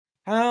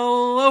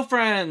Hello,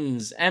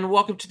 friends, and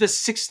welcome to the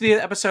 60th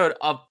episode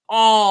of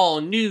All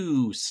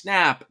New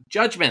Snap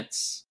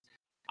Judgments.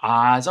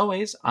 As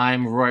always,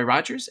 I'm Roy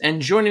Rogers,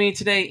 and joining me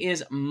today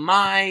is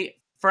my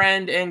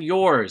friend and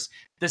yours,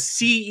 the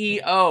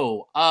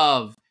CEO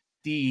of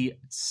the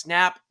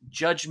Snap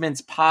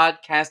Judgments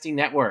Podcasting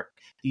Network,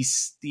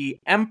 the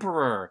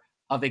emperor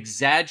of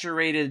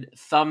exaggerated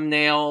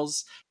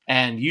thumbnails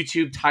and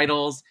YouTube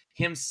titles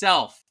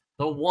himself,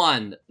 the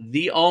one,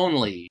 the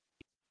only,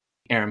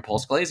 Aaron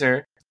Pulse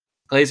Glazer.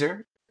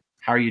 Glazer,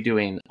 how are you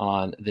doing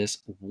on this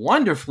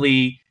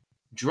wonderfully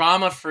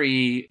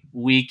drama-free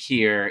week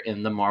here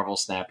in the Marvel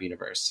Snap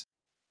universe?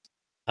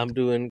 I'm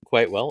doing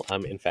quite well.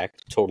 I'm, in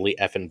fact, totally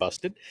effing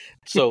busted.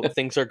 So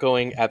things are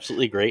going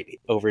absolutely great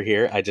over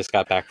here. I just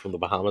got back from the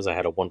Bahamas. I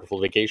had a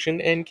wonderful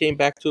vacation and came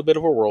back to a bit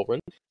of a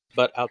whirlwind.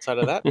 But outside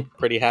of that,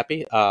 pretty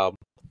happy.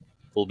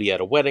 We'll be at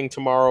a wedding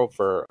tomorrow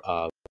for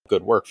a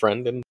good work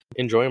friend and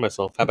enjoying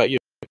myself. How about you?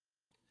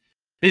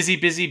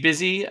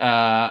 Busy.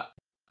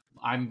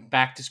 I'm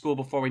back to school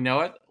before we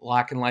know it,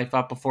 locking life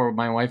up before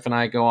my wife and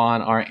I go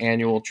on our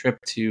annual trip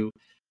to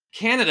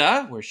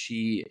Canada, where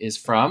she is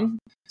from.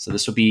 So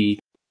this will be...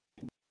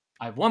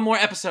 I have one more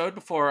episode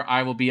before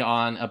I will be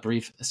on a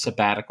brief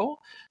sabbatical.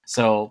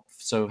 So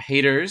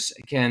haters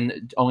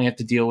can only have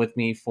to deal with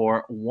me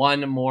for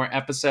one more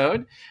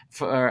episode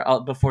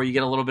before you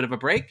get a little bit of a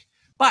break.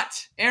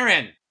 But,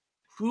 Aaron,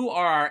 who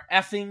are our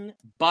effing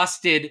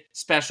busted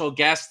special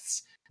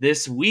guests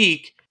this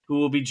week who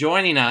will be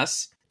joining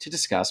us to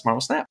discuss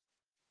Marvel Snap?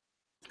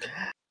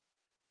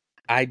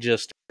 I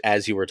just,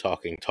 as you were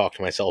talking, talked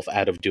myself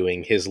out of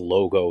doing his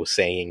logo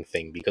saying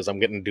thing because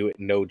I'm going to do it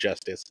no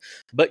justice.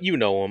 But you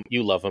know him,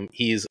 you love him.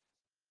 He's,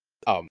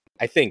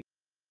 I think,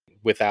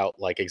 without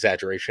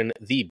exaggeration,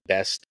 the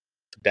best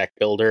deck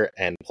builder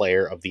and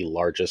player of the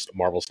largest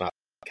Marvel Snap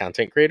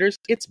content creators.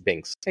 It's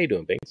Bynx. How you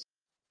doing, Bynx?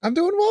 I'm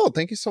doing well.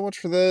 Thank you so much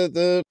for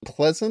the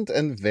pleasant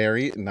and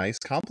very nice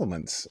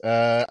compliments.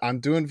 I'm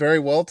doing very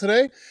well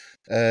today.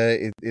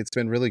 It's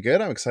been really good.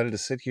 I'm excited to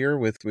sit here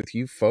with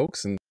you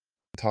folks and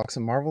talk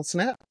some Marvel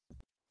Snap.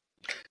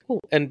 Cool.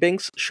 And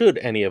Bynx, should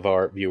any of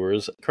our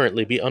viewers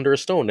currently be under a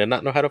stone and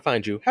not know how to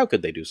find you, how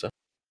could they do so?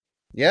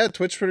 Yeah,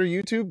 Twitch, Twitter,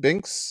 YouTube,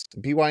 Bynx,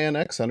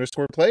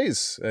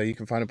 BYNX_plays. You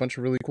can find a bunch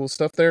of really cool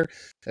stuff there.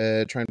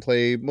 Try and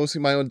play mostly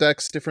my own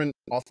decks, different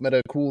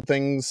off-meta cool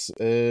things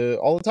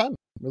all the time.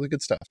 Really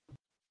good stuff.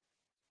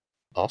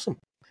 Awesome.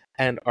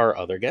 And our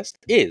other guest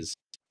is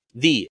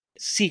the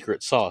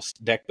secret sauce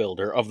deck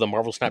builder of the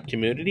Marvel Snap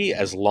community.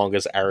 As long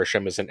as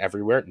Arishem isn't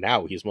everywhere,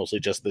 now he's mostly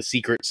just the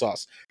secret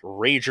sauce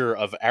rager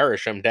of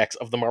Arishem decks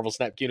of the Marvel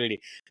Snap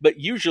community. But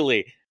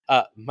usually,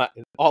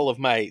 all of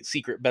my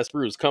secret best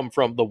brews come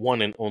from the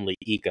one and only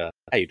Ika.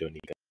 How you doing,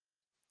 Ika?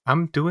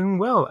 I'm doing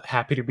well.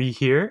 Happy to be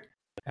here.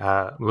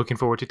 Looking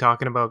forward to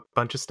talking about a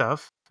bunch of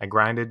stuff. I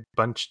grinded a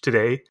bunch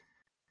today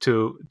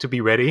to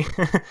be ready,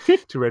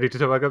 to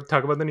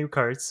talk about the new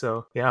cards.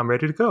 So yeah, I'm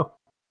ready to go.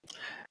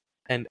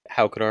 And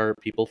how could our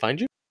people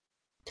find you?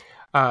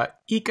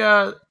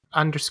 Ika_MTS.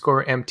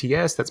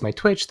 That's my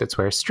Twitch. That's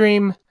where I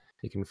stream.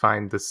 You can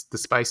find the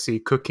spicy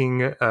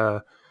cooking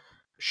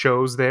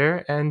shows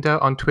there. And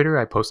on Twitter,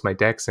 I post my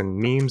decks and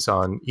memes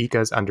on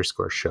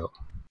Ikas_show.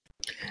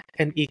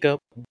 And Ika,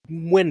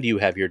 when do you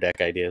have your deck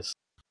ideas?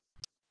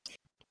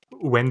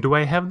 When do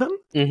I have them?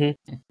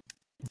 Mm-hmm.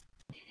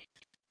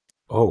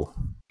 Oh.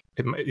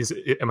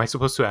 Am I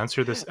supposed to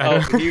answer this?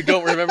 Oh, you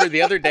don't remember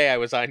the other day I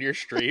was on your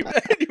stream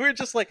and you were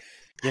just like,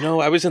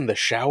 I was in the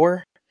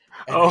shower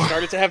and I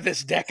started to have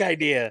this deck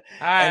idea.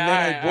 And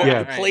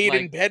then I played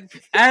in bed.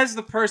 As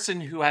the person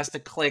who has to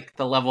click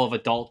the level of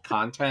adult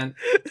content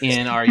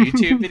in our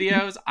YouTube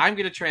videos, I'm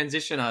going to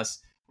transition us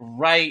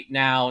right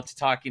now to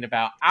talking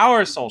about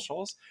our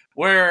socials,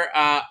 where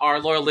our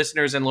loyal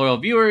listeners and loyal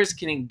viewers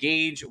can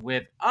engage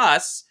with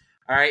us.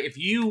 All right, if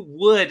you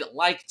would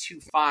like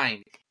to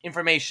find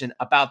information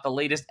about the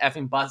latest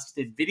effing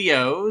busted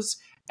videos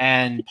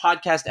and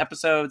podcast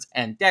episodes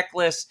and deck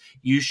lists,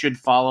 you should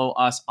follow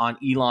us on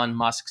Elon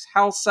Musk's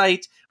Hell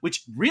site,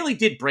 which really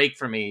did break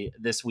for me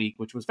this week,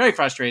 which was very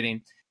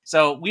frustrating.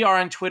 So we are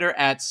on Twitter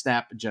at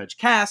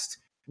SnapJudgeCast.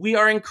 We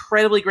are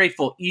incredibly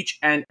grateful each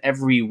and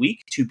every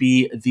week to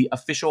be the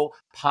official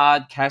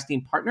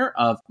podcasting partner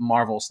of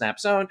Marvel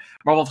Snap Zone.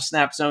 Marvel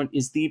Snap Zone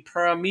is the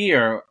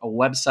premier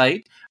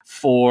website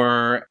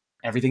for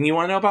everything you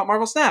want to know about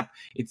Marvel Snap.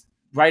 Its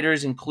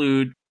writers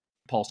include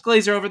Pulse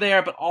Glazer over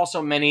there, but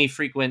also many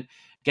frequent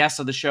guests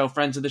of the show,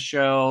 friends of the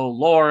show,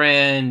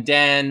 Lauren,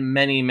 Dan,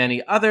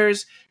 many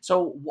others.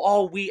 So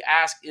all we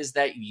ask is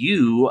that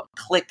you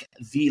click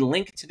the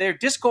link to their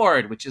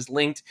Discord, which is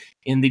linked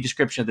in the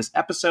description of this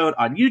episode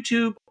on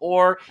YouTube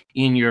or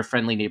in your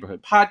friendly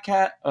neighborhood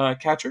podcast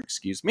catcher,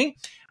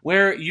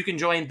 where you can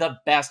join the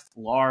best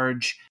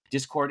large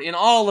Discord in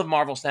all of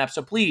Marvel Snap.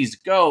 So please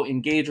go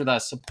engage with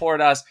us,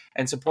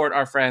 and support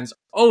our friends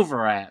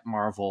over at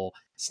Marvel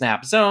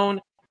Snap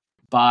Zone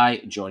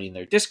by joining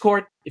their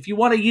Discord. If you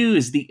want to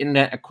use the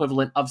internet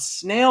equivalent of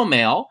snail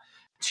mail,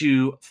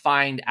 to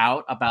find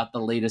out about the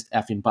latest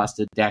effing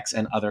busted decks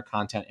and other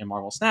content in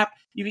Marvel Snap,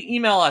 you can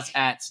email us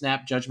at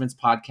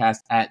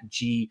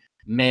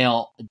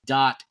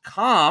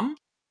snapjudgmentspodcast@gmail.com.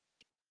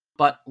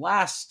 But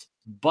last,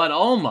 but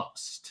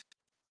almost,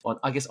 well,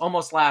 I guess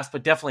almost last,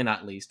 but definitely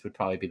not least would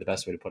probably be the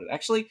best way to put it,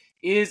 actually,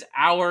 is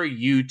our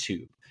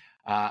YouTube.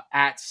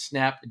 At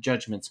Snap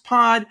Judgments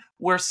Pod,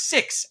 where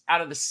 6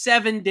 out of the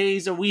 7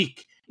 days a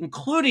week,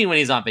 including when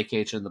he's on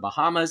vacation in the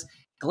Bahamas,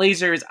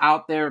 Glazer is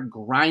out there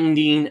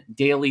grinding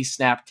daily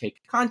Snap Take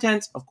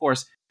content. Of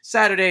course,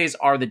 Saturdays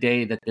are the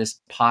day that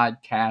this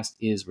podcast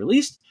is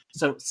released.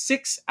 So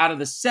 6 out of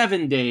the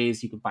 7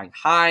 days, you can find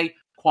high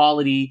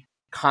quality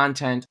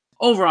content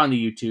over on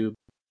the YouTube.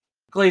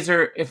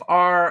 Glazer, if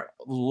our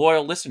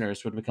loyal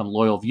listeners would become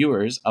loyal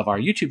viewers of our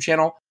YouTube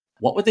channel,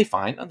 what would they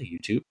find on the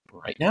YouTube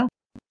right now?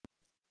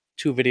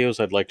 2 videos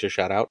I'd like to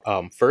shout out.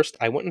 First,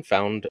 I went and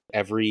found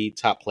every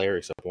top player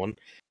except one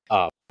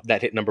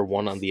that hit number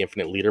 1 on the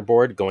Infinite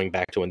Leaderboard, going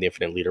back to when the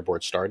Infinite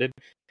Leaderboard started.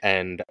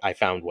 And I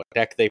found what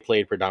deck they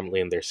played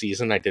predominantly in their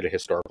season. I did a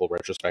historical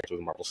retrospective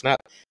of Marvel Snap.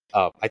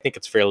 I think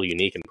it's fairly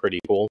unique and pretty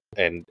cool,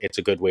 and it's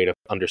a good way to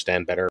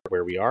understand better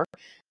where we are.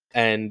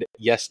 And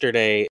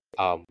yesterday,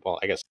 well,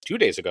 I guess 2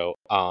 days ago,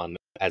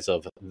 as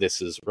of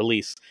this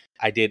release,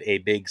 I did a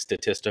big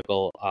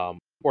statistical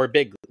or a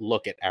big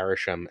look at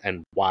Arishem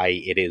and why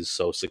it is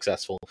so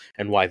successful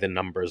and why the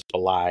numbers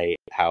belie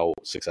how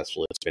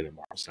successful it's been in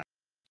Marvel Snap.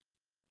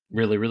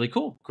 Really, really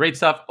cool. Great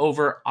stuff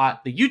over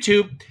at the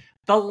YouTube.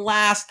 The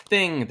last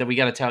thing that we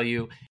got to tell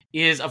you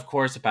is, of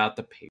course, about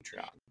the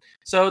Patreon.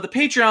 So the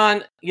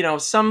Patreon, you know,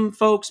 some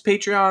folks,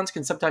 Patreons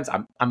can sometimes,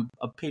 I'm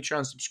a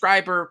Patreon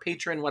subscriber,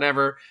 patron,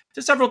 whatever,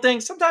 to several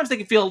things. Sometimes they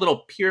can feel a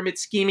little pyramid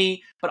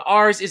schemey, but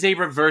ours is a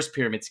reverse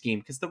pyramid scheme,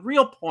 because the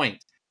real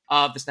point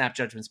of the Snap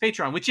Judgments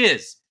Patreon, which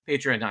is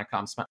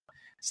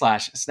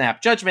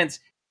patreon.com/snapjudgments,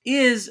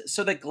 is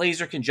so that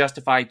Glazer can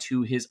justify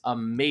to his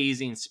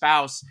amazing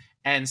spouse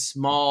and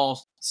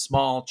small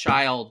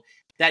child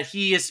that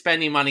he is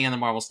spending money on the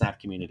Marvel Snap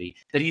community,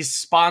 that he's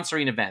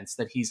sponsoring events,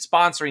 that he's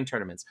sponsoring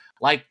tournaments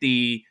like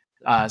the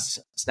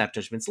Snap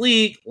Judgments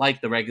League, like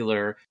the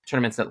regular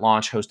tournaments that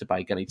launch hosted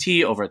by Gunny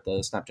T over at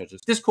the Snap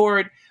Judgments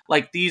Discord.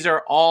 Like, these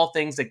are all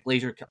things that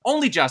Glazer can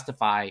only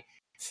justify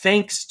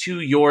thanks to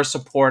your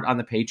support on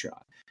the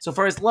Patreon. So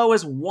for as low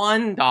as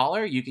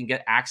 $1, you can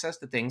get access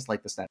to things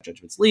like the Snap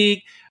Judgments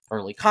League,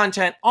 early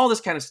content, all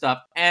this kind of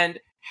stuff, and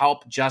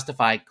help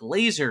justify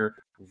Glazer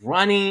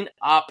running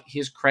up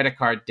his credit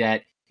card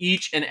debt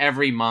each and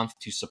every month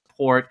to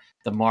support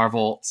the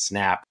Marvel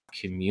Snap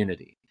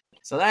community.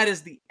 So that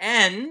is the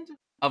end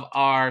of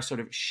our sort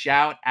of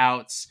shout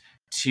outs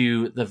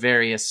to the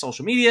various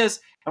social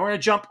medias. And we're going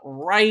to jump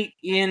right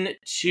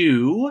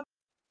into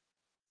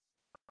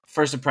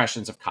first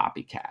impressions of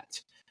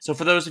Copycat. So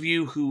for those of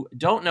you who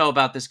don't know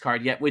about this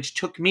card yet, which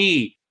took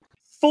me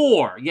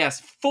 4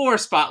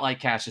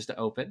 Spotlight caches to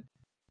open.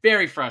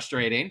 Very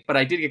frustrating, but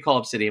I did get Call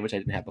Obsidian, which I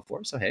didn't have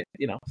before. So, hey,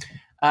 you know,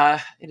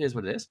 it is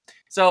what it is.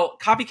 So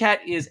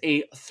Copycat is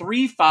a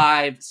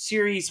 3/5,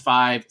 Series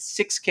 5,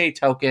 6K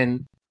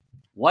token.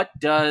 What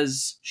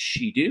does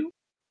she do?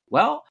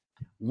 Well,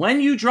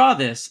 when you draw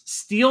this,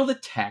 steal the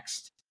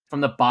text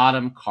from the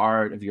bottom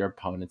card of your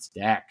opponent's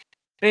deck.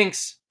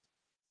 Bynx,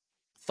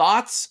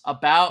 thoughts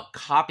about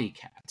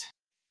Copycat?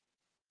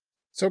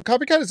 So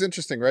Copycat is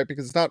interesting, right?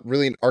 Because it's not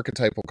really an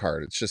archetypal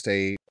card. It's just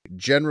a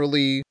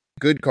generally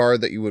good card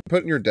that you would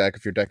put in your deck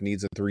if your deck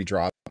needs a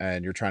 3-drop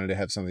and you're trying to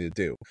have something to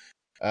do.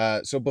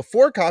 So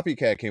before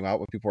Copycat came out,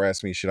 when people were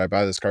asking me, should I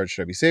buy this card?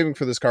 Should I be saving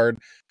for this card?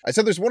 I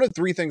said there's one of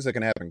 3 things that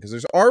can happen, because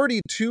there's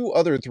already 2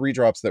 other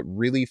 3-drops that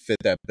really fit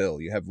that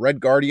bill. You have Red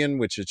Guardian,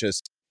 which is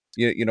just,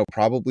 you know,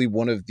 probably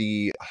one of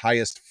the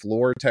highest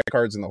floor tech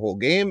cards in the whole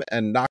game,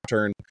 and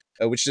Nocturne,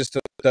 which just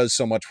does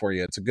so much for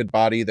you. It's a good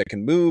body that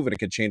can move and it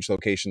can change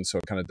locations, so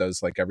it kind of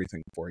does like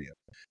everything for you.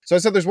 So I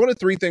said there's one of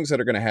 3 things that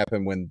are going to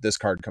happen when this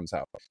card comes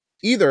out.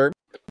 Either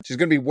she's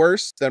going to be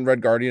worse than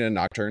Red Guardian and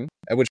Nocturne,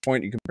 at which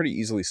point you can pretty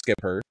easily skip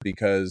her,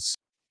 because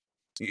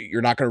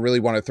you're not going to really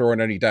want to throw her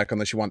in any deck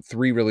unless you want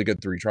 3 really good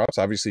 3-drops.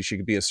 Obviously, she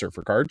could be a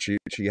Surfer card. She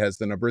has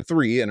the number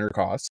 3 in her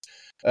cost.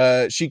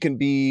 She can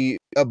be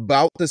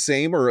about the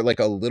same or like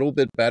a little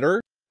bit better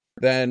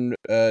than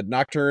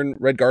Nocturne,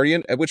 Red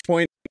Guardian, at which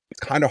point it's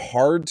kind of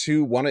hard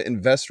to want to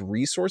invest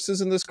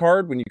resources in this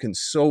card when you can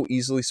so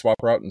easily swap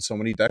her out in so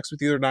many decks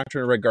with either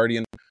Nocturne or Red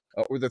Guardian.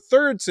 Or the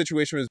third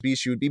situation would be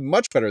she would be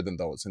much better than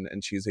those,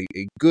 and she's a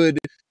good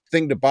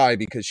thing to buy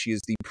because she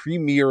is the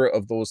premier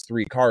of those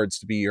 3 cards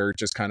to be your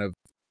just kind of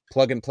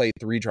plug-and-play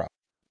 3-drop.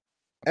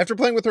 After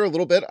playing with her a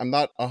little bit, I'm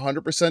not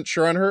 100%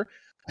 sure on her.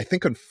 I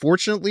think,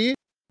 unfortunately,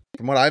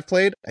 from what I've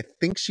played, I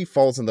think she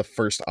falls in the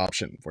first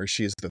option, where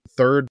she is the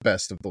 3rd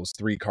best of those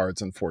 3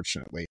 cards,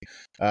 unfortunately.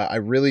 I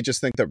really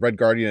just think that Red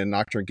Guardian and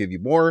Nocturne give you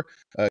more.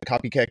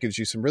 Copycat gives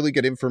you some really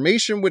good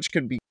information, which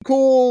can be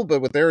cool,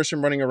 but with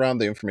Arishem running around,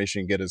 the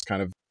information you get is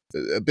kind of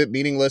a bit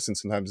meaningless, and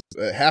sometimes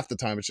half the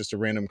time it's just a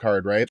random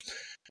card, right?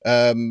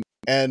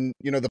 And,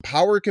 the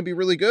power can be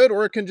really good,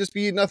 or it can just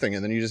be nothing.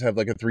 And then you just have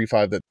like a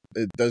 3/5 that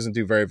it doesn't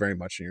do very, very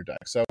much in your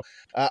deck. So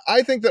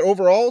I think that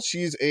overall,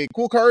 she's a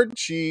cool card.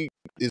 She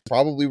is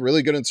probably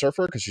really good in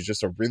Surfer because she's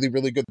just a really,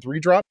 really good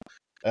 3-drop.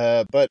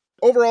 But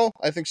overall,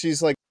 I think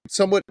she's like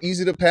somewhat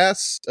easy to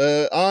pass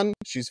on.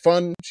 She's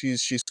fun.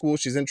 She's cool.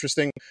 She's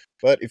interesting.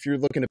 But if you're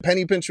looking to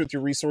penny pinch with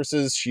your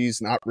resources, she's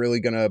not really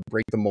going to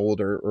break the mold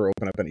or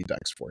open up any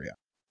decks for you.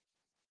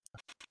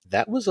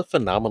 That was a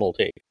phenomenal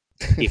take.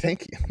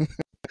 Thank you.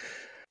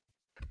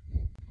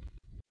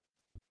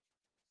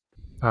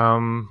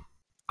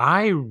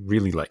 I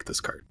really like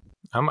this card.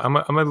 I'm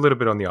a little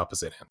bit on the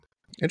opposite end.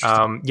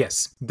 Interesting.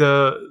 Yes,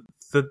 the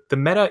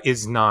meta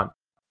is not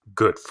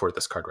good for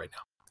this card right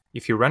now.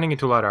 If you're running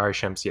into a lot of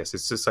Arishems, yes,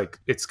 it's just like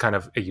it's kind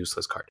of a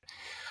useless card.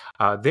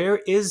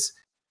 There is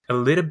a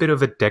little bit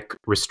of a deck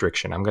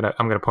restriction. I'm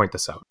gonna point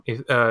this out.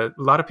 A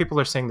lot of people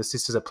are saying this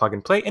is a plug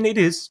and play, and it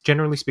is.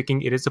 Generally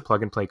speaking, it is a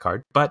plug and play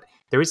card. But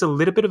there is a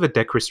little bit of a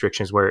deck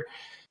restrictions where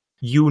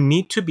you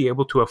need to be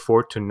able to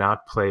afford to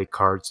not play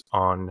cards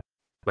on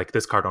like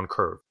this card on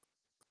curve.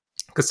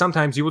 Because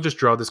sometimes you will just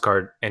draw this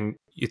card and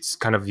it's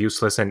kind of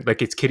useless and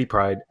like it's Kitty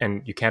Pride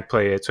and you can't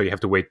play it, so you have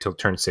to wait till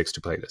turn 6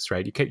 to play this,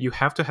 right? You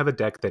have to have a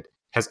deck that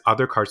has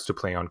other cards to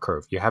play on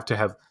curve. You have to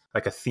have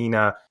like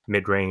Athena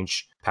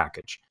mid-range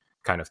package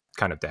kind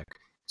of deck,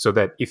 so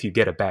that if you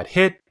get a bad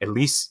hit, at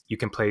least you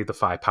can play the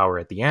 5 power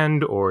at the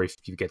end, or if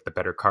you get the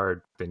better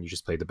card, then you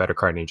just play the better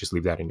card and you just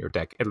leave that in your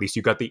deck. At least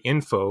you got the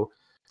info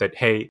that,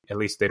 hey, at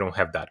least they don't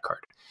have that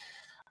card.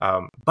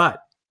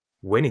 But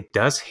when it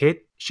does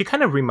hit, she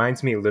kind of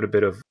reminds me a little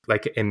bit of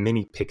like a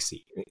mini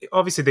Pixie.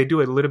 Obviously, they do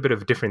a little bit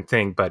of a different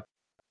thing, but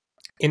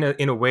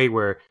in a way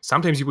where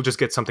sometimes you will just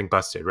get something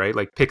busted, right?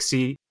 Like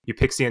Pixie, you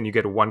Pixie and you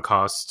get a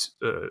 1-cost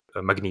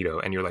Magneto,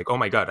 and you're like, oh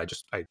my god,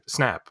 I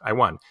snap, I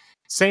won.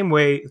 Same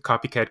way,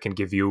 Copycat can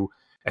give you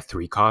a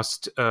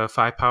 3-cost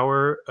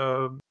 5-power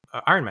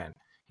Iron Man.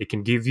 It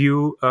can give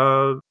you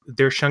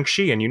their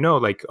Shang-Chi,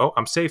 and like, oh,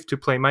 I'm safe to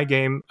play my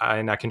game,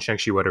 and I can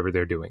Shang-Chi whatever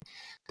they're doing.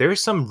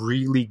 There's some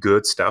really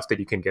good stuff that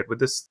you can get with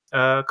this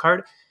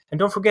card. And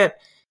don't forget,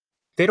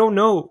 they don't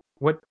know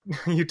what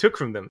you took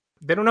from them.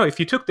 They don't know. If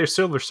you took their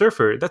Silver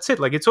Surfer, that's it.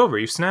 Like, it's over.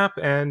 You snap,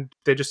 and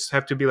they just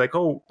have to be like,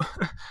 oh,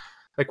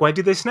 like, why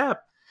did they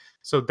snap?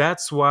 So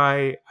that's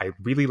why I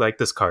really like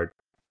this card.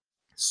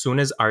 Soon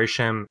as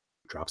Arishem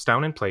drops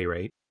down in play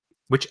rate,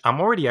 which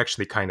I'm already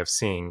actually kind of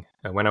seeing.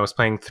 When I was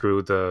playing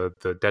through the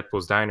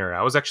Deadpool's Diner,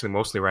 I was actually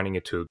mostly running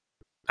it to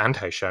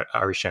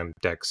anti-Arishem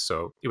decks,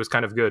 so it was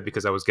kind of good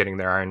because I was getting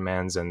their Iron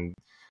Mans and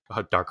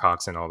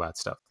Darkhawks and all that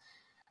stuff.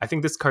 I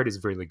think this card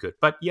is really good.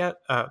 But yeah,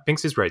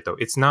 Bynx is right, though.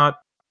 It's not,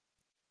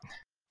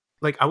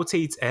 like, I would say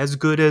it's as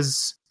good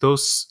as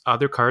those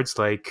other cards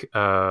like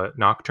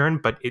Nocturne,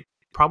 but it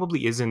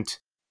probably isn't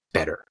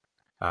better.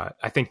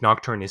 I think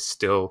Nocturne is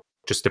still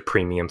just a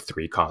premium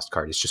 3-cost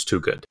card. It's just too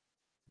good.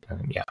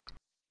 Yeah.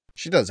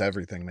 She does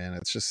everything, man.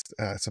 It's just,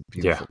 it's a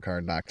beautiful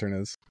card, Nocturne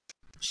is.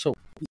 So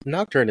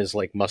Nocturne is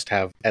like must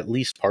have, at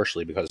least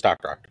partially because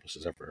Dr. Octopus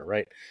is everywhere,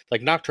 right?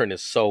 Like Nocturne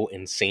is so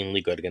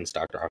insanely good against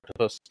Dr.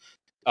 Octopus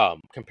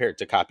compared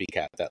to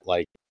Copycat that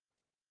like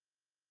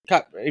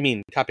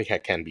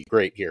Copycat can be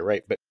great here,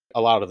 right? But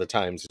a lot of the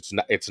times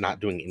it's not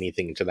doing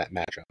anything to that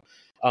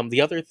matchup. The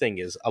other thing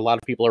is a lot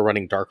of people are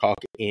running Copycat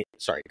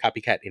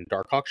in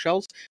Darkhawk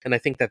shells, and I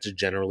think that's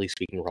generally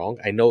speaking wrong.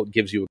 I know it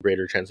gives you a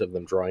greater chance of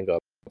them drawing a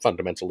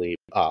fundamentally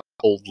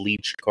old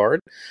leech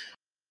card,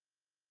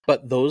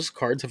 but those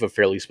cards have a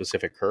fairly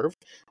specific curve,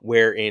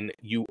 wherein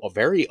you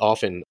very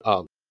often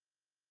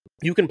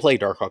you can play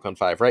Darkhawk on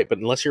 5, right? But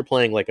unless you're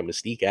playing like a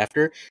Mystique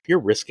after, you're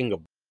risking a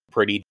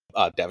pretty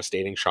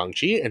devastating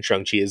Shang-Chi, and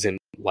Shang-Chi is in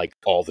like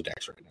all the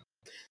decks right now.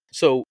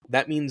 So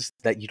that means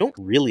that you don't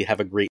really have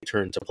a great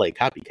turn to play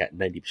Copycat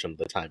 90% of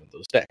the time in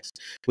those decks,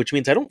 which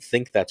means I don't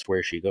think that's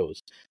where she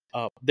goes.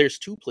 There's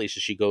 2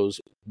 places she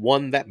goes,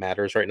 one that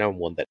matters right now and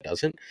one that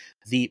doesn't.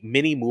 The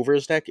mini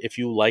movers deck, if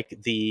you like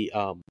the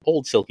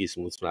old Silky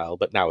Smooth style,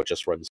 but now it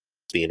just runs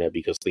Thena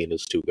because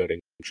Thena's too good and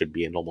should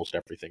be in almost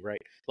everything,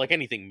 right? Like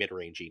anything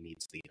mid-rangey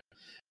needs Thena.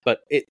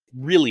 But it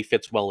really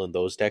fits well in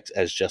those decks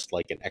as just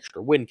like an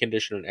extra win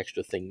condition, an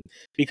extra thing,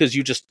 because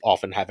you just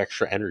often have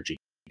extra energy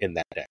in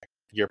that deck.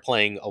 You're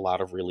playing a lot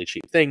of really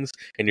cheap things,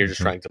 and you're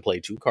just trying to play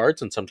 2 cards,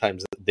 and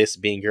sometimes this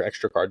being your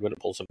extra card when it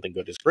pulls something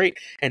good is great,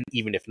 and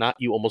even if not,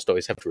 you almost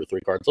always have 2 or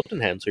 3 cards left in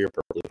hand, so you're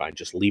perfectly fine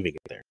just leaving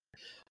it there.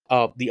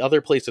 The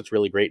other place that's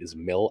really great is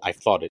Mill. I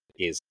thought it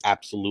is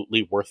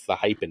absolutely worth the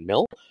hype in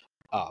Mill.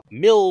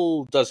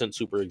 Mill doesn't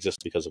super exist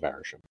because of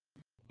Arishem,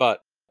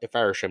 but if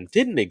Arishem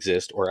didn't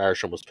exist, or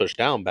Arishem was pushed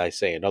down by,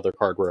 say, another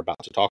card we're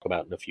about to talk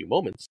about in a few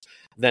moments,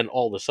 then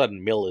all of a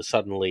sudden Mill is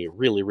suddenly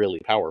really, really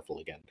powerful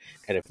again.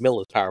 And if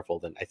Mill is powerful,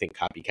 then I think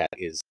Copycat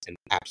is an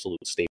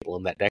absolute staple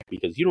in that deck,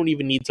 because you don't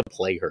even need to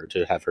play her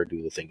to have her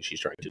do the things she's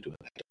trying to do in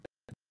that deck.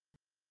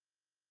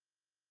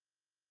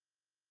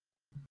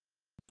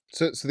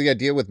 So the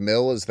idea with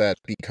Mill is that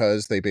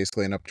because they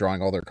basically end up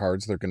drawing all their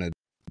cards, they're going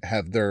to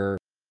have their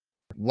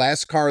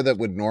last card that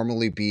would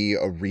normally be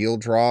a real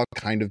draw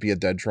kind of be a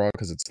dead draw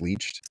because it's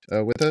leeched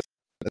with it?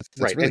 That's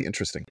Right, really and-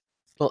 interesting.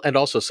 Well, and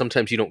also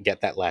sometimes you don't get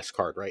that last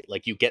card, right?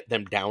 Like you get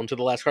them down to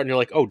the last card and you're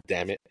like, oh,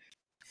 damn it.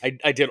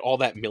 I did all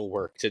that mill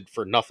work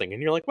for nothing.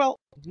 And you're like, well,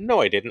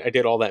 no, I didn't. I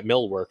did all that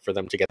mill work for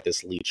them to get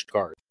this leeched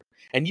card.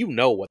 And you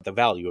know what the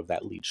value of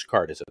that leeched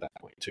card is at that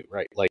point too,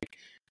 right? Like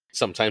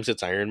sometimes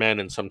it's Iron Man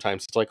and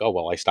sometimes it's like, oh,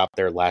 well, I stopped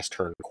their last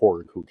turn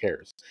Korg, who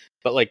cares?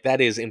 But like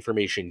that is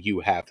information you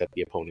have that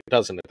the opponent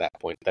doesn't at that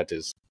point. That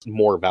is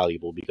more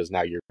valuable because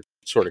now you're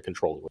sort of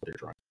controlling what they're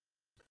drawing.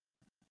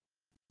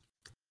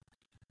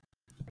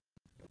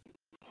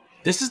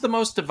 This is the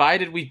most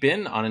divided we've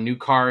been on a new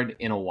card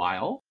in a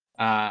while.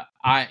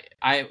 I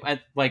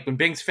like when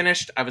Bynx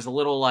finished, I was a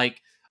little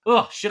like,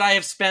 oh, should I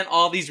have spent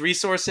all these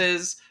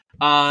resources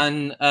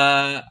on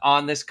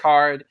this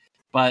card?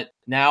 But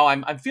now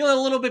I'm feeling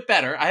a little bit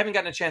better. I haven't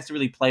gotten a chance to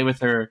really play with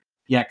her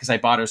yet because I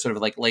bought her sort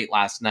of like late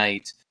last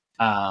night.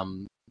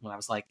 When I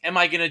was like, am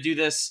I gonna do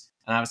this?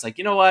 And I was like,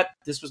 you know what?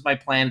 This was my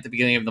plan at the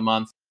beginning of the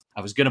month.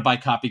 I was gonna buy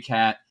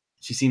Copycat.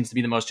 She seems to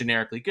be the most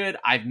generically good.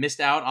 I've missed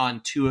out on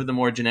two of the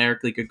more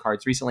generically good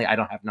cards recently. I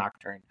don't have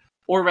Nocturne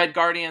or Red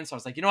Guardian. So I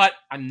was like, you know what?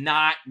 I'm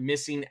not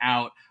missing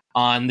out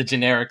on the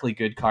generically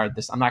good card.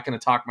 I'm not going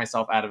to talk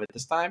myself out of it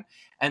this time.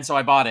 And so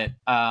I bought it.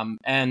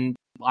 And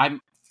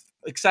I'm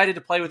excited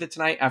to play with it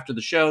tonight after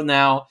the show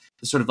now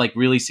to sort of like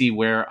really see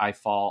where I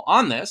fall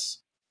on this.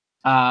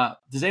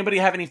 Does anybody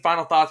have any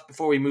final thoughts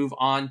before we move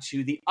on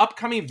to the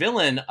upcoming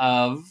villain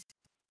of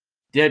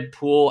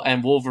Deadpool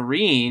and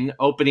Wolverine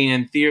opening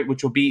in theater,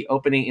 which will be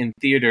opening in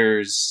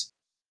theaters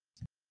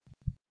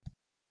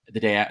the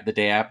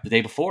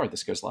day before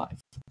this goes live.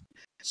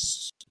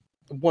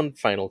 One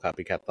final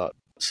Copycat thought.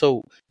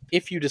 So,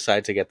 if you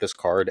decide to get this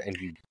card and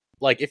you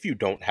if you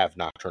don't have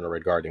Nocturne or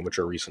Red Guardian, which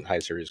are recent high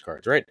series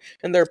cards, right?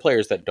 And there are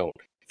players that don't,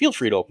 feel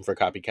free to open for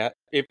Copycat.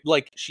 If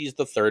she's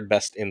the third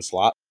best in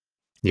slot.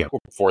 Yeah. Or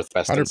fourth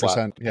best in slot,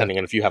 100%, depending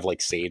on if you have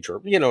Sage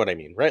or you know what I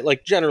mean, right?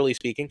 Like generally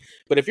speaking.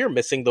 But if you're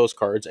missing those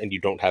cards and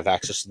you don't have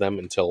access to them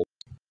until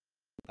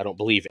I don't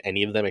believe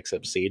any of them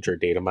except Sage or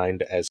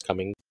Datamind as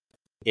coming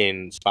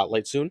in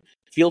Spotlight soon,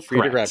 feel free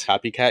to grab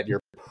Copycat. You're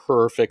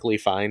perfectly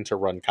fine to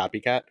run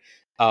Copycat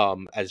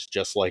as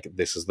just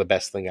this is the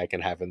best thing I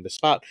can have in this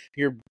spot.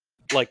 You're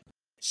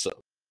so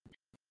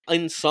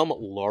in some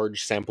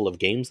large sample of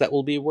games that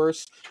will be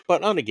worse,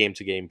 but on a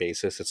game-to-game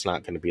basis, it's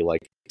not going to be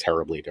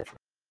terribly different.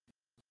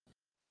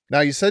 Now,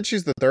 you said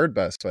she's the third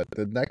best, but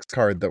the next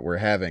card that we're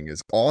having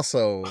is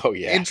also,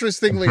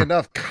 interestingly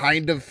enough,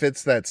 kind of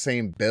fits that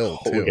same bill,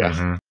 too. Yeah.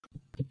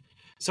 Mm-hmm.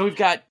 So we've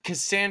got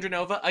Cassandra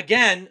Nova,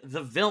 again,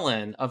 the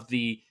villain of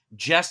the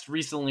just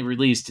recently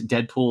released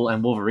Deadpool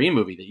and Wolverine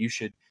movie that you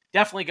should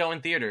definitely go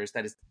in theaters.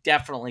 That is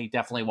definitely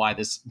why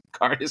this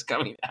card is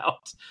coming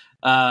out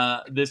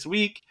this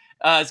week.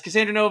 It's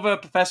Cassandra Nova,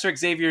 Professor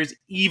Xavier's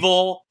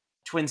evil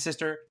twin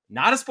sister.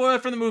 Not a spoiler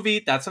from the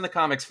movie. That's in the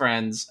comics,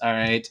 friends. All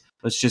right.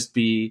 Let's just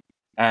be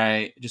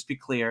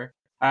clear.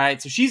 All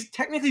right. So she's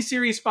technically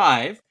Series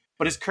 5,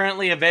 but is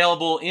currently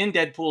available in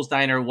Deadpool's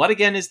Diner. What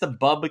again is the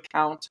bub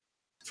count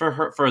for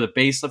her, for the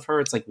base of her?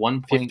 It's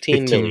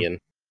 1.15 million.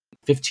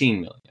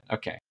 15 million.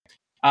 Okay.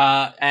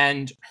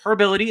 And her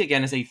ability,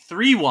 again, is a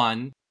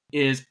 3/1,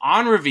 is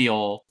on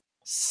reveal,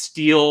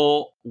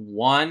 steal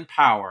 1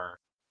 power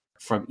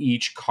from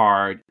each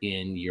card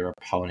in your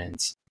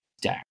opponent's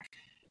deck.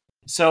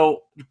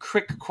 So,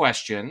 quick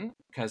question,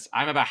 because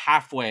I'm about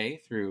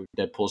halfway through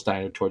Deadpool's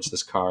Diner towards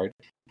this card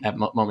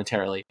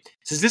momentarily.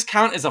 So does this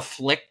count as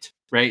afflict,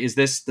 right? Is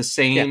this the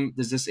same? Yeah.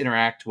 Does this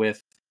interact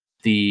with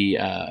the...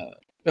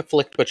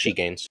 afflict, but she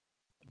gains.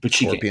 But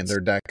she Scorpion gains. Their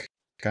deck,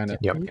 kind of.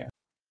 Yep. Okay.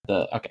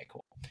 Okay,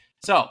 cool.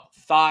 So,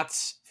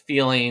 thoughts,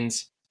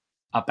 feelings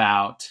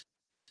about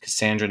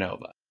Cassandra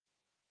Nova?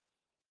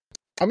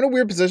 I'm in a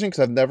weird position because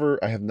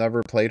I have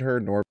never played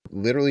her, nor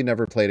literally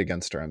never played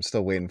against her. I'm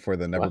still waiting for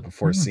the never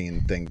before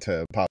seen thing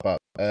to pop up.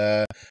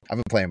 I've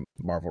been playing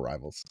Marvel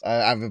Rivals.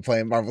 I've been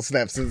playing Marvel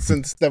Snap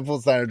since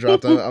Deadpool's Diner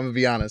dropped. I'm gonna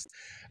be honest.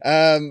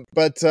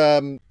 But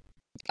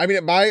I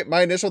mean,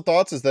 my initial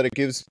thoughts is that it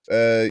gives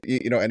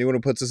anyone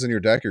who puts this in your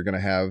deck, you're gonna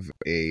have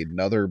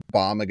another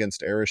bomb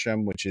against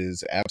Arishem, which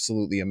is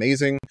absolutely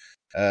amazing.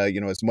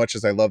 As much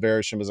as I love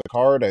Arishem as a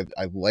card, I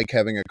like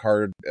having a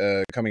card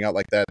coming out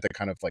like that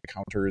kind of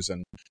counters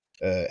and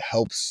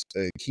helps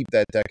keep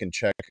that deck in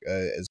check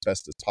as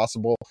best as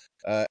possible.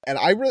 And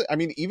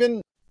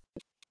even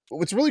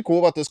what's really cool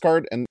about this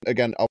card, and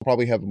again, I'll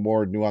probably have a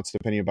more nuanced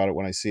opinion about it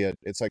when I see it.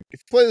 It's if you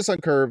play this on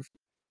curve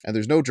and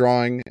there's no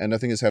drawing and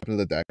nothing has happened to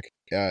the deck,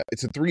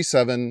 it's a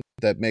 3/7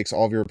 that makes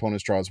all of your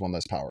opponent's draws 1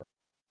 less power.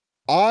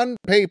 On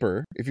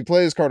paper, if you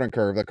play this card on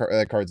curve,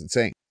 that card's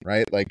insane,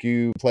 right?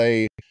 You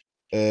play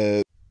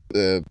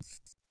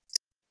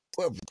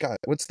God,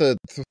 what's the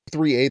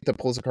 3/8 that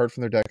pulls a card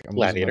from their deck? I'm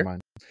losing Gladiator. my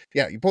mind.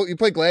 Yeah, you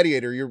play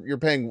Gladiator. You're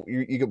paying.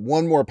 You get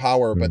one more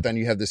power, but then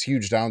you have this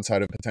huge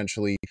downside of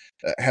potentially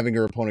having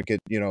your opponent get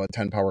a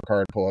 10 power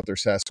card, pull out their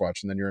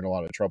Sasquatch, and then you're in a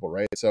lot of trouble,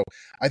 right? So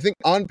I think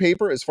on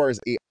paper, as far as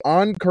a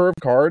on curve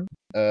card,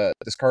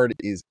 this card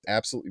is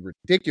absolutely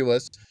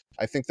ridiculous.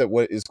 I think that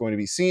what is going to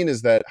be seen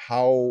is that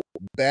how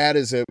bad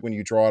is it when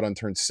you draw it on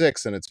turn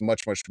 6, and it's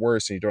much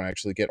worse, and you don't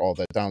actually get all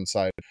that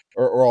downside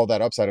or all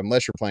that upside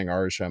unless you're playing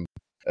Arishem.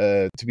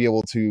 To be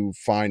able to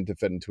find to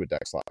fit into a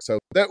deck slot. So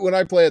that when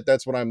I play it,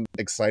 that's what I'm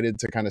excited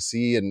to kind of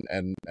see and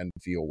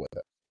feel with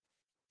it.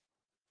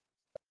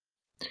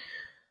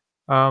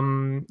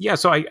 Yeah,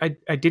 so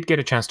I did get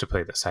a chance to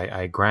play this.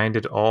 I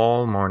grinded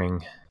all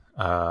morning,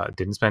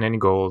 didn't spend any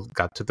gold,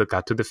 got to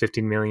the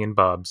 15 million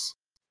bubs.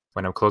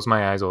 When I close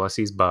my eyes, all I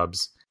see is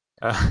bubs.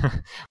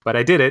 But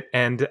I did it,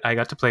 and I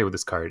got to play with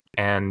this card.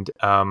 And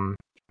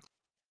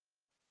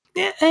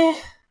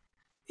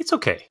it's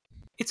okay.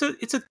 It's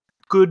a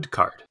good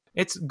card.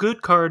 It's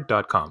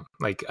goodcard.com.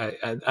 Like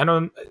I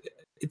don't.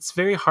 It's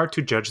very hard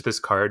to judge this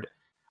card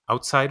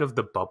outside of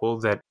the bubble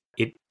that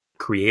it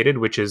created,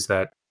 which is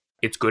that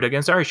it's good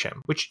against Arishem,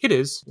 which it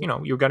is.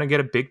 You're gonna get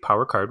a big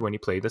power card when you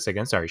play this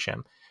against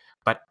Arishem.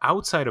 But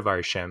outside of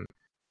Arishem,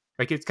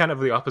 like it's kind of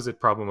the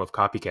opposite problem of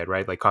Copycat,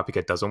 right? Like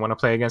Copycat doesn't want to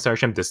play against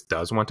Arishem. This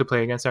does want to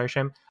play against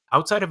Arishem.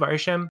 Outside of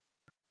Arishem,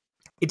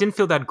 it didn't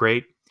feel that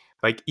great.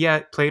 Like, yeah,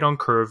 it played on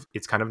curve.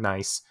 It's kind of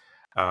nice.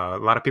 A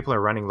lot of people are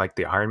running like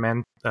the Iron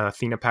Man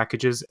Athena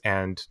packages,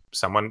 and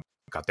someone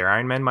got their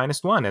Iron Man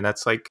 -1, and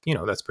that's like,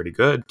 that's pretty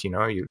good.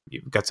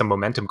 You've got some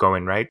momentum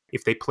going, right?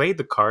 If they play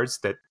the cards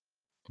that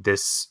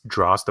this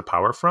draws the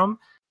power from,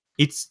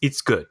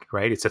 it's good,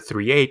 right? It's a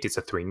 3/8, it's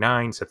a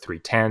 3/9, it's a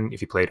 3/10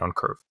 if you play it on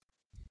curve.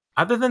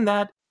 Other than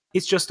that,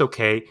 it's just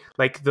okay.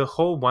 Like the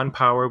whole 1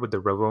 power with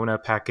the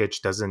Ravonna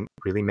package doesn't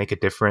really make a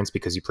difference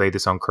because you play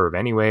this on curve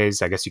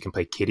anyways. I guess you can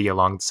play Kitty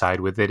alongside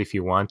with it if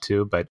you want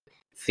to, but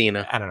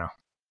Athena. I don't know.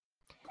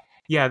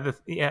 Yeah,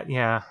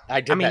 yeah.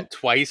 I did that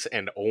twice,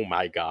 and oh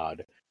my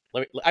god,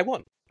 I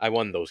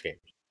won those games.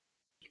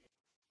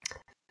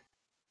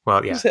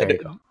 Well, yeah, there you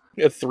go.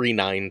 A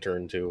 3/9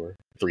 turn 2 or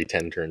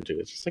 3/10 turn 2.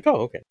 It's just like,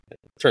 oh, okay,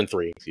 turn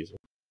 3, excuse me.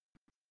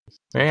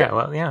 Yeah, okay.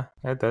 Well, yeah,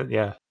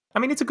 yeah. I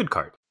mean, it's a good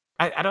card.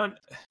 I don't.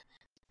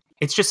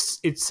 It's just,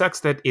 it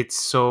sucks that it's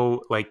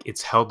so, like,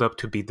 it's held up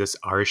to be this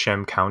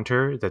Arishem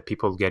counter that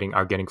people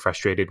are getting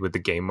frustrated with the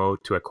game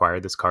mode to acquire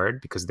this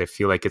card because they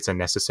feel like it's a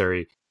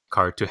necessary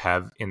card to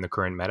have in the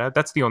current meta.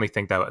 That's the only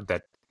thing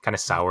that kind of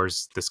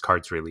sours this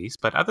card's release.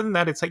 But other than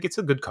that, it's like, it's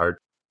a good card.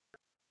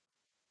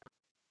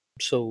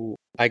 So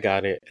I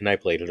got it and I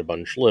played it a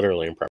bunch,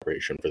 literally in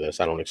preparation for this.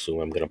 I don't assume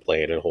I'm going to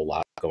play it a whole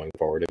lot going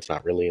forward. It's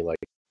not really like,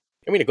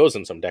 I mean, it goes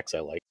in some decks I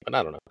like, but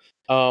I don't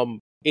know.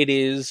 It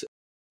is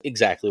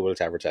exactly what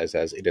it's advertised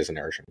as. It is an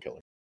Arishem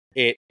killer.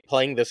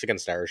 Playing this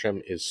against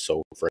Arishem is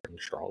so freaking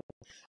strong.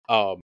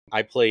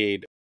 I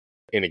played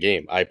in a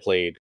game. I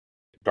played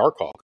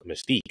Darkhawk,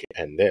 Mystique,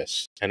 and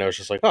this, and I was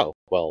just like, oh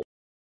well.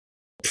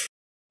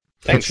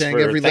 Thanks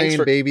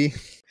for baby.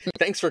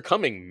 Thanks for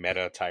coming,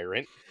 Meta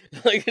Tyrant.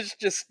 Like, it's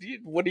just,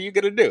 what are you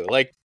gonna do?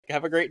 Like,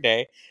 have a great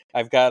day.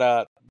 I've got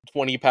a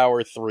 20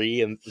 power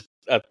 3 and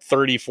a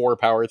 34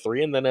 power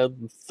 3 and then a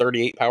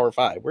 38 power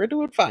 5. We're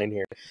doing fine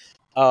here.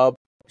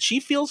 She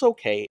feels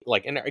okay.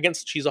 Like, and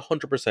against, she's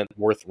 100%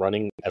 worth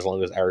running as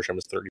long as Arishem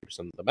is 30%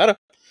 of the meta.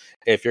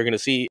 If you're going to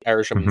see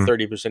Arishem in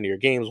 30% of your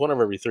games, 1 of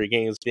every 3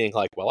 games being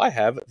like, well, I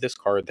have this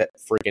card that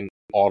freaking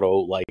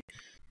auto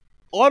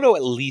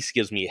at least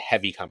gives me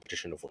heavy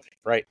competition of winning,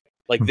 right?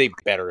 Like, they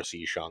better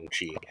see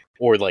Shang-Chi.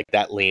 Or, like,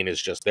 that lane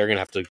is just, they're going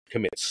to have to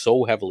commit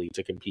so heavily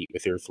to compete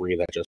with your 3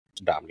 that just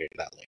dominated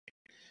that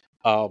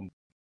lane.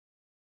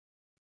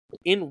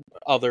 In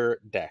other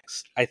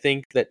decks, I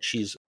think that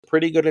she's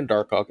pretty good in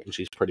Darkhawk, and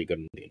she's pretty good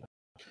in Athena.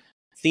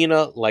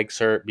 Athena likes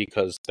her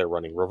because they're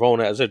running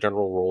Ravonna as a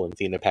general rule in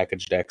Athena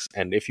package decks,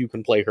 and if you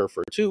can play her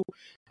for 2,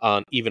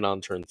 even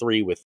on turn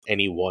 3 with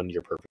any 1,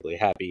 you're perfectly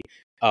happy.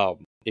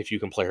 If you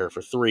can play her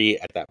for 3,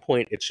 at that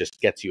point, it just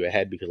gets you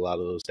ahead because a lot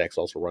of those decks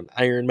also run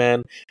Iron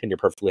Man, and you're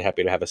perfectly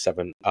happy to have a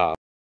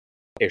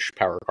 7-ish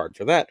power card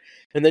for that.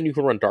 And then you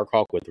can run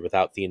Darkhawk with or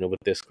without Athena with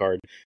this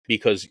card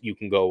because you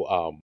can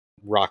go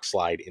Rock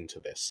Slide into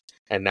this,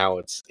 and now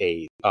it's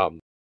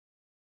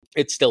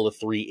it's still a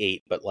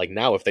 3/8, but like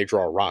now if they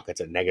draw a rock, it's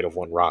a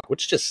 -1 rock,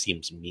 which just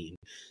seems mean.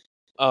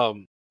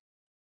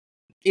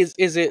 Is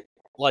it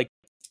like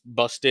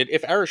busted?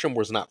 If Arishem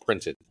was not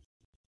printed,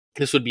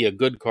 this would be a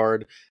good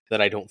card that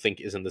I don't think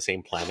is in the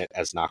same planet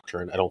as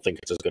Nocturne. I don't think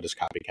it's as good as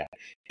Copycat.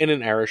 In an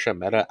Arishem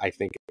meta, I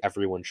think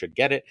everyone should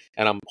get it,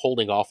 and I'm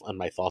holding off on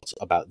my thoughts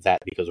about that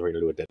because we're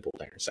going to do a Deadpool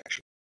Diner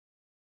section.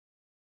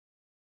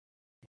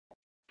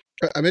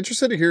 I'm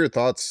interested to hear your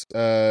thoughts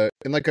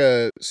in like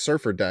a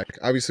Surfer deck.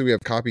 Obviously, we have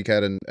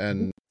Copycat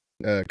and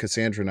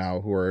Cassandra now,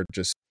 who are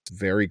just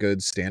very good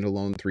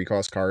standalone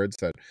 3-cost cards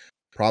that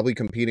probably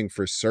competing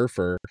for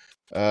Surfer.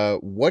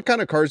 What kind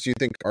of cards do you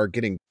think are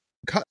getting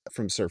cut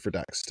from Surfer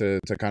decks to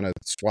kind of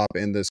swap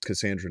in this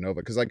Cassandra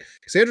Nova. Because like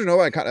Cassandra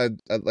Nova, I kind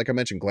of like I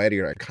mentioned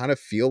Gladiator. I kind of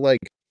feel like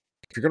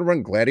if you're gonna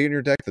run Gladiator in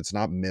your deck that's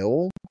not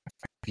mill,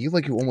 I feel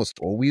like you almost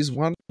always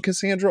want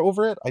Cassandra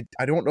over it.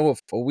 I don't know if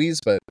always,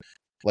 but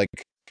like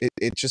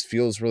it just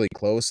feels really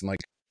close and like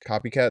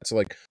Copycat. So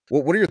like,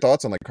 what are your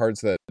thoughts on like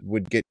cards that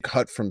would get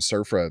cut from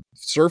Surfer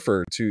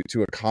to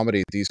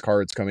accommodate these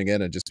cards coming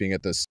in and just being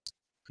at this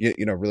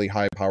really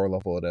high power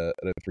level at a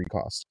 3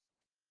 cost?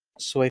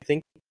 So I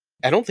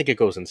don't think it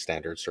goes in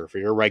standard Surfer.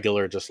 Your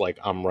regular, just like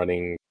I'm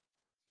running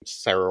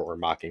Sarah or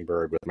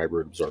Mockingbird with my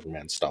Root Absorbing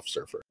Man stuff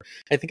Surfer.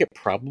 I think it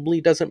probably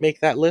doesn't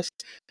make that list,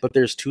 but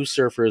there's 2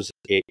 Surfers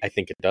I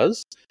think it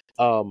does.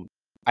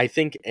 I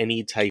think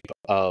any type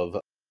of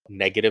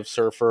negative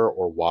Surfer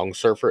or Wong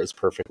Surfer is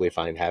perfectly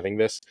fine having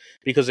this,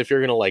 because if you're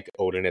going to like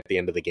Odin at the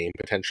end of the game,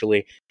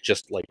 potentially,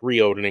 just like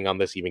re-Odining on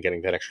this, even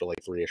getting that extra like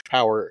 3-ish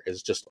power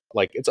is just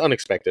like, it's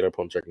unexpected.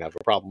 Opponents are going to have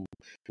a problem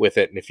with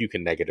it, and if you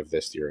can negative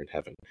this, you're in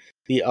heaven.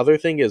 The other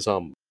thing is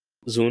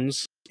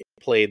Zunes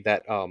played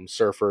that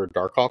Surfer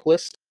Darkhawk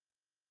list,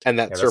 and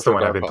that Surfer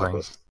Darkhawk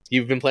list.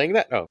 You've been playing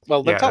that? Oh,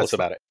 well, then tell us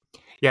about it.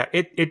 Yeah,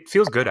 it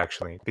feels good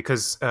actually,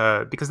 because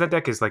that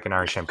deck is like an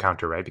Arisham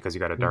counter, right? Because you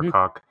got a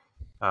Darkhawk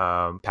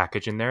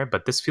package in there,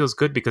 but this feels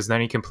good because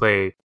then you can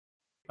play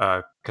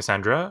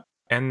Cassandra,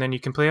 and then you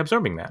can play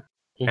Absorbing Man,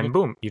 and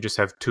boom, you just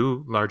have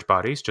 2 large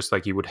bodies, just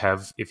like you would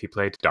have if you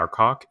played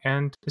Darkhawk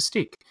and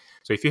Mystique.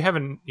 So if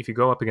you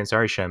go up against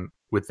Arisham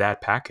with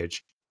that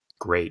package,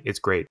 great, it's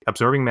great.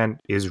 Absorbing Man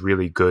is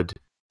really good,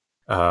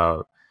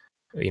 partner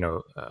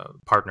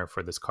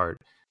for this card.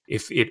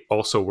 If it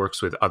also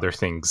works with other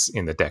things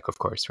in the deck, of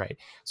course, right?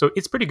 So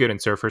it's pretty good in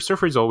Surfer.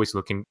 Surfer is always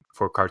looking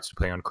for cards to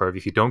play on curve.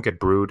 If you don't get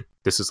Brood,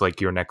 this is like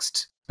your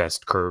next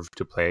best curve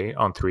to play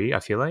on 3, I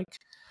feel like.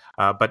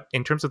 But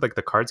in terms of like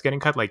the cards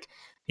getting cut, like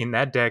in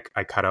that deck,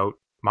 I cut out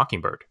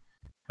Mockingbird.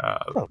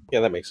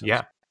 Yeah, that makes sense.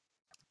 Yeah.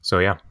 So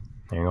yeah,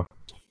 there you go.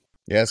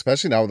 Yeah,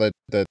 especially now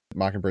that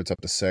Mockingbird's up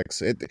to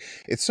 6.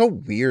 It's so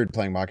weird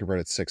playing Mockingbird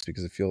at 6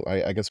 because it feels,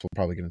 I guess we'll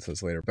probably get into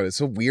this later, but it's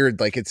so weird.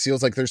 Like it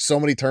feels like there's so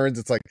many turns.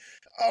 It's like,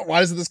 oh, why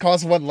doesn't this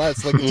cost 1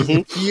 less? Like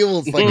it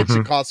feels like it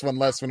should cost 1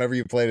 less whenever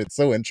you play it. It's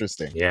so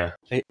interesting. Yeah.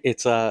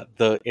 It's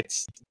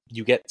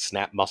you get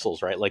snap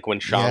muscles, right? Like when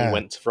Shang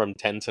went from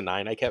 10 to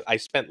 9, I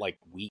spent like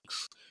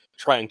weeks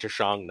trying to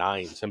Shang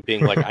 9s and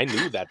being like, I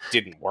knew that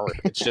didn't work.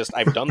 It's just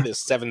I've done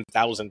this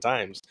 7,000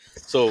 times.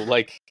 So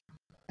like,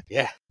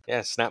 yeah,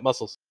 snap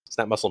muscle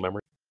memory.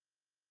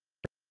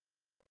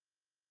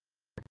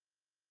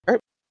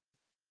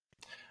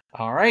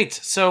 All right,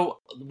 so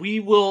we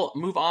will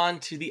move on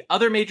to the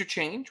other major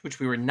change, which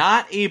we were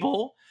not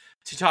able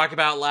to talk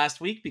about last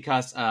week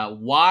because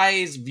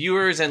wise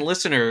viewers and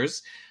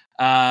listeners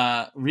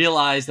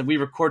realized that we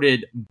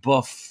recorded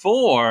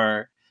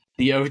before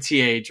the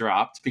OTA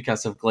dropped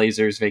because of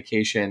Glazer's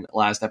vacation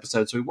last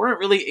episode. So we weren't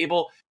really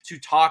able to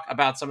talk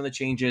about some of the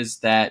changes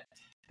that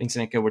Bynx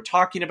and Nika were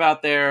talking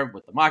about there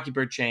with the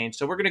Mockingbird change.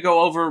 So we're going to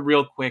go over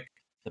real quick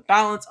the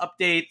balance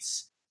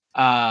updates.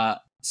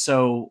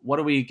 So what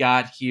do we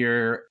got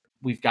here?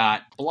 We've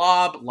got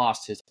Blob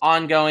lost his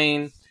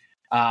ongoing.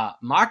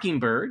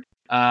 Mockingbird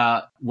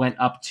went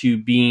up to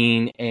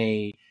being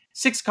a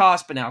 6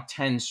 cost, but now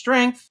 10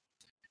 strength.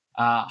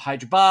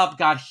 Hydra Bob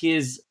got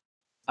his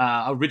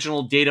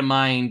original data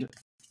mined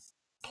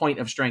point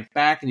of strength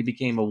back, and he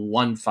became a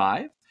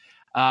 1/5.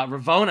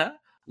 Ravona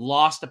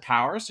lost a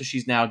power, so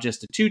she's now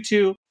just a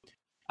 2/2.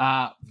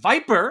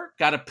 Viper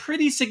got a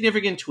pretty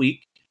significant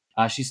tweak.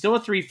 She's still a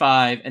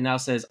 3/5, and now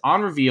says,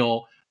 on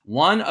reveal,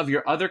 one of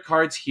your other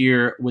cards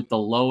here with the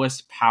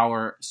lowest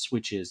power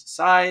switches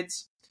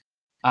sides.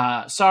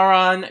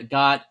 Sauron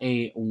got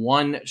a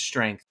 1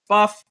 strength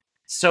buff.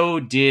 So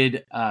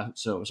did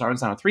so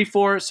Sauron's now a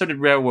 3/4. So did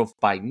Werewolf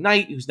by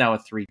Night, who's now a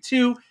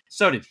 3/2.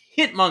 So did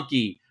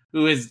Hitmonkey,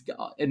 who is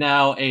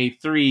now a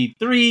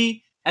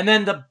 3/3. And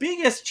then the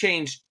biggest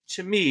change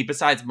to me,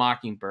 besides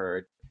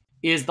Mockingbird,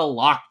 is the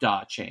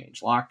Lockjaw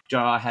change.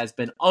 Lockjaw has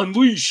been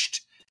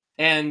unleashed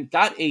and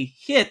got a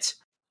hit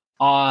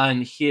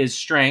on his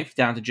strength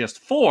down to just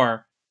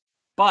 4,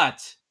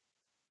 but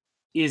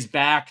is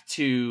back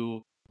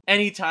to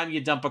anytime you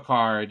dump a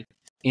card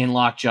in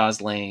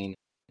Lockjaw's lane,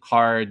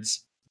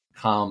 cards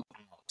come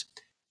out.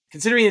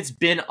 Considering it's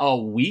been a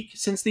week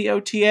since the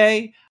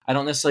OTA, I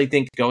don't necessarily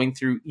think going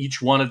through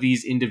each one of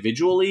these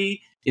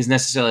individually is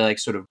necessarily like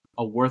sort of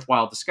a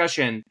worthwhile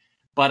discussion.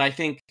 But I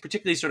think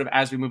particularly sort of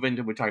as we move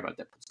into, we're talking about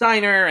Deadpool's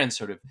Diner and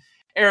sort of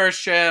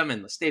Arishem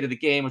and the state of the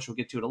game, which we'll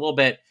get to in a little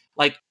bit.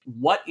 Like,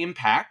 what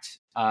impact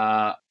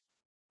our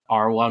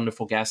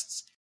wonderful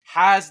guests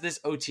has this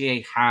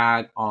OTA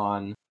had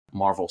on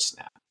Marvel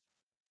Snap?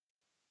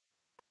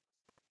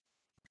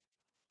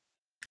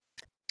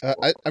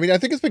 I mean, I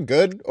think it's been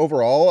good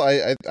overall.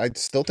 I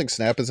still think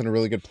Snap is in a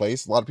really good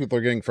place. A lot of people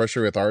are getting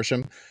frustrated with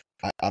Arisham.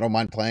 I don't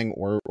mind playing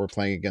or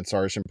playing against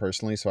Arisham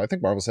personally. So I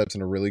think Marvel Snap's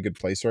in a really good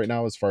place right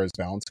now as far as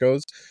balance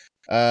goes.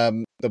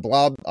 The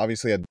Blob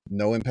obviously had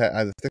no impact.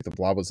 I think the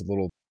Blob was a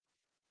little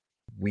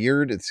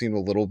weird. It seemed a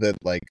little bit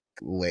like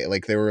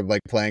like they were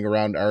like playing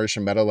around Irish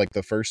and meta like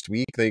the first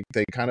week. They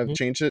kind of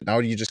changed it. Now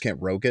you just can't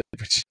rogue it,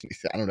 which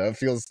I don't know. It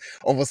feels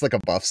almost like a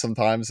buff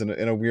sometimes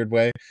in a weird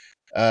way.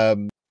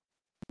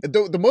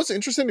 The most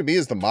interesting to me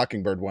is the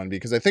Mockingbird one,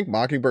 because I think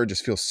Mockingbird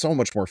just feels so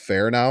much more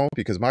fair now,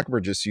 because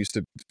Mockingbird just used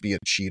to be a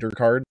cheater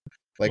card.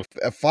 Like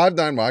a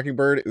 5/9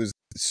 Mockingbird, it was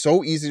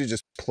so easy to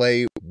just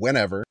play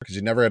whenever, because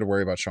you never had to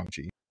worry about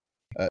Shang-Chi.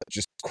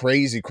 Just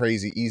crazy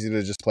easy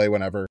to just play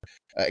whenever.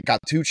 It got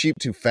too cheap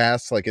too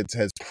fast. Like it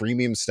has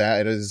premium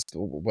stat. It is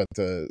what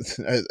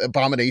the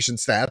abomination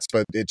stats,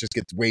 but it just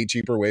gets way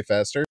cheaper, way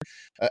faster.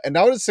 And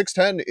now it is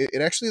 6/10.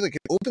 It actually like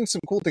it opens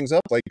some cool things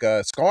up,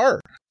 like Scar.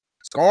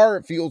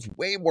 Scar feels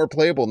way more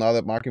playable now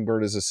that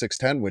Mockingbird is a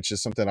 6/10, which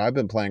is something I've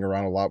been playing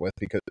around a lot with,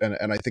 because and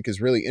I think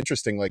is really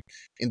interesting. Like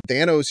in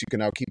Thanos, you can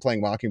now keep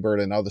playing Mockingbird,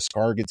 and now the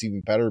Scar gets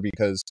even better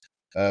because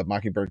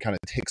Mockingbird kind of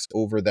ticks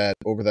over that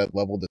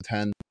level to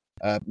 10.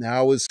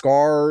 Now is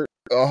Scar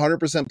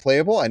 100%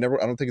 playable? I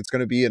don't think it's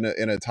going to be in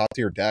a top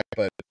tier deck,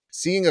 but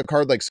seeing a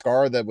card like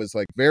Scar that was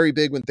like very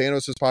big when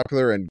Thanos was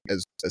popular and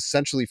has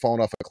essentially fallen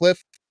off a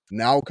cliff,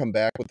 now come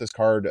back with this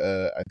card,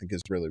 I think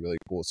is really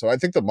cool. So I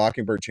think the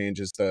Mockingbird change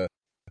is the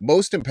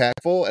most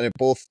impactful, and it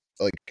both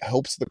like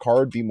helps the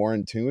card be more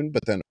in tune,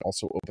 but then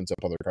also opens up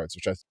other cards,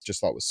 which I just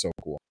thought was so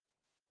cool.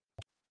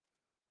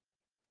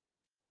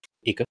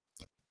 Ika?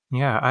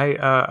 Yeah,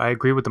 I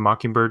agree with the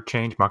Mockingbird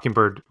change.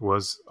 Mockingbird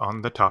was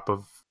on the top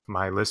of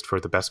my list for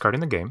the best card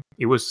in the game.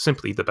 It was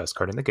simply the best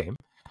card in the game.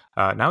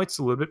 Now it's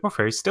a little bit more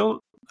fair. It's still,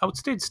 I would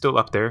say it's still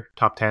up there,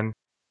 top 10,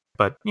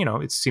 but you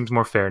know, it seems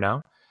more fair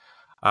now.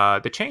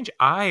 The change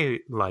I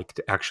liked,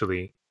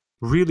 actually,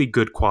 really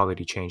good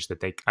quality change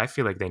that I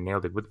feel like they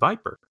nailed it with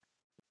Viper.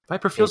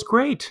 Viper feels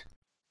great.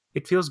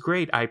 It feels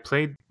great. I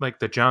played like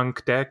the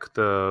Junk deck,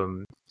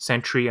 the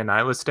Sentry and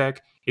Nihilist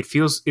deck. It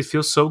feels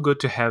so good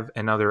to have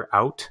another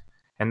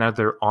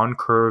on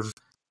curve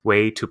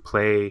way to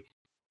play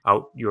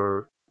out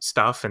your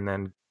stuff and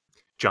then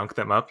junk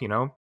them up. You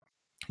know,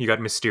 you got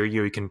Mysterio.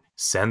 You can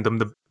send them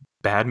the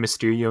bad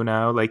Mysterio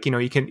now. Like, you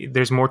know,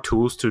 there's more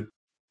tools to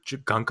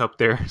gunk up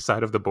their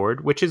side of the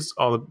board, which is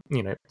all,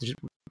 you know,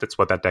 that's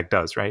what that deck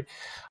does, right?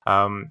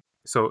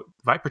 So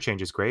Viper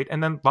change is great,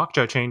 and then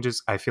Lockjaw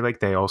changes, I feel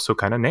like they also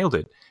kind of nailed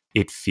it.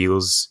 It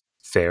feels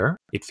fair,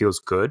 it feels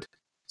good.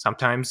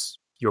 Sometimes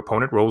your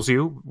opponent rolls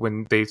you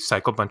when they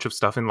cycle a bunch of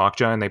stuff in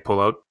Lockjaw and they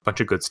pull out a bunch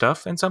of good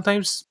stuff, and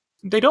sometimes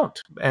they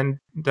don't, and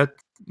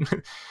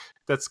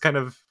that's kind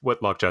of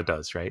what Lockjaw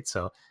does, right?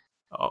 So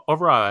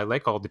overall, I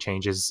like all the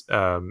changes,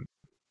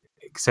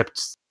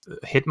 except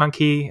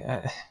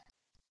Hitmonkey.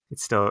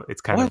 It's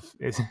kind of,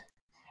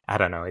 I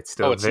don't know. It's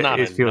still, it's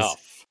not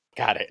enough.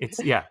 Got it.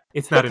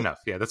 It's not enough.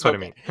 Yeah, that's what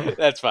okay. I mean.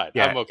 That's fine.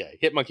 Yeah. I'm okay.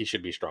 Hitmonkey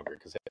should be stronger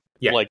because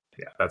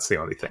that's the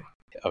only thing.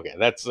 Okay,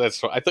 that's. I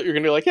thought you were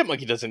gonna be like,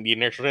 Hitmonkey doesn't need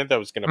an extra strength. I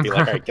was gonna be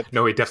like, all right,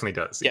 no, it definitely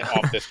does. Get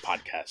off this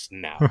podcast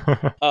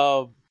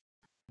now.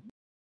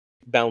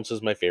 Bounce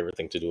is my favorite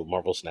thing to do with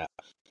Marvel Snap.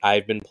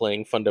 I've been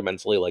playing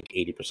fundamentally like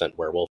 80%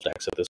 Werewolf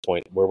decks at this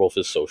point. Werewolf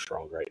is so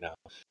strong right now.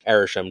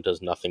 Arishem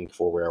does nothing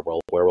for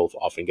Werewolf. Werewolf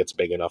often gets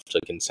big enough to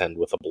contend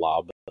with a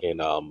blob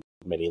in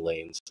many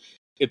lanes.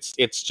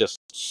 It's just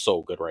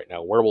so good right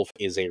now. Werewolf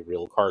is a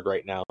real card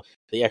right now.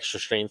 The extra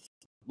strength,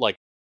 like,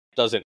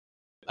 doesn't...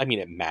 I mean,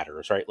 it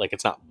matters, right? Like,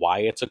 it's not why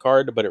it's a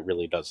card, but it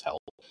really does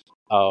help.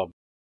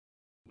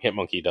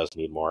 Hitmonkey does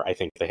need more. I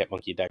think the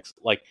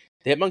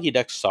Hitmonkey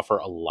decks suffer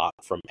a lot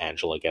from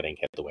Angela getting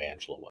hit the way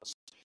Angela was.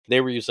 They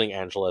were using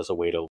Angela as a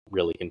way to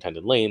really contend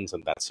in lanes,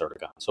 and that's sort of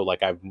gone. So,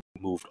 like, I've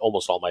moved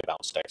almost all my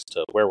bounce decks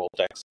to Werewolf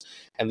decks.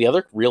 And the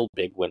other real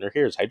big winner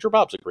here is Hydra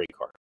Bob's a great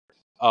card.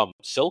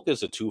 Silk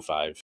is a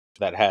 2/5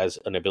 that has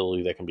an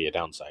ability that can be a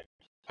downside.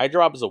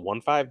 Hydra Bob is a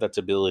 1/5 that's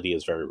ability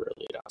is very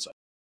rarely a downside.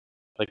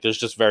 Like, there's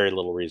just very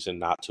little reason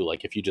not to.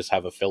 Like, if you just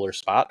have a filler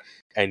spot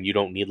and you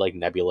don't need, like,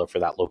 Nebula for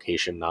that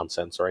location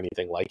nonsense or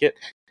anything like it,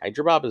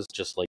 Hydra Bob is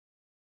just, like,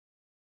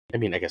 I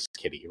mean, I guess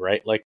Kitty,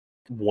 right? Like,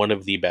 one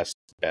of the best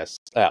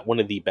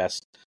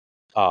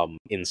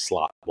in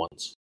slot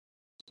ones,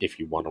 if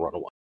you want to run a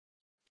one.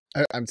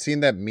 I'm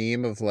seeing that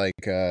meme of, like,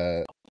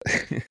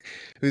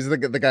 who's the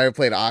guy who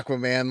played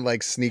Aquaman,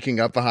 like, sneaking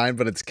up behind,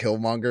 but it's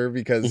Killmonger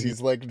because he's,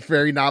 like,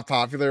 very not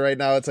popular right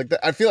now. It's like,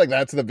 I feel like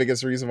that's the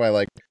biggest reason why,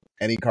 like,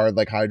 any card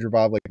like Hydra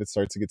Bob, like, if it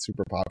starts to get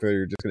super popular,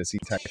 you're just going to see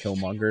tech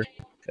Killmonger,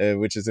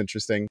 which is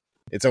interesting.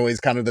 It's always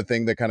kind of the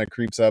thing that kind of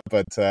creeps up,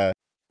 but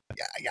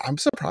yeah, I'm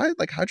surprised.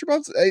 Like, Hydra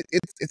Bob's,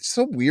 it's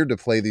so weird to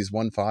play these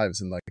 1/5s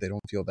and, like, they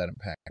don't feel that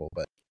impactful,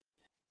 but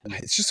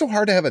it's just so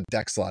hard to have a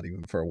deck slot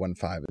even for a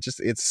 1/5.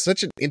 It's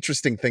such an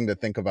interesting thing to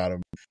think about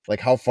him, like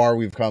how far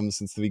we've come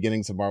since the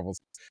beginnings of Marvel's.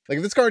 Like,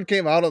 if this card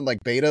came out on, like,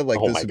 beta, like,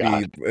 this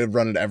would be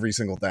running every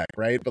single deck,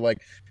 right? But, like,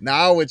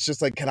 now it's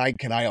just like, can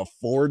I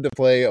afford to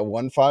play a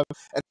 1/5?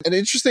 An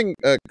interesting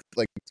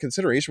like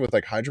consideration with,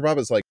 like, Hydra Bob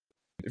is, like,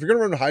 if you're gonna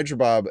run Hydra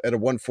Bob at a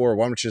 1/4,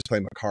 why don't you just play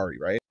Makari,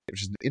 right?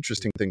 Which is an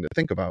interesting thing to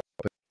think about,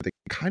 but they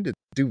kind of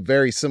do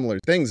very similar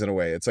things in a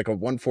way. It's like a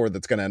 1/4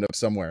 that's going to end up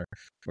somewhere.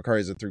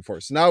 Makari's a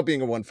 3/4. So now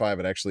being a 1/5,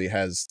 it actually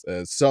has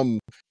some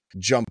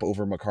jump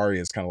over Makari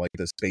as kind of like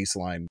this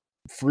baseline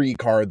free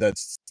card that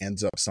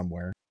ends up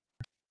somewhere.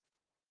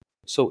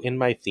 So in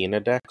my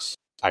Thena decks,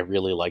 I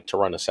really like to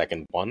run a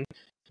second one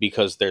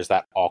because there's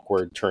that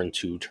awkward turn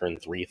 2, turn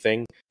 3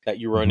 thing that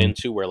you run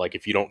into where, like,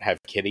 if you don't have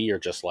Kitty, you're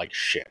just like,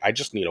 shit, I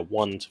just need a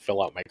 1 to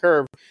fill out my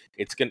curve.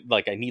 It's gonna,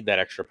 like, I need that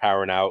extra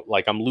power now.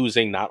 Like, I'm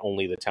losing not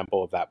only the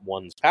tempo of that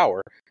 1's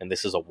power, and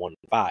this is a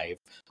 1/5,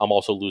 I'm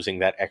also losing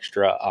that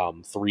extra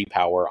 3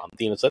 power on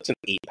Thena. So that's an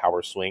 8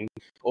 power swing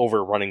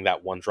over running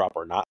that 1 drop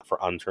or not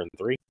for on turn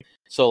 3.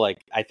 So, like,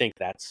 I think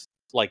that's,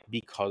 like,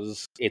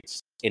 because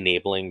it's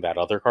enabling that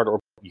other card, or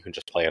you can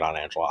just play it on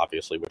Angela,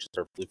 obviously, which is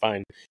perfectly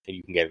fine, and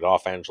you can get it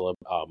off Angela,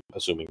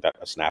 assuming that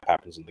a snap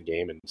happens in the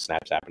game, and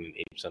snaps happen in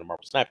 80% of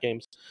Marvel Snap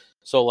games.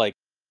 So, like,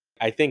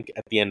 I think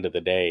at the end of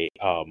the day,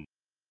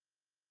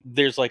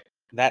 there's, like,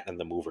 that and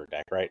the mover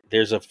deck, right?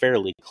 There's a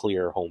fairly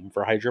clear home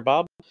for Hydra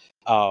Bob.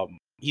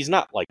 He's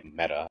not, like,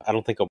 meta. I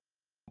don't think a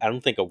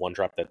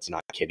 1-drop that's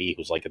not Kitty,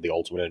 who's, like, the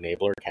ultimate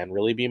enabler, can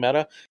really be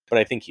meta, but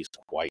I think he's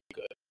quite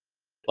good.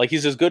 Like,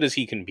 he's as good as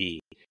he can be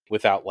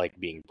without, like,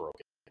 being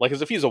broken. Like,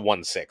 as if he's a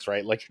 1/6,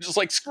 right? Like, you're just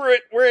like, screw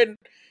it, we're in.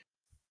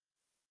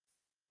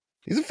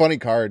 He's a funny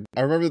card.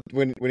 I remember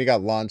when he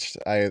got launched,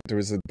 there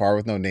was a Bar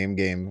with No Name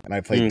game, and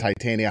I played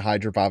Titania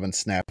Hydra Bob and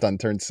snapped on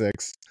turn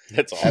 6.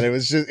 That's awesome. And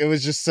it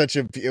was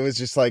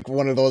just like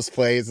one of those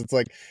plays. It's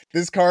like,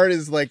 this card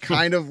is like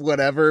kind of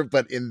whatever,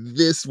 but in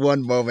this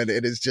one moment,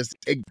 it is just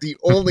the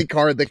only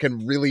card that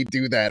can really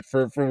do that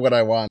for what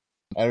I want.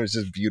 It was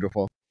just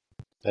beautiful.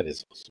 That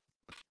is awesome.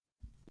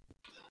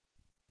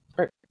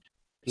 Right.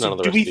 So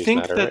do we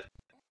think that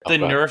the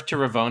nerf to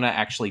Ravonna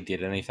actually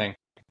did anything?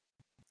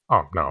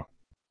 Oh, no.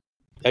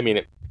 I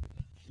mean,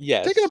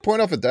 yes. Taking a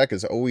point off a deck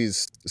is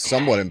always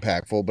somewhat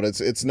impactful, but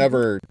it's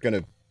never going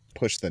to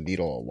push the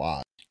needle a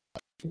lot.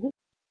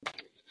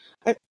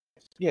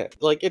 Yeah,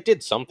 like, it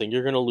did something.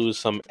 You're going to lose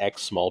some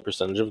X small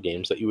percentage of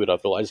games that you would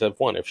otherwise have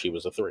won if she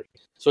was a 3.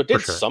 So it did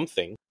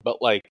something,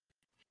 but, like,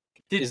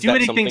 did it do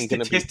anything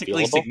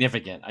statistically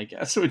significant, I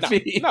guess would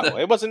be. No,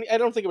 it wasn't. I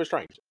don't think it was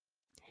trying to.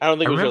 I don't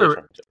think it was really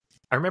trying to.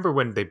 I remember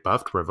when they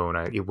buffed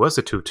Ravonna, it was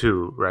a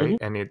 2/2, right?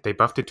 And they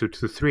buffed it to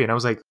 2/3, and I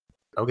was like,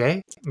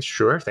 okay,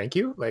 sure, thank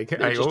you. Like,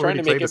 I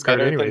already played this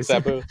card anyways.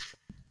 It was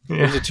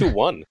a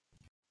 2/1. It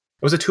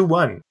was a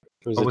 2/1.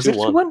 It was a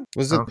 2/1.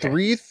 Was it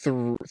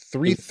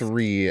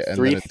 3/3 and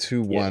then a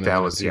 2/1 that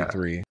and was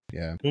 2/3?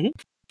 Yeah. Yeah,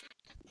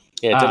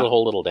 it did a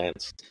whole little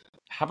dance.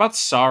 How about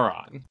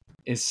Sauron?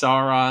 Is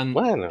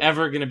Sauron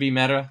ever going to be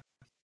meta?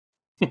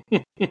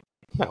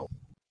 No.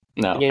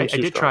 I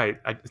did try.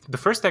 The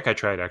first deck I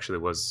tried actually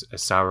was a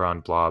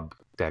Sauron Blob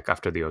deck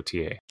after the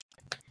OTA.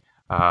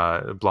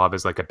 Blob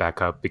is like a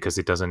backup because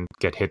it doesn't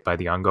get hit by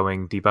the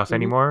ongoing debuff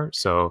anymore.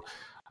 So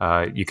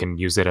you can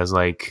use it as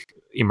like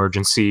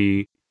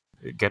emergency,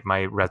 get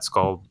my Red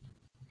Skull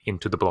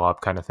into the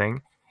Blob kind of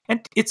thing.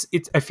 And it's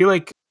I feel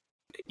like,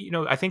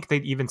 I think they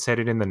even said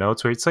it in the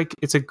notes where it's like,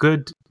 it's a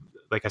good,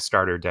 like, a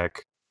starter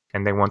deck.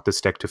 And they want this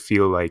deck to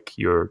feel like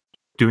you're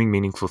doing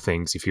meaningful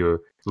things if you're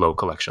low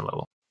collection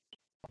level.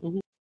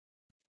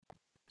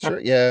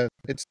 Sure, yeah.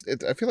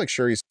 I feel like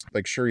Shuri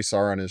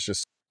Sauron is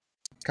just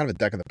kind of a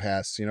deck of the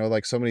past.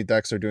 Like, so many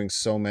decks are doing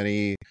so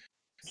many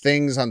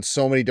things on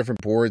so many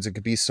different boards. It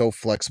could be so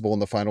flexible in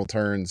the final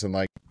turns. And,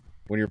 like,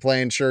 when you're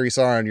playing Shuri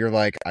Sauron, you're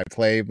like, I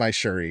play my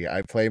Shuri,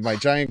 I play my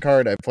giant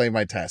card, I play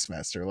my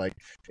Taskmaster. Like,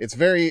 it's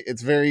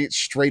very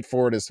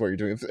straightforward as to what you're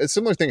doing. A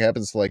similar thing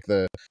happens to, like,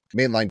 the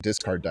mainline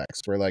discard decks,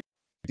 where, like,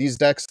 these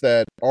decks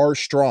that are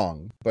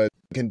strong but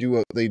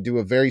they do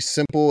a very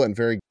simple and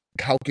very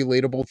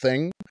calculatable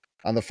thing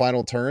on the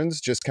final turns,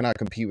 just cannot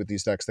compete with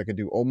these decks that can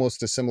do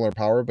almost a similar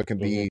power but can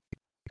be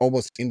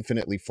almost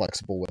infinitely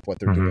flexible with what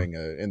they're doing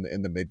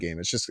in the mid game.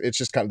 It's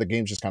just kind of, the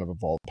game's just kind of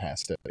evolved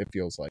past it. It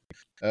feels like,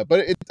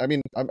 but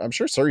I'm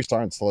sure Shuri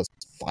Sauron still has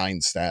fine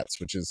stats,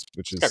 which is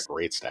got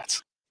great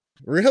stats.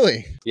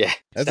 Really? Yeah,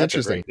 that's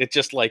interesting. It's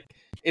just like,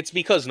 it's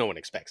because no one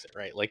expects it,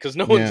 right? Like, because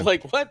no one's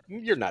like, what?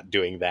 You're not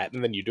doing that,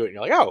 and then you do it, and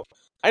you're like, oh,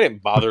 I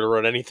didn't bother to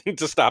run anything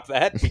to stop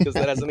that because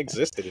that hasn't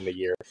existed in a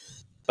year.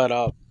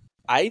 But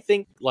I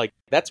think, like,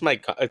 that's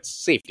it's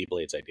Safety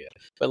Blade's idea,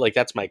 but, like,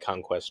 that's my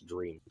Conquest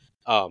dream.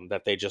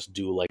 That they just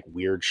do, like,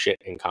 weird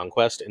shit in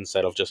Conquest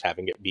instead of just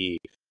having it be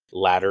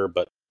ladder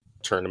but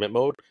tournament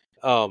mode.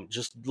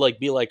 Just, like,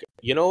 be like,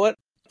 you know what?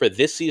 For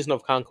this season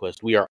of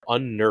Conquest, we are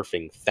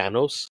unnerfing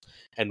Thanos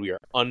and we are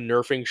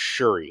unnerfing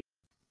Shuri.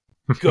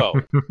 Go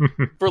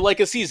for, like,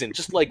 a season.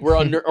 Just like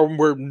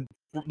we're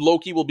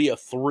Loki will be a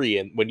 3,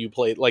 and when you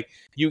play, like,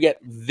 you get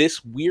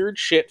this weird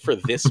shit for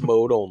this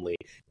mode only.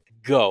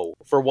 Go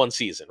for one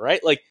season,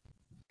 right? Like,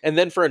 and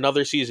then for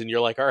another season,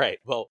 you're like, all right,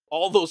 well,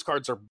 all those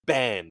cards are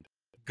banned.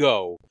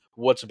 Go.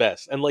 What's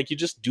best? And, like, you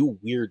just do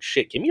weird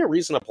shit. Give me a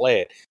reason to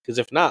play it. Because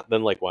if not,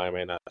 then, like, why am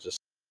I not just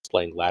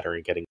playing ladder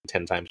and getting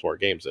 10 times more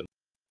games in?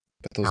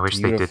 I wish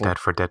they did that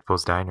for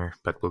Deadpool's Diner,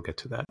 but we'll get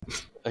to that.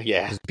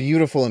 Yeah. Those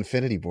beautiful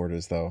infinity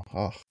borders, though.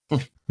 Oh.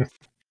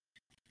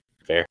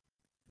 Fair.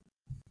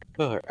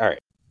 All right.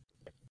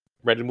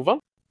 Ready to move on?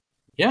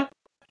 Yeah.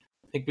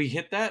 think we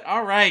hit that.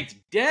 All right,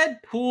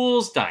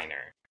 Deadpool's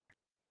Diner.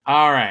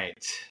 All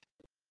right.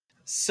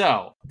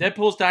 So,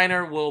 Deadpool's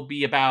Diner will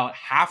be about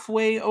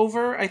halfway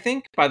over, I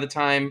think, by the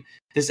time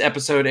this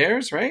episode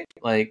airs, right?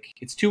 Like,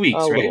 it's 2 weeks,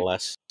 A right? little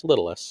less. A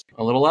little less.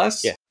 A little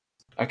less? Yeah.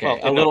 Okay.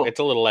 Well, it's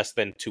a little less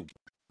than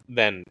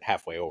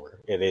halfway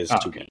over. It is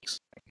 2 weeks.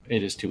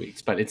 It is 2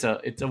 weeks, but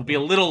it'll be a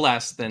little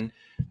less than,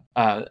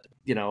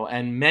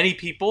 and many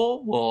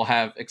people will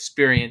have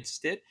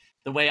experienced it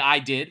the way I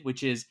did,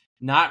 which is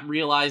not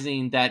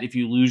realizing that if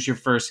you lose your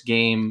first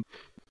game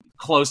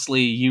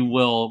closely, you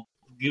will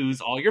lose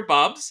all your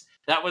bubs.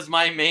 That was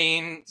my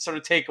main sort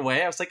of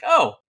takeaway. I was like,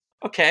 oh,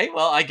 okay,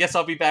 well, I guess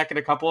I'll be back in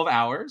a couple of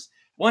hours.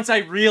 Once I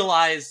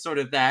realized sort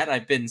of that,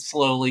 I've been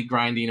slowly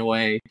grinding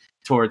away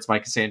towards my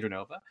Cassandra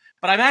Nova.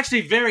 But I'm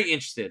actually very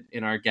interested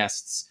in our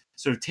guests'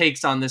 sort of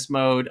takes on this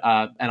mode,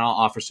 and I'll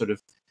offer sort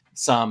of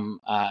some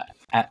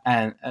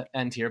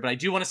end here. But I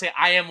do want to say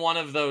I am one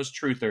of those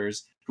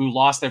truthers who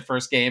lost their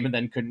first game and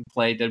then couldn't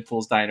play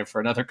Deadpool's Diner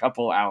for another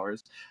couple of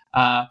hours.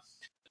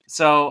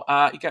 So,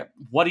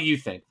 what do you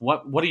think?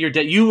 What are your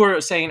you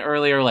were saying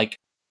earlier, like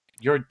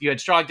you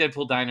had strong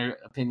Deadpool Diner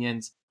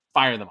opinions.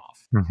 Fire them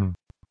off. Mm-hmm.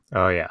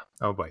 Oh yeah.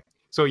 Oh boy.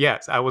 So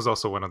yes, I was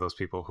also one of those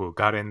people who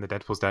got in the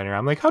Deadpool's Diner.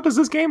 I'm like, how does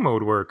this game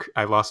mode work?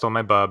 I lost all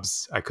my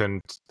bubs. I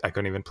couldn't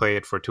even play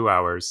it for 2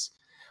 hours.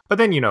 But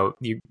then you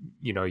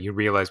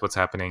realize what's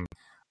happening.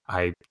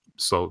 I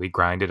slowly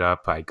grinded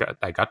up. I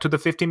got to the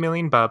 50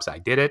 million bubs. I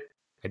did it.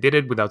 I did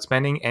it without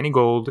spending any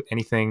gold,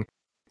 anything.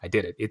 I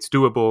did it. It's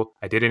doable.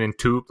 I did it in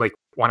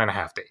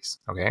 1.5 days.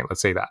 Okay,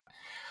 let's say that.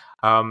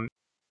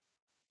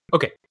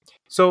 Okay,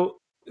 so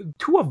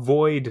to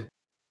avoid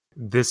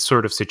this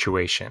sort of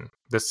situation,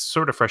 this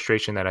sort of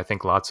frustration that I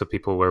think lots of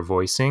people were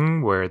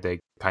voicing, where they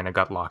kind of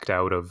got locked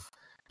out of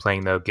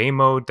playing the game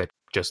mode that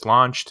just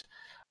launched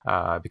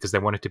because they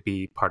wanted to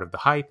be part of the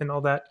hype and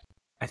all that.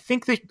 I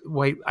think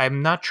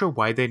I'm not sure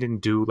why they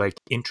didn't do like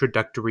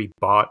introductory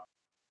bot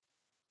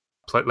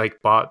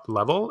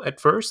level at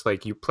first.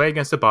 Like you play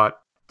against a bot.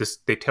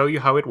 They tell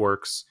you how it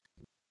works.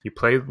 You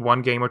play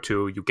 1 game or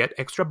 2, you get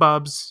extra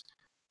bubs,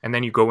 and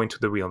then you go into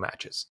the real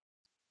matches.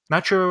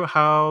 Not sure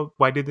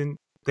why they didn't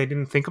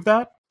think of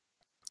that.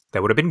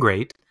 That would have been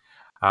great.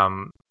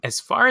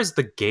 As far as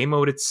the game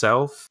mode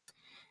itself,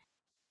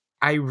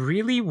 I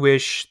really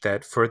wish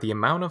that for the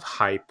amount of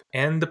hype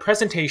and the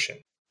presentation,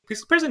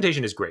 because the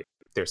presentation is great.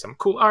 There's some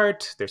cool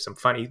art, there's some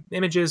funny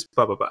images,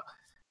 blah, blah, blah.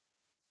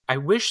 I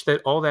wish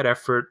that all that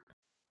effort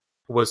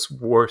was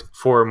worth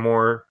for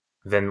more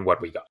than what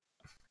we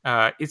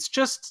got. It's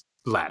just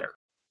ladder.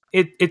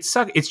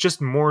 It's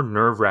just more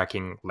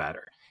nerve-wracking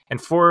ladder.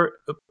 And for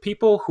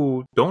people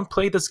who don't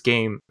play this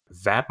game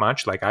that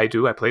much, like I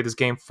do, I play this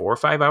game 4 or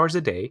 5 hours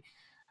a day.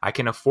 I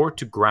can afford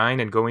to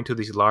grind and go into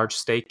these large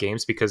stake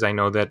games because I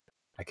know that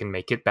I can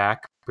make it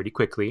back pretty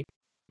quickly.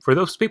 For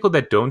those people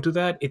that don't do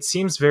that, it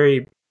seems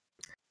very...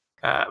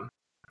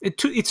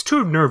 it's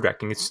too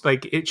nerve-wracking. It's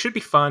like, it should be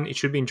fun. It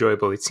should be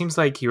enjoyable. It seems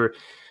like you're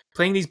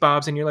playing these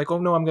bobs and you're like, oh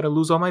no, I'm going to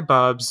lose all my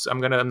bobs. I'm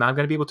not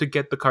going to be able to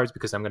get the cards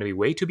because I'm going to be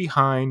way too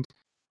behind.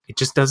 It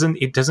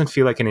doesn't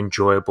feel like an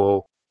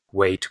enjoyable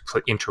way to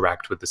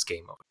interact with this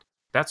game mode.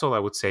 That's all I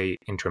would say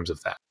in terms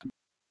of that.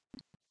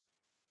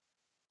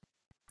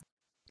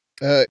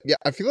 Yeah,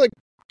 I feel like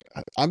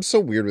I'm so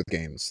weird with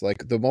games.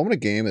 Like the moment a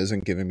game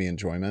isn't giving me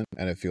enjoyment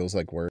and it feels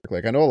like work.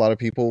 Like I know a lot of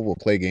people will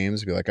play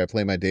games and be like, I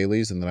play my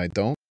dailies and then I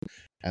don't.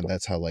 And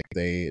that's how like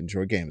they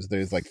enjoy games.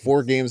 There's like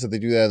 4 games that they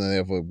do that and then they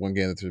have like 1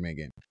 game that's their main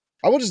game.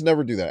 I will just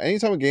never do that.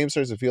 Anytime a game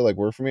starts to feel like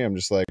work for me, I'm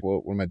just like,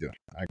 well, what am I doing?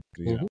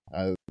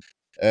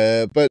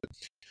 But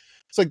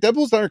it's like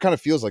Deadpool's Diner kind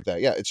of feels like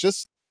that. Yeah, it's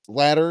just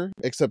ladder,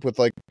 except with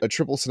like a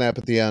triple snap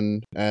at the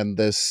end and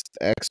this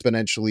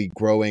exponentially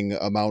growing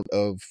amount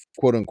of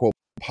quote unquote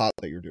pot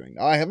that you're doing.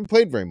 Now, I haven't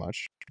played very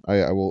much.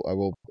 I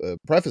will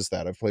preface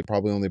that. I've played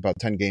probably only about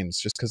 10 games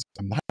just because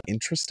I'm not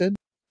interested.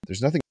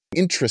 There's nothing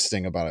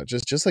interesting about it.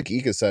 Just like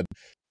Ika said,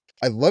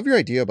 I love your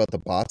idea about the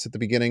bots at the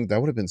beginning.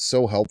 That would have been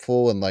so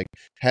helpful. And like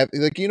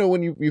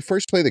when you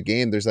first play the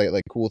game, there's that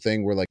like cool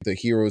thing where like the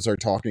heroes are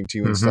talking to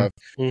you and stuff.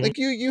 Mm-hmm. Like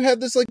you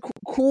have this like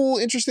cool,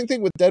 interesting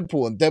thing with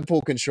Deadpool, and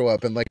Deadpool can show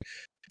up and like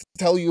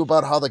tell you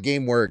about how the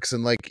game works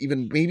and like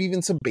maybe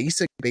even some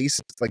basic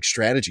like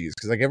strategies,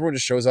 because like everyone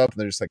just shows up and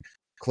they're just like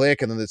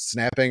click and then it's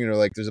snapping and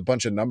like there's a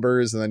bunch of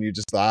numbers and then you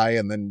just die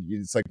and then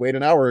it's like wait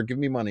an hour, give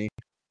me money.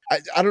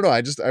 I don't know.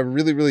 I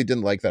really, really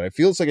didn't like that. It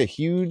feels like a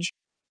huge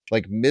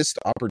like missed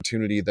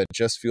opportunity that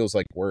just feels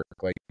like work.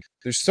 Like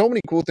there's so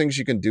many cool things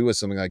you can do with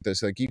something like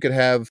this. Like you could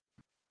have,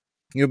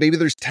 maybe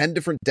there's 10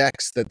 different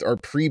decks that are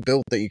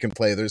pre-built that you can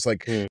play. There's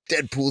like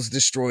Deadpool's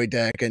Destroy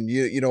deck and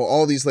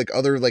all these like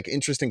other like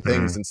interesting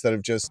things instead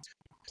of just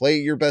play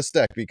your best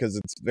deck because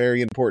it's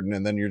very important.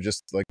 And then you're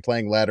just like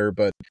playing ladder,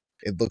 but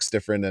it looks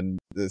different and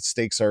the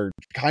stakes are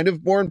kind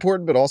of more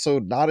important, but also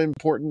not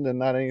important and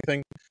not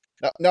anything.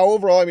 Now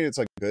overall, I mean, it's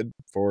like good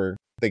for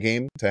the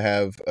game to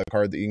have a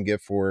card that you can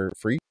get for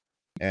free.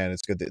 And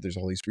it's good that there's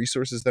all these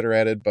resources that are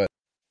added, but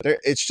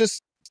it's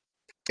just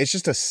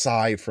a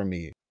sigh from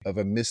me of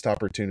a missed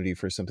opportunity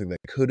for something that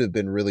could have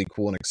been really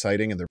cool and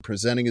exciting, and they're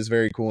presenting as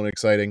very cool and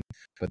exciting,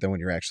 but then when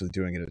you're actually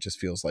doing it, it just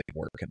feels like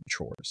work and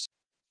chores.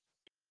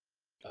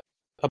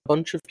 A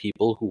bunch of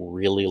people who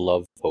really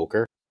love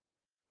poker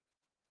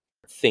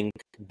think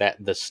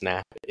that the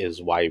snap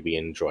is why we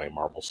enjoy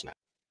Marvel Snap.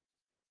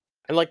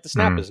 And like the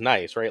snap is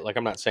nice, right? Like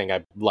I'm not saying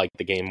I like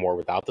the game more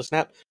without the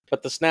snap,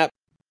 but the snap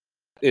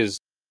is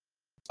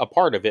a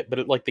part of it,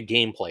 but like the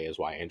gameplay is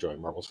why I enjoy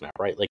Marvel Snap,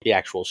 right? Like the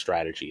actual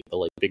strategy, the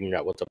like figuring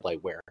out what to play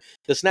where.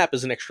 The snap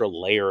is an extra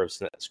layer of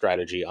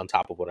strategy on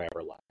top of what I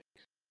ever like.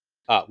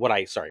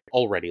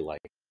 Already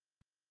like.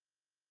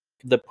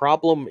 The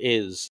problem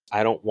is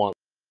I don't want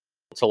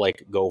to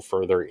like go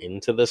further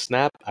into the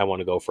snap. I want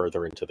to go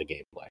further into the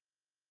gameplay.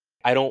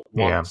 I don't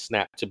want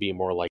Snap to be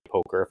more like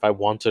poker. If I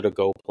wanted to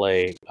go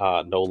play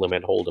No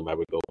Limit Hold'em, I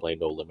would go play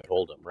No Limit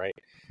Hold'em, right?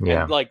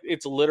 Yeah. And like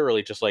it's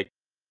literally just like,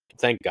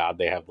 thank God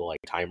they have the like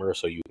timer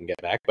so you can get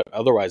back, but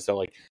otherwise they're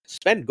like,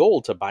 spend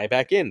gold to buy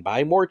back in,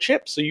 buy more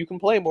chips so you can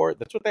play more.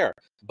 That's what they are.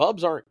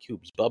 Bubs aren't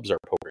cubes, bubs are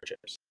poker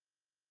chips.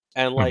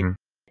 And like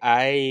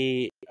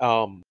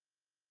I'm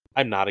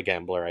not a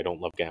gambler. I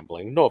don't love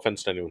gambling. No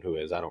offense to anyone who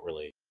is. I don't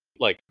really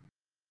like.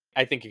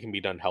 I think it can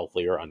be done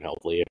healthily or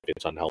unhealthily. If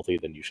it's unhealthy,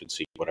 then you should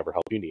seek whatever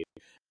help you need.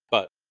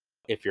 But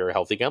if you're a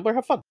healthy gambler,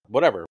 have fun.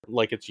 Whatever.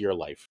 Like, it's your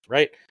life,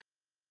 right?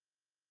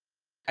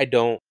 I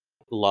don't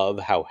love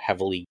how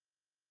heavily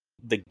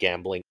the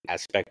gambling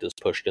aspect is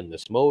pushed in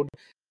this mode.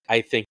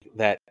 I think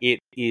that it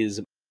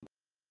is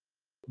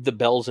the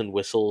bells and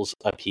whistles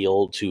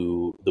appeal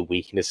to the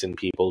weakness in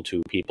people,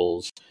 to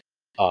people's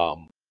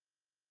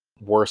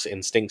worse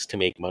instincts to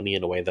make money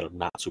in a way that I'm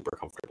not super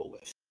comfortable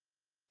with.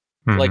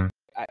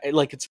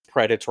 Like it's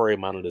predatory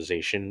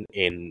monetization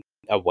in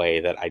a way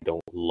that I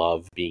don't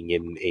love, being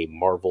in a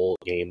Marvel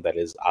game that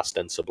is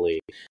ostensibly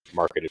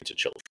marketed to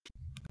children.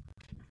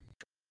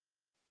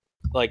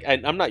 Like,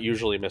 I'm not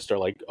usually Mr.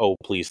 like, oh,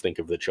 please think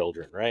of the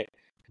children, right?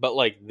 But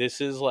like, this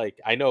is like,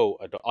 I know,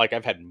 like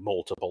I've had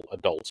multiple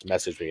adults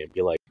message me and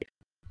be like,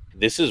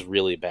 this is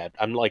really bad.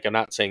 I'm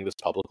not saying this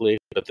publicly,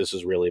 but this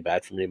is really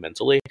bad for me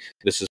mentally.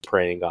 This is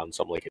preying on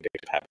some like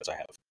addictive habits I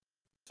have.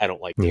 I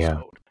don't like this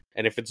mode.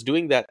 And if it's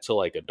doing that to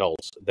like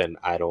adults, then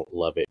I don't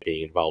love it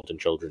being involved in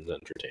children's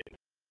entertainment.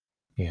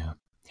 Yeah.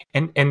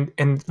 And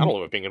I don't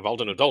love it being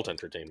involved in adult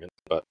entertainment,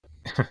 but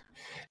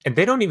and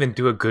they don't even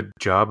do a good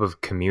job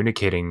of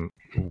communicating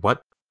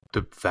what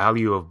the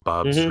value of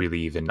bubs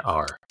really even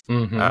are.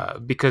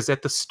 Because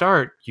at the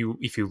start,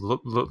 if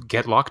you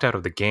get locked out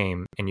of the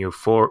game and you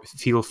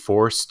feel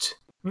forced,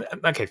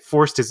 okay,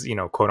 forced is,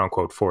 quote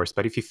unquote forced,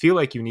 but if you feel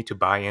like you need to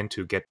buy in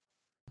to get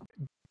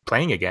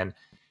playing again,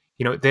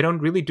 they don't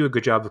really do a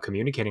good job of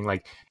communicating.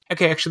 Like,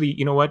 okay, actually,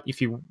 you know what?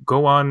 If you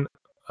go on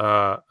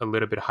a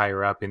little bit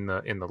higher up in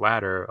the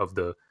ladder of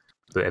the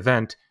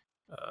event,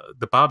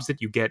 the bobs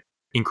that you get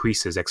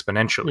increases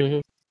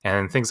exponentially,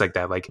 and things like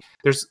that. Like,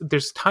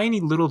 there's tiny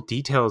little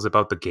details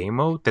about the game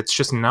mode that's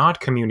just not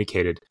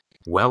communicated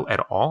well at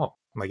all.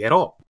 Like, at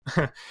all.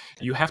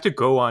 You have to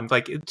go on,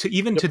 like,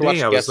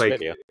 today I was like,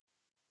 video.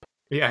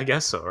 Yeah, I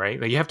guess so, right?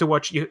 Like, you have to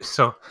watch you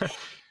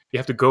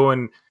have to go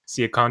and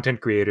see a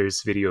content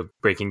creator's video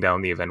breaking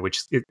down the event,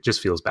 which it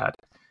just feels bad.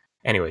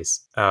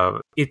 Anyways,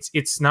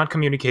 it's not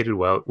communicated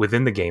well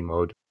within the game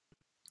mode,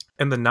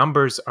 and the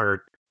numbers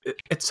are,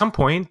 at some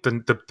point,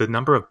 the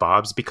number of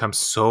bobs becomes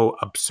so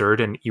absurd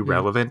and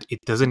irrelevant. It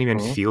doesn't even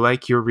feel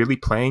like you're really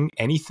playing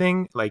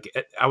anything. Like,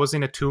 I was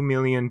in a 2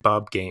 million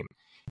bob game,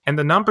 and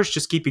the numbers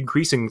just keep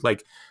increasing,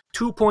 like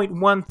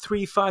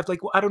 2.135. Like,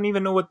 I don't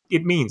even know what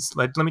it means.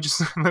 Like, let me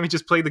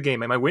just play the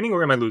game. Am I winning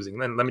or am I losing?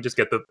 Then let me just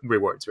get the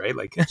rewards, right?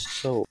 Like,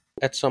 so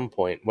at some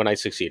point when I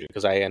succeeded,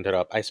 because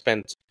I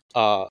spent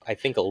I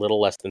think a little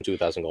less than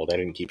 2,000 gold. I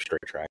didn't keep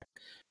straight track,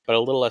 but a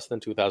little less than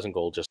 2,000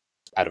 gold just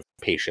out of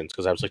patience,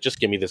 because I was like, just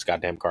give me this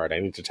goddamn card. I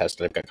need to test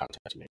it. I've got content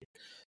to make.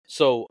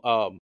 So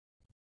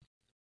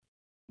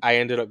I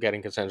ended up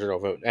getting Cassandra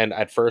Nova, and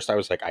at first I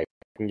was like, I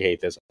fucking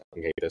hate this.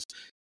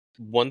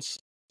 Once,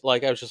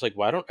 like, I was just like,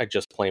 why don't I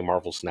just play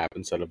Marvel Snap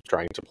instead of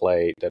trying to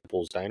play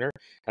Deadpool's Diner?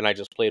 And I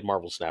just played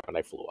Marvel Snap and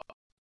I flew up.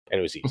 And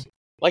it was easy.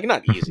 Like,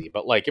 not easy,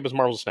 but like, it was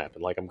Marvel Snap,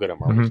 and like, I'm good at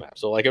Marvel Snap.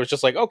 So like, it was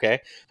just like, okay,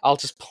 I'll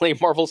just play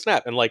Marvel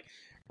Snap and like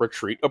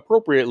retreat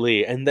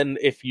appropriately. And then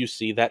if you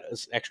see that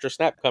extra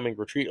snap coming,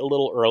 retreat a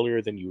little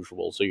earlier than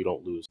usual so you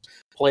don't lose.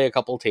 Play a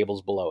couple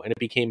tables below. And it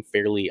became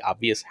fairly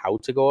obvious how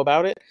to go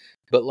about it.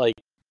 But like,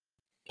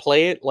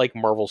 play it like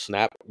Marvel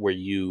Snap, where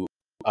you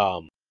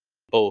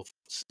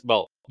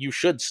you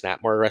should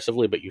snap more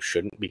aggressively, but you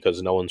shouldn't,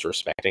 because no one's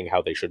respecting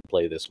how they should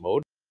play this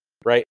mode,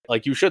 right?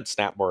 Like, you should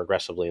snap more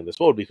aggressively in this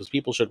mode because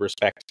people should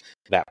respect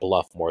that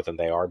bluff more than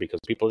they are, because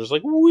people are just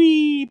like,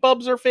 wee,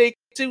 bubs are fake,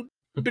 2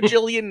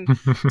 bajillion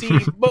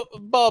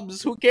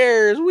bubs, who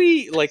cares,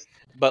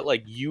 but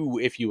like, you,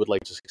 if you would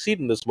like to succeed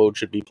in this mode,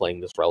 should be playing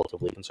this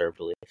relatively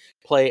conservatively.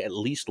 Play at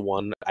least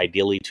 1,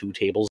 ideally 2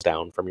 tables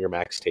down from your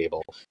max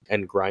table,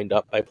 and grind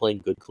up by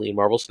playing good, clean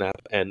Marvel Snap,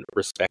 and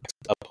respect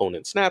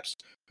opponent snaps,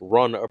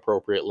 run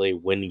appropriately,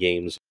 win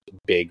games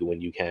big when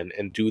you can,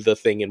 and do the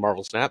thing in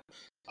Marvel Snap.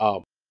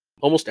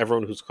 almost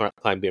everyone who's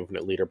climbed the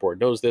Infinite Leaderboard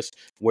knows this,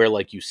 where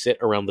like you sit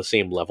around the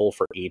same level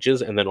for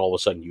ages, and then all of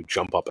a sudden you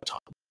jump up a ton.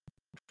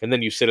 And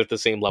then you sit at the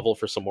same level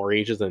for some more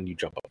ages, and then you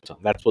jump up a ton.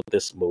 That's what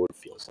this mode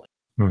feels like.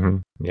 Mm-hmm.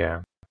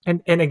 Yeah.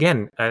 And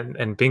again,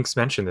 and Bynx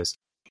mentioned this,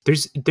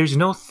 there's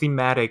no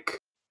thematic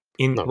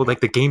like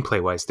the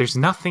gameplay wise, there's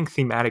nothing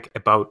thematic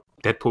about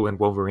Deadpool and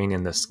Wolverine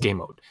in this game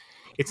mode.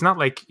 It's not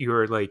like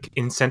you're like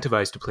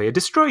incentivized to play a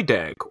destroy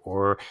deck,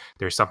 or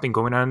there's something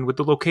going on with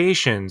the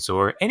locations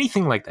or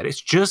anything like that.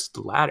 It's just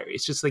ladder.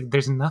 It's just like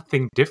there's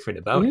nothing different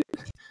about it.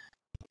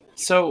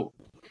 So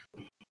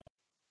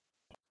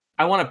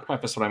I want to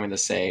preface what I'm going to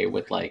say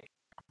with like,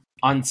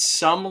 on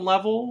some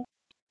level,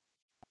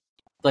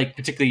 like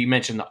particularly you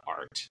mentioned the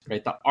art,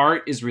 right? The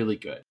art is really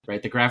good,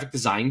 right? The graphic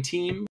design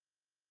team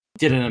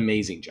did an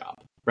amazing job,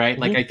 right?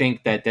 Like I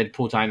think that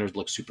Deadpool Diners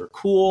look super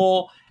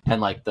cool, and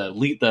like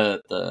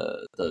the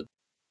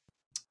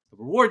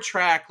reward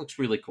track looks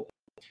really cool.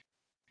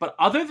 But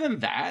other than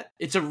that,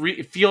 it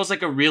feels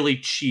like a really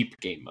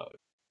cheap game mode.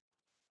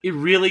 It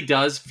really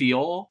does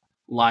feel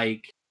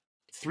like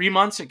 3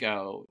 months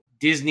ago,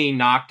 Disney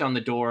knocked on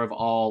the door of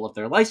all of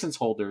their license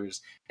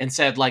holders and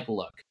said, like,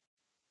 look,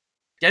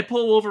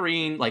 Deadpool,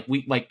 Wolverine, like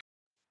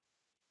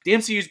the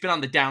MCU's been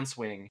on the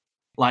downswing.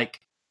 Like,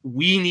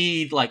 we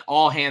need like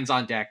all hands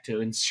on deck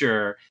to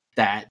ensure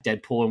that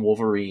Deadpool and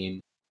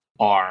Wolverine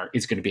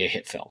is going to be a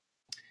hit film.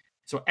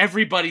 So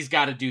everybody's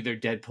got to do their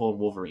Deadpool and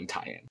Wolverine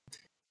tie-in.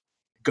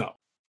 Go.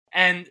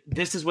 And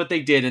this is what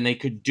they did, and they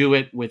could do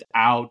it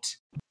without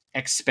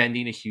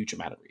expending a huge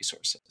amount of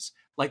resources.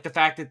 Like the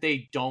fact that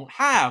they don't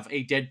have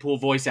a Deadpool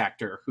voice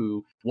actor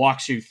who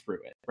walks you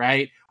through it,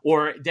 right?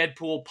 Or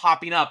Deadpool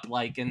popping up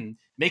like and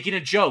making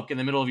a joke in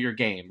the middle of your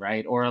game,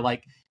 right? Or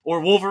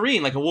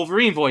Wolverine, like a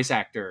Wolverine voice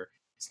actor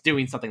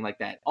doing something like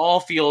that. All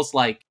feels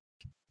like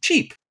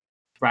cheap,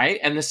 right?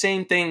 And the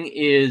same thing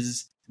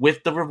is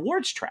with the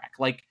rewards track.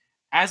 Like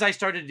as I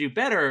started to do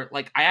better,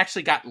 like I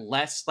actually got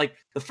less, like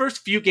the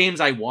first few games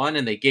I won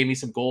and they gave me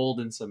some gold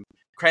and some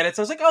credits.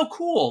 I was like, oh,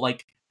 cool.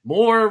 Like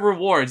more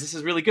rewards. This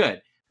is really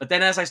good. But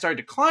then as I started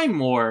to climb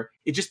more,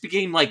 it just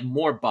became like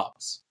more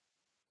bubs,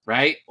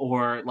 right?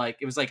 Or like,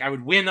 it was like I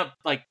would win up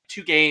like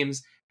 2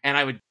 games and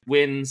I would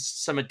win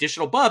some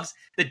additional bubs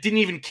that didn't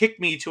even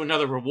kick me to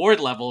another reward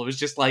level. It was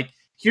just like,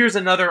 here's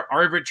another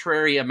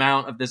arbitrary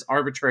amount of this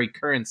arbitrary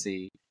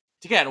currency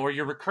to get, or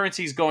your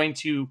currency is going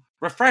to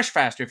refresh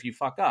faster if you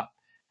fuck up,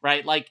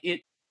 right? Like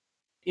it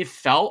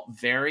felt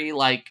very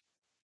like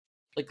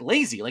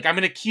lazy. Like I'm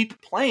going to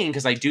keep playing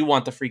because I do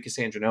want the free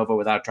Cassandra Nova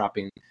without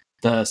dropping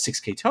the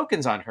 6K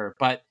tokens on her.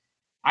 But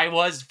I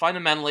was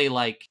fundamentally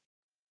like,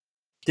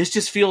 this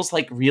just feels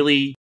like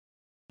really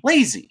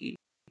lazy.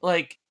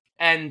 Like,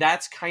 and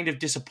that's kind of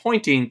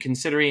disappointing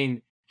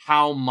considering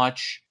how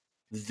much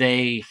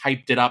they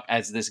hyped it up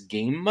as this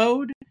game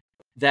mode,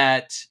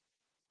 that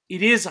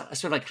it is a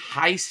sort of like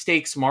high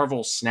stakes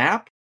Marvel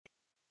Snap,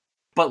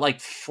 but like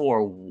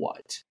for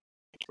what?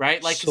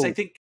 Right? Like, because I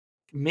think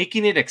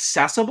making it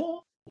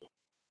accessible,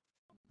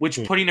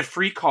 which putting a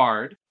free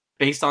card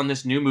based on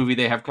this new movie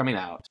they have coming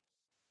out,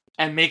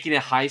 and making it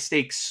high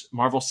stakes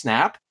Marvel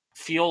Snap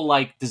feel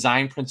like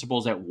design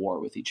principles at war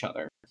with each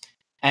other.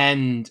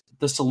 And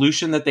the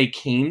solution that they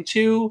came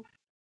to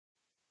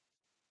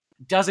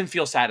doesn't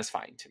feel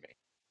satisfying to me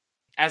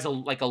as a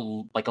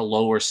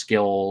lower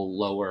skill,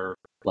 lower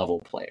level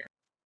player.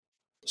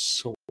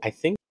 So I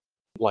think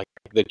like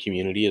the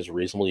community is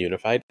reasonably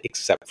unified,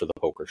 except for the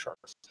poker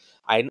sharks.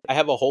 I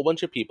have a whole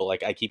bunch of people,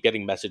 like I keep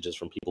getting messages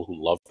from people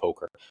who love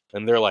poker,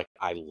 and they're like,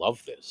 I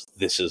love this.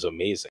 This is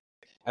amazing.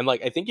 And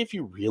like I think if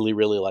you really,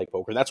 really like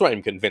poker, that's why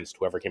I'm convinced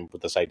whoever came up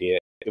with this idea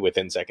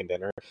within Second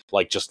Dinner,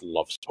 like just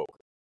loves poker.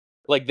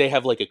 Like they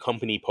have like a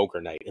company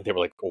poker night, and they were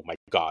like, oh my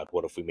god,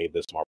 what if we made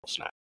this Marvel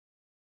Snap?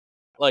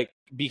 Like,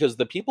 because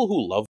the people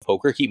who love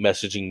poker keep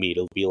messaging me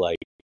to be like,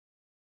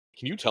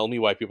 can you tell me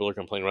why people are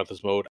complaining about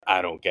this mode?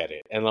 I don't get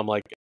it. And I'm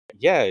like,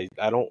 yeah,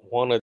 I don't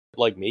want to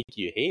like make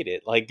you hate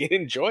it. Like,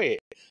 enjoy it.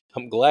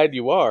 I'm glad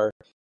you are.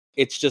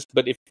 It's just,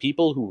 but if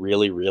people who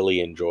really, really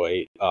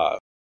enjoy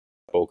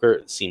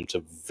poker seem to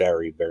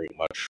very, very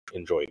much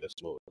enjoy this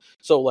mode.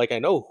 So like, I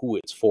know who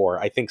it's for.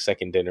 I think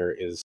Second Dinner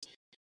is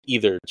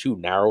either too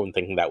narrow in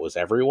thinking that was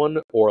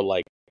everyone, or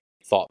like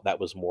thought that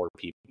was more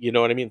people. You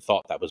know what I mean?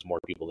 Thought that was more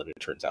people than it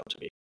turns out to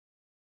be.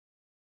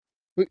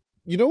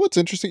 You know what's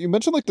interesting? You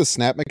mentioned like the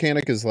snap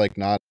mechanic is like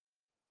not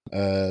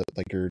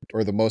like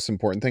or the most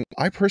important thing.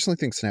 I personally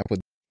think Snap would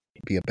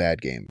be a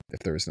bad game if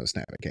there was no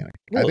snap mechanic.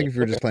 Really? I think if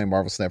you were just playing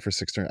Marvel Snap for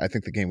 6 turns, I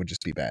think the game would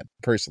just be bad,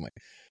 personally.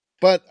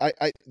 But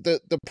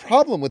the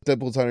problem with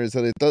Deadpool Hunter is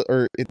that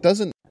it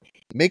doesn't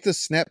make the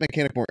snap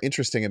mechanic more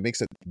interesting. It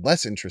makes it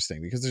less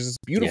interesting because there's this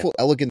beautiful,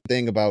 elegant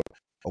thing about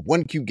a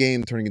 1Q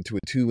game turning into a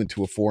 2,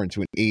 into a 4,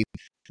 into an 8.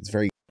 It's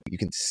very, you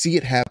can see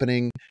it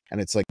happening, and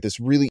it's like this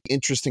really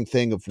interesting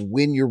thing of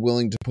when you're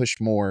willing to push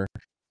more.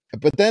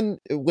 But then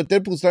what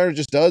Deadpool Starter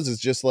just does is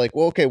just like,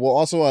 well, okay, well,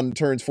 also on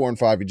turns 4 and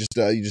 5, you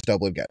just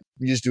double it again.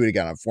 You just do it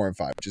again on 4 and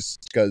 5,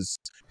 just because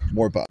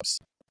more buffs.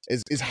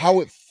 is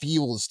how it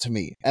feels to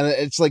me, and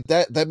it's like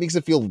that makes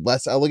it feel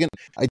less elegant.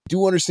 I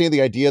do understand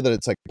the idea that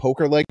it's like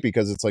poker like,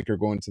 because it's like you're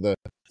going to the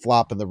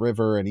flop and the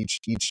river, and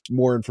each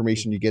more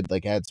information you get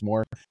like adds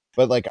more.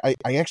 But like I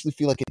actually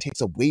feel like it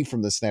takes away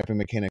from the snapping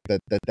mechanic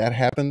that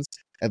happens,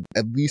 at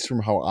least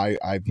from how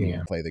I view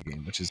and play the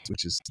game, which is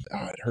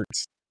it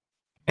hurts.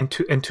 And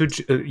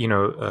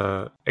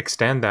to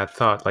extend that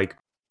thought, like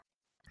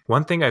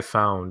one thing I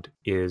found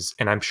is,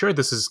 and I'm sure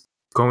this is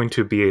going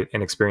to be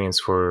an experience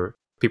for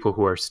people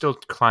who are still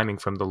climbing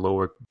from the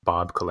lower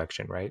Bob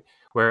collection, right?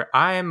 Where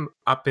I'm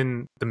up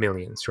in the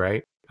millions,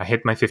 right? I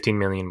hit my 15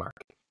 million mark.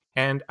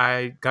 And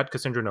I got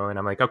Cassandra Nova, and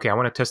I'm like, okay, I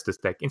want to test this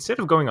deck. Instead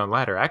of going on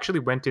ladder, I actually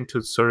went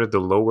into sort of the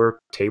lower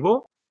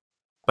table,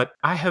 but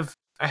I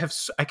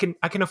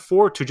can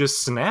afford to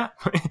just snap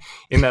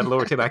in that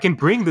lower table. I can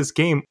bring this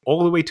game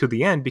all the way to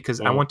the end because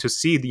I want to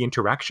see the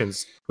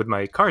interactions with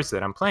my cards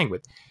that I'm playing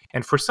with.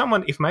 And for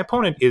someone, if my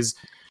opponent is,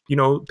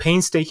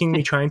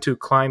 painstakingly trying to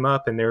climb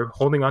up and they're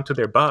holding onto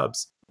their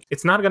bubs,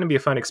 it's not going to be a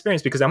fun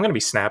experience because I'm going to be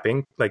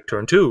snapping like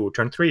turn 2,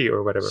 turn 3,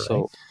 or whatever.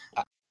 So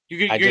right?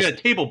 You're a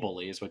table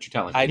bully, is what you're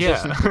telling me.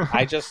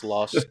 I just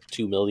lost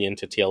 2 million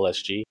to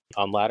TLSG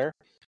on ladder,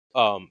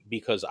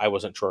 because I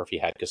wasn't sure if he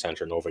had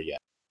Cassandra Nova yet.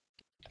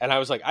 And I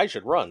was like, I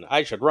should run.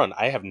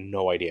 I have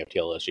no idea if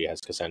TLSG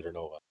has Cassandra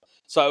Nova.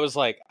 So I was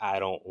like, I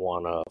don't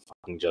want to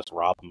fucking just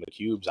rob him of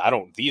cubes.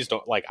 I'm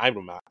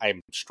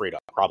straight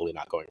up probably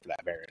not going for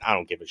that variant. I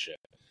don't give a shit.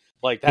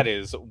 Like, that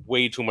is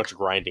way too much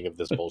grinding of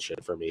this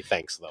bullshit for me.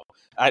 Thanks, though.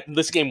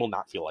 This game will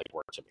not feel like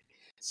work to me.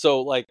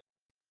 So, like,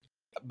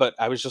 but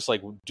I was just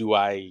like, do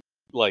I,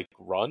 like,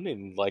 run?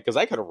 And, like, because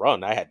I could have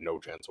run. I had no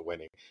chance of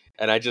winning.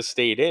 And I just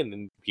stayed in,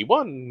 and he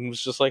won. And it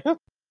was just like, huh.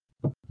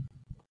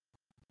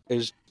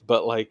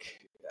 But, like,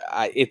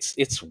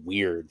 it's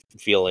weird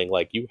feeling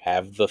like you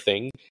have the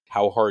thing.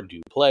 How hard do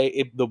you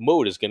play? The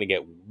mode is going to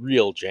get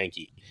real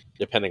janky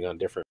depending on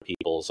different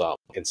people's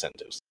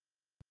incentives.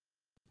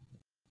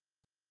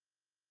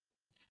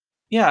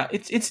 Yeah,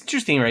 it's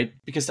interesting, right?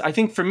 Because I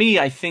think for me,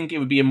 it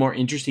would be a more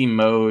interesting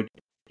mode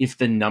if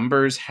the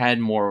numbers had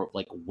more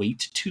like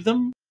weight to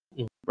them,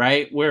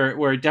 right?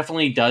 Where it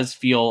definitely does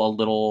feel a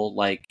little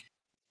like,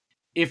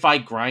 if I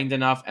grind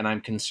enough and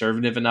I'm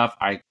conservative enough,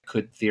 I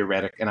could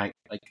theoretically, and I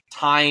like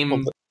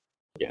time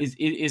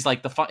is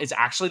like the fun. It's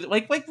actually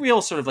like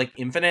real sort of like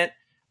infinite.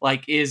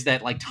 Like, is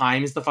that like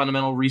time is the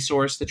fundamental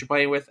resource that you're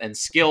playing with, and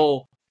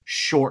skill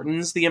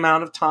shortens the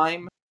amount of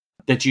time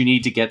that you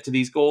need to get to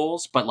these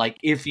goals. But like,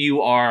 if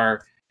you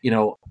are,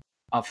 a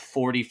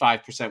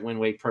 45% win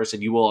rate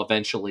person, you will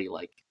eventually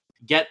like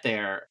get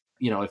there.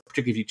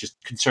 Particularly if you're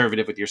just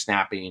conservative with your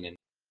snapping,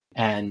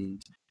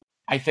 and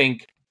I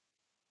think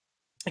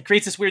it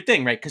creates this weird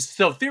thing, right? Because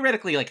so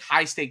theoretically, like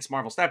high stakes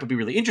Marvel Snap would be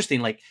really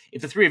interesting. Like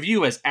if the three of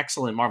you as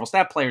excellent Marvel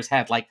Snap players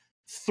had like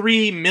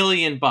 3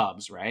 million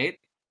bubs, right?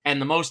 And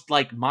the most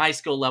like my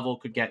skill level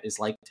could get is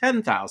like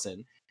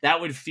 10,000.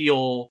 That would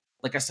feel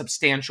like a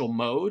substantial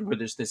mode where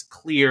there's this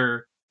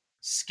clear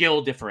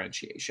skill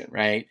differentiation,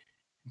 right?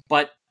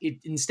 But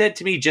it instead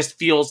to me just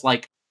feels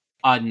like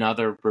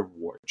another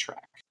reward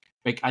track,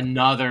 like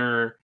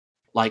another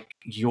like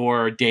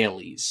your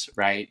dailies,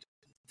 right?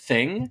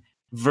 Thing.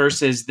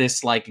 Versus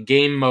this like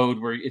game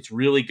mode where it's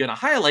really going to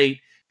highlight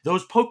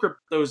those poker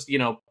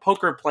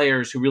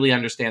players who really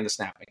understand the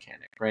snap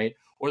mechanic, right?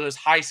 Or those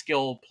high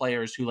skill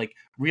players who like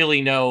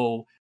really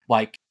know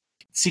like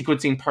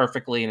sequencing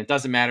perfectly, and it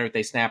doesn't matter if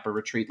they snap or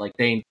retreat. Like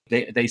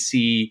they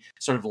see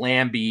sort of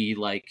Lambie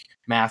like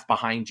math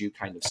behind you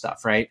kind of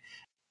stuff, right?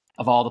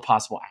 Of all the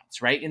possible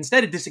outs, right?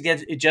 Instead of this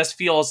again, it just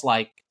feels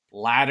like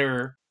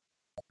ladder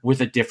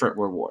with a different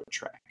reward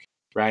track,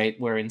 right?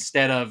 Where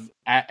instead of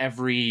at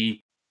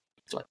every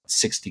like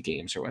 60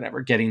 games or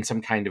whatever, getting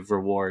some kind of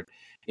reward,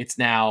 it's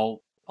now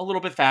a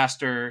little bit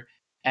faster.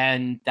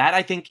 And that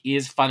I think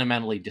is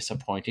fundamentally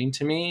disappointing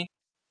to me,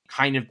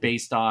 kind of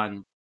based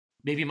on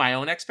maybe my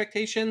own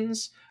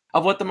expectations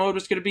of what the mode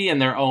was going to be,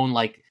 and their own,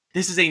 like,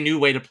 this is a new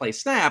way to play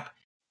Snap,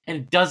 and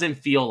it doesn't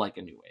feel like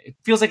a new way. It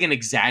feels like an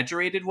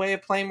exaggerated way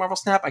of playing Marvel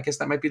Snap. I guess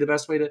that might be the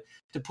best way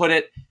to put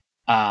it.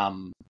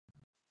 So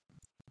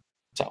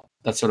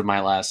that's sort of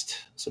my last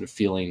sort of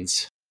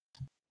feelings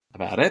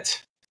about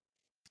it.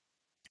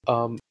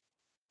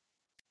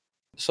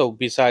 So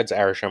besides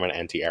Arishem and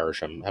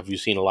anti-Arishem, have you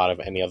seen a lot of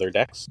any other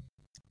decks?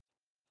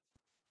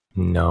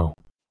 No.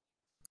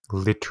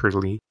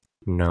 Literally,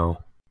 no.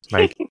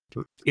 Like,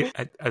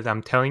 as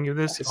I'm telling you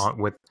this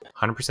with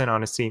 100%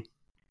 honesty,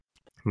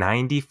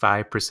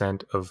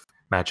 95% of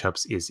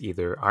matchups is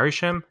either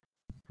Arishem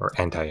or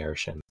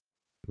anti-Arishem.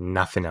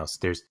 Nothing else.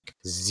 There's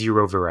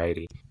zero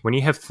variety. When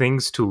you have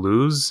things to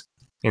lose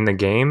in the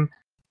game,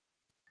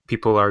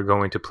 people are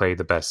going to play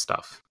the best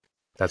stuff.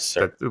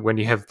 When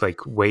you have like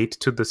weight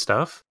to the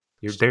stuff,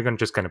 they're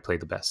just going to play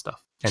the best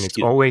stuff. And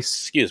it's always...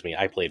 Excuse me,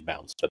 I played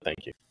Bounce, but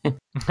thank you.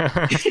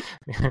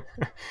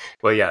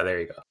 Well, yeah,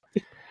 there you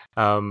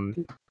go.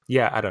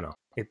 Yeah, I don't know.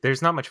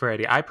 There's not much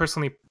variety. I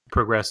personally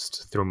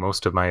progressed through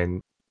most of my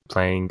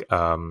playing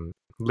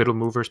Little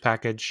Movers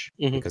package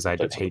because I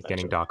hate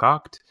getting Doc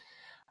Ocked.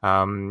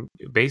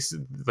 Base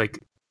like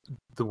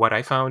what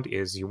I found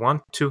is you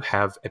want to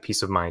have a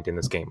peace of mind in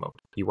this game mode.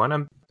 You want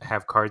to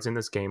have cards in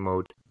this game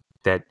mode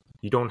that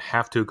you don't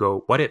have to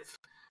go, what if?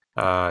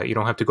 You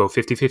don't have to go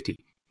 50-50.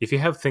 If you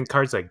have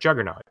cards like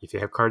Juggernaut, if you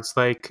have cards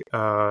like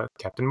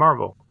Captain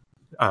Marvel,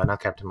 not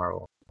Captain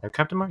Marvel,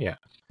 Captain Marvel, yeah.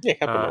 Yeah,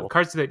 Captain Marvel.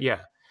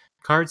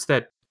 Cards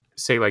that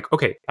say like,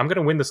 okay, I'm going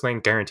to win this lane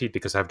guaranteed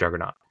because I have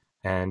Juggernaut.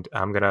 And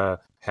I'm going to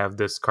have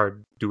this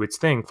card do its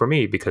thing for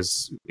me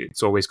because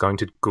it's always going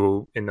to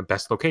go in the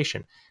best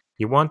location.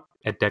 You want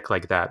a deck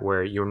like that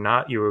where you're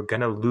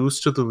going to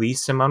lose to the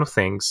least amount of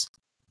things,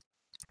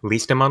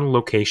 least amount of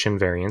location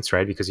variance,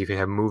 right? Because if you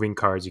have moving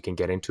cards, you can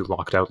get into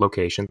locked out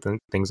locations and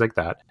things like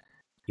that.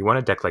 You want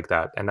a deck like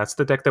that. And that's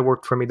the deck that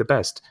worked for me the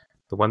best.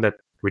 The one that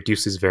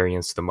reduces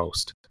variance the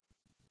most.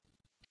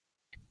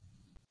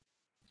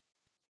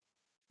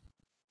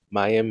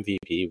 My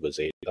MVP was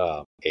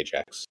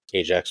Ajax.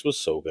 Ajax was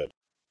so good.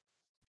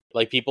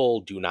 Like,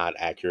 people do not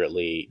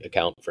accurately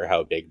account for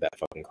how big that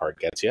fucking card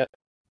gets yet.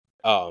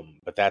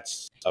 But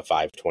that's a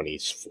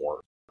 5/24,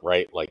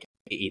 right? Like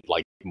 8,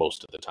 like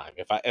most of the time.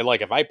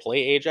 If I play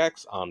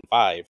Ajax on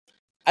 5,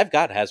 I've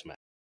got Hazmat.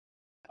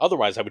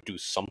 Otherwise, I would do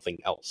something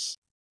else,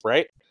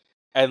 right?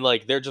 And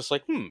like they're just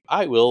like,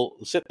 I will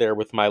sit there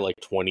with my like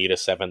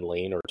 20-7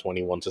 lane or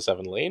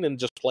 21-7 lane and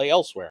just play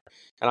elsewhere.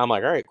 And I'm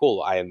like, all right,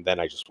 cool. And then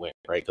I just win,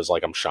 right? Because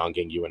like I'm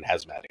shonging you and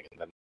hazmatting, and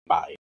then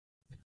bye.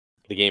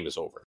 The game is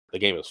over. The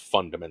game is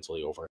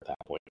fundamentally over at that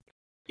point.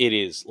 It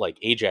is like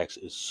Ajax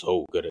is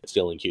so good at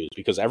stealing queues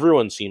because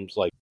everyone seems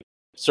like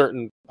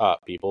certain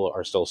people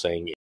are still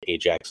saying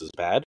Ajax is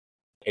bad,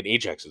 and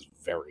Ajax is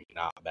very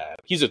not bad.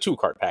 He's a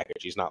 2-card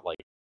package. He's not like,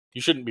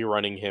 you shouldn't be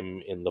running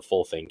him in the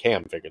full thing.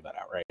 Cam figured that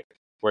out, right?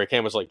 Where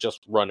Cam was like, just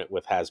run it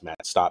with Hazmat,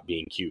 stop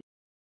being cute.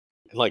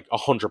 Like,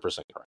 100%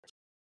 correct.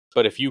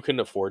 But if you can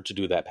afford to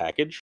do that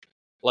package,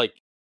 like,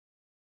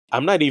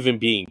 I'm not even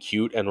being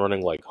cute and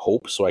running, like,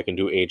 Hope so I can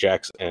do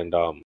Ajax and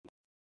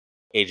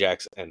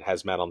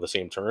Hazmat on the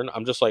same turn.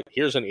 I'm just like,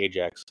 here's an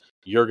Ajax,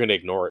 you're going to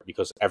ignore it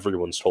because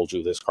everyone's told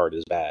you this card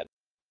is bad.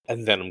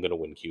 And then I'm going to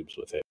win cubes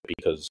with it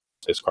because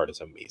this card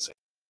is amazing.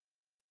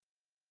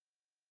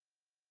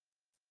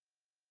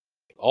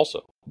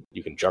 Also,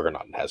 you can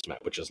Juggernaut and Hazmat,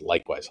 which is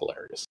likewise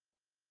hilarious.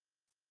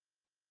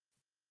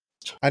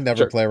 I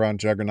never play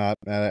around Juggernaut.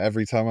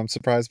 Every time I'm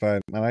surprised by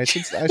it, and I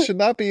should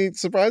not be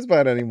surprised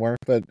by it anymore.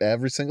 But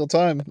every single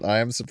time, I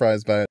am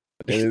surprised by it.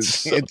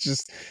 It's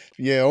just,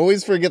 you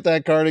always forget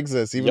that card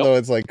exists, even though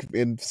it's like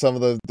in some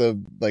of the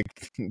like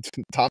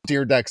top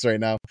tier decks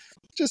right now.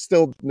 Just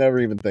still never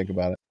even think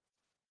about it.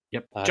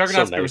 Yep,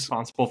 Juggernaut's been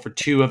responsible for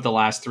 2 of the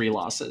last 3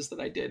 losses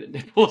that I did in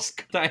Deadpool's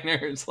Diner.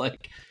 It's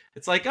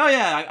like, oh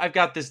yeah, I've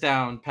got this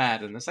down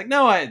pat, and it's like,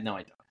 no, I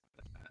don't.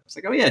 It's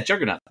like, oh yeah,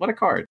 Juggernaut, what a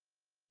card.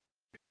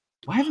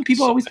 Why haven't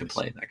people always been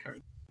playing that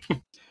card?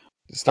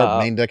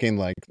 Start main decking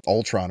like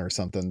Ultron or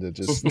something to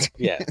just the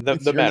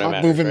you're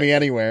not moving me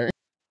anywhere.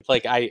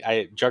 Like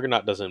I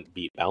Juggernaut doesn't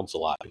beat Bounce a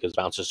lot because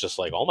Bounce is just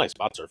like, all my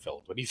spots are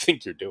filled. What do you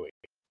think you're doing?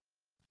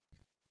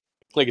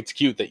 Like, it's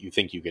cute that you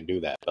think you can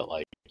do that, but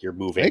like you're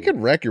moving. They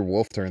could wreck your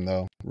wolf turn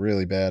though,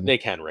 really bad. They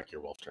can wreck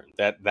your wolf turn.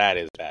 That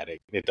is bad.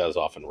 It does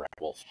often wreck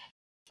wolf.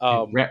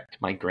 It wrecked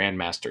my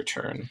Grandmaster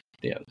turn.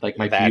 Yeah, like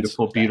my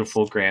beautiful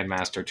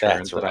Grandmaster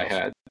turns that I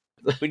had.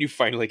 When you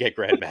finally get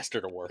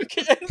Grandmaster to work.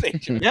 Well,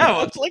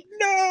 it's like,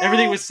 no!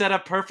 Everything was set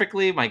up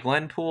perfectly. My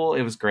Glenpool,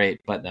 it was great,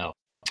 but no.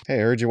 Hey, I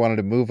heard you wanted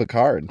to move a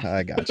card.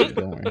 I got you.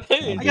 Don't worry.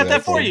 I got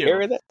that for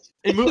you.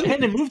 It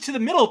moved to the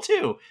middle,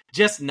 too.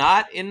 Just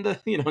not in the,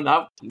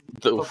 not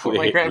before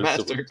my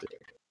Grandmaster.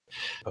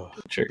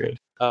 Triggered.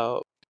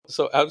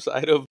 So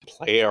outside of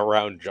play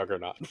around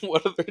Juggernaut,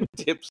 what other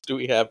tips do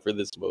we have for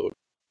this mode?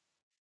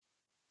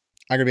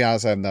 I'm going to be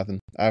honest, I have nothing.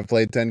 I've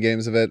played 10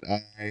 games of it.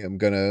 I am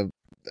going to,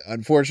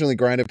 unfortunately,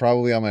 grind it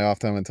probably on my off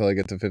time until I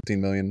get to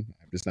 15 million.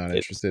 I'm just not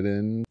interested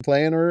in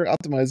playing or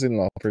optimizing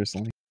at all,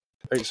 personally.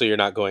 Right, so you're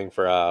not going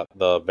for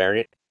the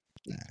variant?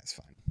 Nah, it's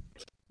fine.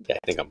 Yeah,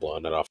 I think I'm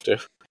blowing it off too.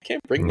 I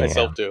can't bring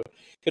myself to.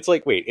 It's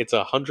like, wait, it's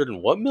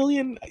 101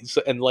 million?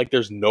 And like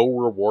there's no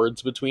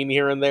rewards between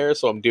here and there,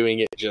 so I'm doing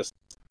it just...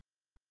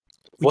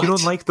 What? You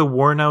don't like the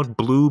worn out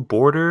blue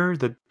border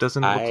that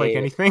doesn't look like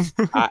anything?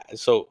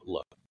 So,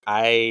 look,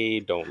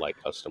 I don't like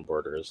custom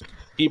borders.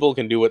 People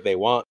can do what they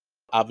want,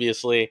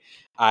 obviously.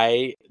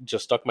 I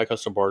just stuck my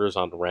custom borders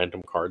on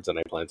random cards and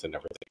I plan to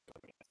never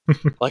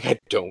think. Like, I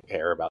don't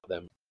care about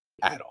them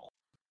at all.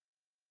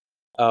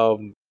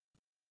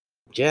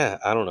 Yeah,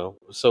 I don't know.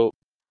 So,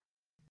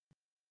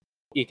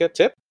 Ika,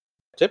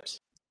 tips?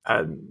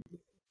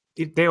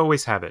 They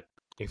always have it.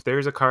 If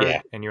there's a card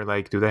and you're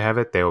like, do they have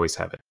it? They always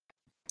have it.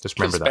 Just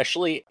remember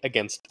Especially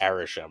against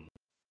Arishem.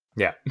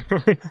 Yeah.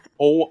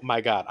 Oh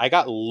my god. I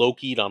got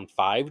Loki'd on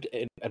 5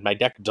 and my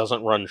deck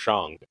doesn't run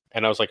Shang.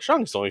 And I was like,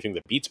 Shang's the only thing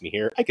that beats me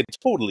here. I could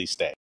totally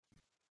stay.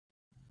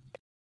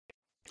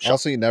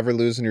 Also, you never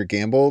lose in your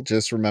gamble.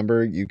 Just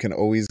remember, you can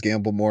always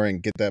gamble more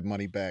and get that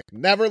money back.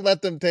 Never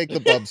let them take the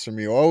bubs from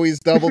you. Always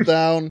double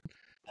down.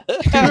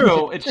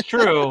 It's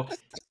true.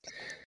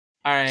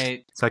 All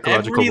right.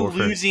 Psychological Every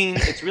warfare. losing.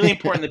 It's really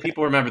important that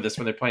people remember this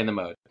when they're playing the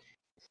mode.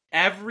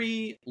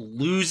 Every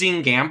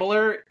losing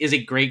gambler is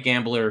a great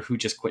gambler who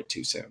just quit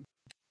too soon.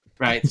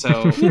 Right,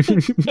 so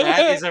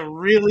that is a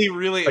really,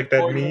 really Like that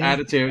important meme?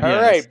 attitude. All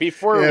yes. right,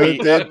 before Yeah, we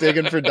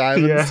digging for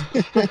diamonds.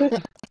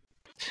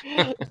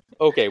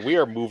 okay, we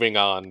are moving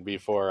on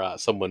before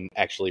someone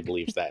actually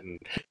believes that, and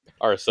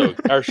our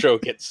show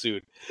gets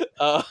sued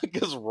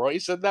because Roy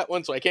said that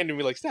one, so I can't even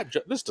be like,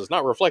 this does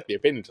not reflect the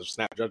opinions of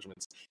Snap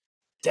Judgments.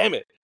 Damn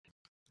it!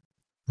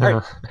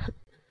 All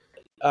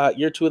right,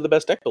 you're two of the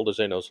best deck builders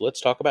I know, so let's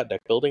talk about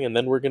deck building, and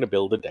then we're gonna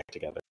build a deck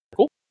together.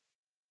 Cool.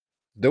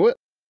 Do it.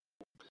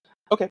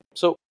 Okay,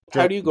 so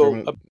how do you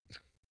go?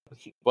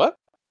 What?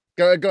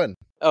 Go ahead.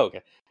 Oh,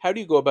 okay. How do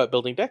you go about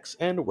building decks,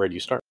 and where do you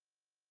start?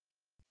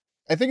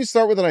 I think you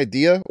start with an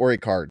idea or a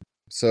card.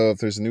 So if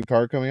there's a new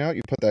card coming out,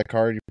 you put that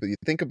card, you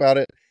think about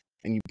it,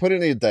 and you put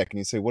it in a deck, and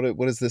you say, what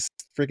does this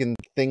freaking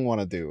thing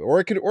want to do? Or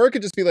it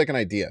could just be like an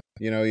idea.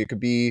 You know, it could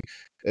be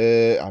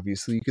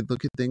obviously you could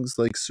look at things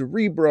like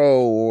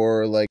Cerebro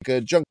or like a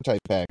junk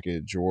type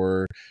package,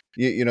 or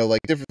you know,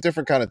 like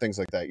different kind of things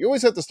like that. You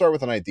always have to start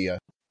with an idea.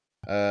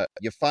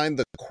 You find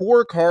the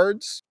core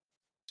cards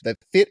that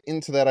fit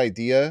into that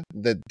idea,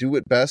 that do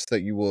it best,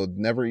 that you will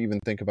never even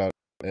think about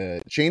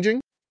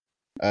changing.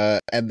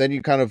 And then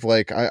you kind of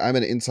like, I'm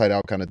an inside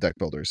out kind of deck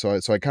builder. So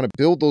I kind of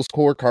build those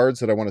core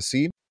cards that I want to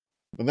see.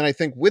 And then I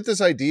think with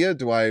this idea,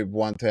 do I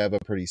want to have a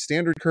pretty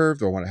standard curve?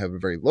 Do I want to have a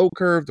very low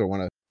curve? Do I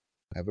want to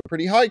have a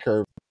pretty high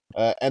curve?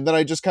 And then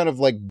I just kind of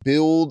like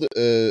build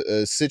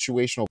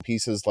situational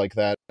pieces like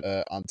that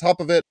on top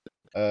of it.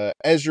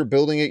 As you're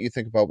building it, you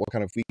think about what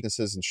kind of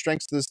weaknesses and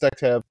strengths does this deck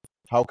have?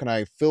 How can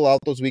I fill out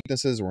those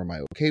weaknesses, or am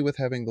I okay with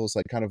having those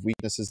like kind of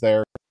weaknesses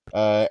there?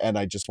 And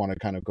I just want to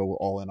kind of go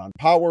all in on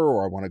power,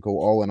 or I want to go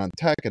all in on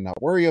tech and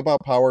not worry about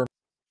power.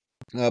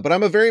 But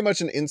I'm a very much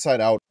an inside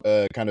out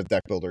kind of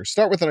deck builder.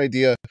 Start with an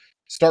idea,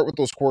 start with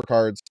those core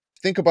cards,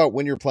 think about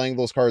when you're playing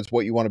those cards,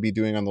 what you want to be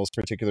doing on those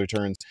particular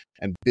turns,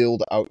 and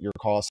build out your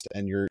cost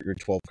and your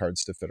 12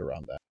 cards to fit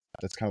around that.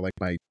 That's kind of like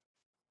my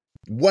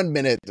 1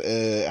 minute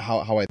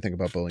how I think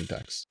about building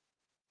decks.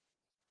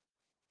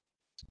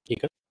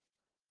 Ika?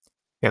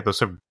 Yeah,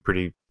 those are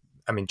pretty.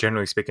 I mean,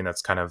 generally speaking,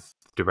 that's kind of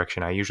the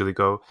direction I usually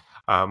go.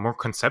 More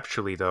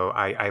conceptually, though,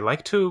 I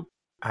like to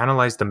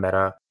analyze the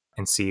meta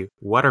and see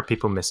what are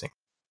people missing.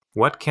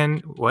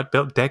 What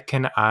build deck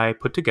can I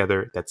put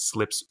together that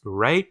slips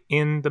right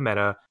in the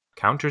meta,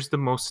 counters the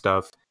most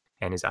stuff,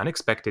 and is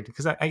unexpected?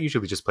 Because I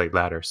usually just play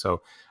ladder,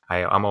 so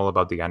I'm all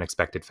about the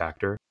unexpected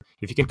factor.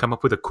 If you can come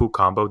up with a cool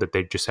combo that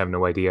they just have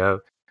no idea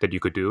that you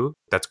could do,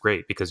 that's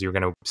great, because you're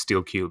going to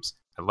steal cubes.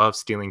 I love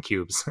stealing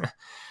cubes.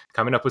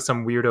 Coming up with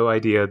some weirdo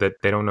idea that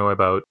they don't know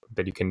about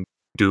that you can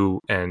do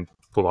and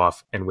pull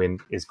off and win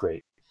is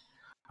great.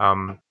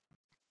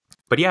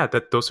 But yeah,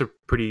 those are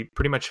pretty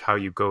much how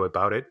you go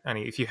about it. And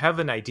if you have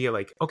an idea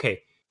like,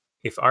 okay,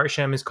 if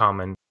RSM is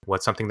common,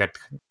 what's something that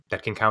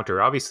can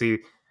counter? Obviously,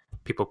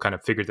 people kind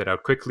of figured that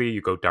out quickly.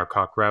 You go Dark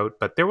Hawk route,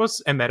 but there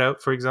was a meta,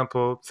 for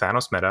example,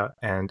 Thanos meta,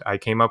 and I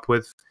came up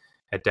with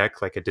a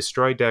deck, like a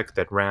destroy deck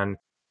that ran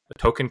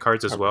token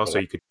cards as well, so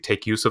you could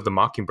take use of the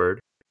Mockingbird.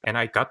 And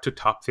I got to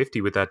top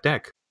 50 with that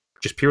deck,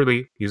 just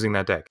purely using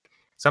that deck.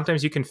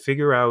 Sometimes you can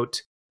figure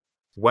out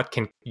what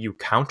can you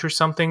counter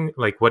something,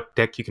 like what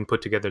deck you can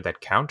put together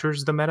that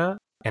counters the meta,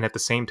 and at the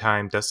same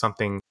time does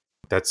something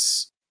that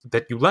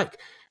you like.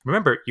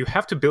 Remember, you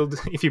have to build,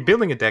 if you're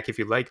building a deck, if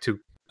you like to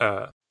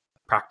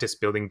practice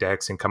building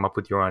decks and come up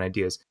with your own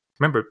ideas,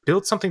 remember,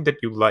 build something that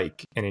you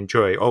like and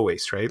enjoy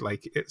always, right?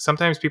 Like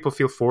sometimes people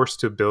feel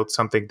forced to build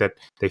something that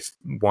they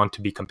want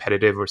to be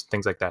competitive or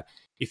things like that.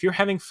 If you're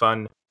having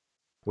fun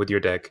with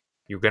your deck,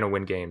 you're going to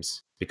win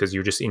games because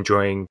you're just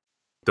enjoying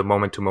the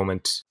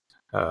moment-to-moment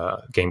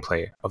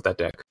gameplay of that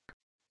deck.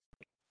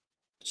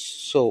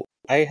 So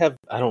I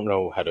don't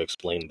know how to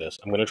explain this.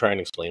 I'm going to try and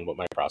explain what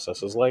my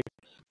process is like.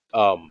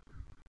 I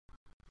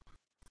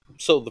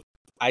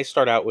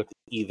start out with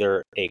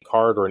either a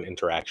card or an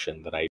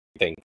interaction that I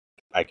think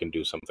I can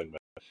do something with.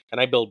 And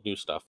I build new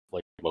stuff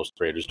like most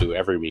creators do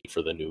every week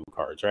for the new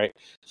cards, right?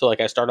 So like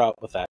I start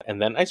out with that,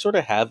 and then I sort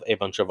of have a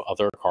bunch of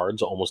other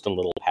cards almost in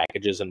little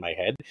packages in my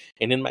head.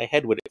 And in my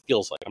head, what it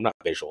feels like, I'm not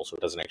visual, so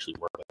it doesn't actually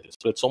work like this,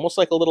 but it's almost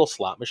like a little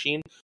slot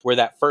machine where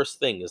that first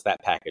thing is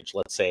that package,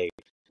 let's say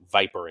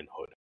Viper and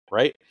Hood,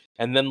 right?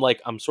 And then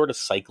like I'm sort of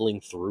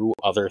cycling through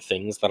other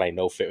things that I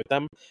know fit with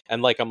them.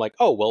 And like I'm like,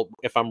 oh well,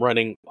 if I'm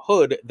running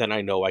Hood, then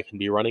I know I can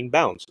be running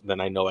Bounce. Then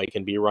I know I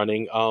can be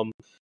running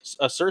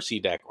a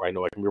Cersei deck, or I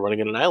know I can be running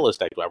an Annihilus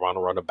deck. Do I want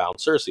to run a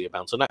Bounce Cersei, a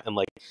Bounce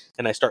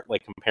and I start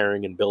like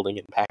comparing and building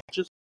in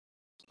packages.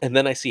 And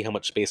then I see how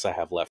much space I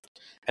have left.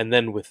 And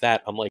then with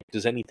that, I'm like,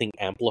 does anything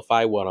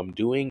amplify what I'm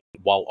doing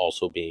while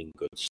also being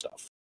good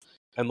stuff?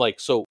 And like,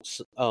 so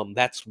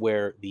that's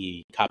where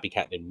the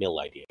Copycat and Mill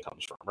idea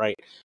comes from, right?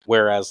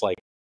 Whereas like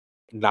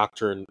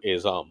Nocturne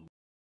is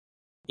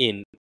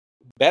in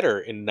better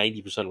in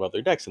 90% of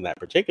other decks. In that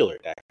particular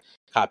deck,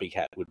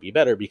 Copycat would be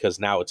better because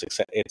now it's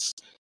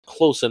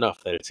close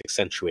enough that it's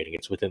accentuating.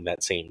 It's within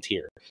that same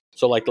tier.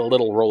 So like the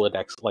little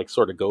Rolodex like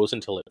sort of goes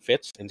until it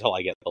fits, until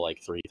I get the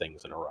like 3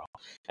 things in a row.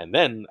 And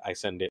then I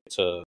send it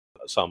to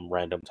some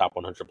random top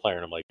 100 player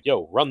and I'm like,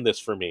 yo, run this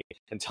for me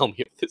and tell me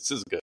if this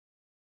is good.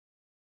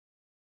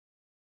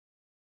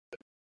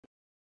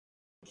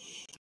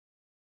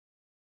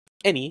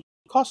 Any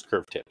cost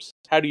curve tips?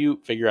 How do you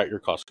figure out your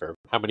cost curve?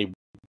 How many,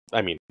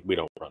 I mean, we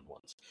don't run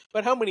ones,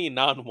 but how many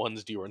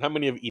non-ones do you run? How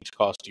many of each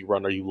cost do you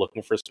run? Are you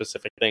looking for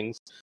specific things?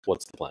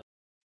 What's the plan?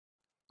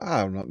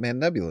 I don't know, man.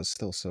 Nebula's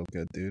still so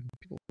good, dude.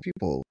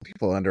 People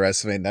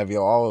underestimate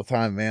Nebula all the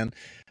time, man.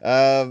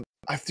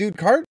 Dude,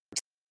 card.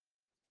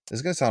 This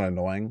is gonna sound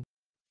annoying.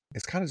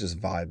 It's kind of just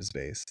vibes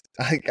based.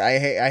 I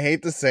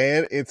hate to say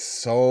it. It's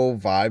so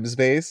vibes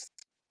based.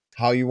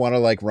 How you want to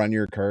like run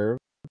your curve,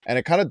 and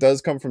it kind of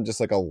does come from just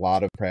like a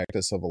lot of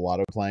practice of a lot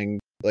of playing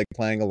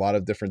a lot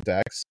of different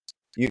decks.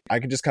 I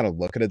could just kind of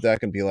look at a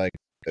deck and be like,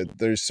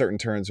 there's certain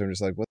turns where I'm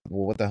just like,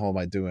 what the hell am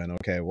I doing?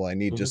 Okay, well I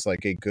need just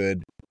like a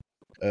good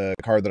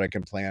card that I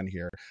can plan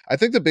here. I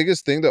think the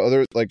biggest thing,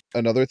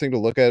 another thing to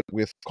look at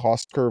with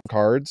cost curve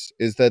cards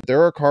is that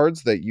there are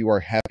cards that you are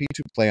happy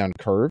to play on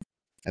curve,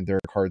 and there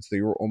are cards that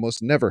you are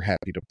almost never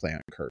happy to play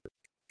on curve.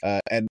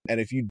 And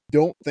if you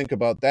don't think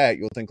about that,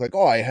 you'll think like,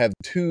 oh, I have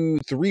 2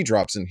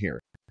 3-drops in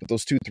here, but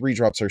those 2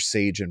 3-drops are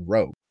Sage and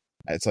Rogue.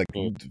 It's like,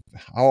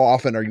 how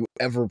often are you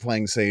ever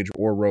playing Sage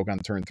or Rogue on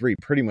turn 3?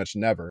 Pretty much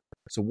never.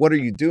 So what are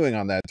you doing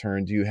on that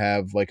turn? Do you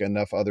have like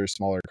enough other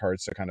smaller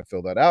cards to kind of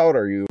fill that out?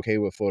 Are you okay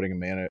with floating a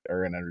mana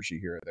or an energy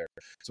here or there?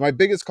 So my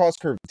biggest cost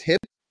curve tip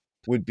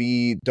would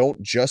be, don't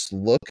just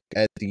look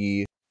at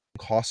the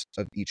cost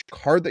of each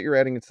card that you're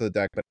adding into the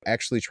deck, but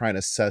actually try and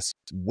assess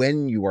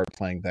when you are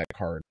playing that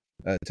card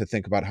to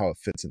think about how it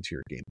fits into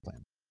your game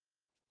plan.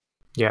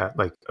 Yeah,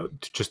 like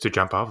just to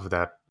jump off of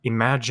that,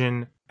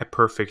 imagine a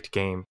perfect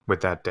game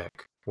with that deck.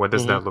 What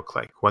does that look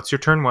like? What's your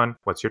turn 1?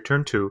 What's your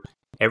turn 2?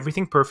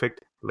 Everything perfect.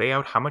 Lay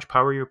out how much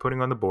power you're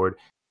putting on the board.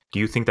 Do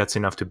you think that's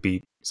enough to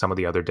beat some of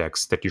the other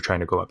decks that you're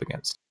trying to go up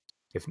against?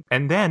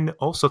 And then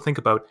also think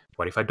about,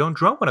 what if I don't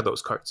draw one of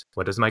those cards?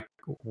 What does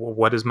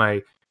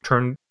my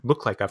turn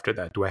look like after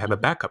that? Do I have a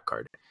backup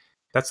card?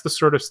 That's the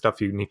sort of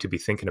stuff you need to be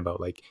thinking about.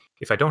 Like,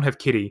 if I don't have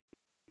Kitty,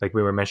 like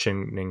we were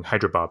mentioning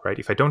Hydra Bob, right?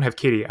 If I don't have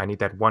Kitty, I need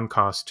that 1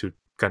 cost to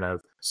kind of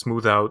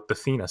smooth out the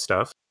Thena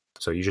stuff.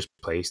 So you just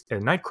place a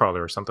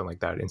Nightcrawler or something like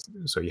that. And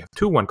so you have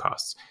 2 1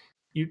 costs.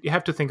 You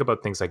have to think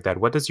about things like that.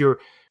 What does your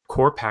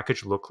core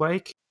package look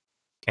like?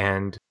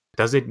 And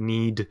does it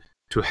need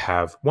to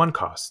have 1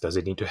 cost? Does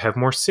it need to have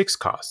more 6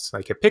 costs?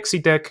 Like a Pixie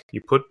deck,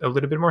 you put a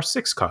little bit more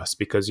 6 costs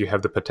because you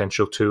have the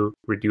potential to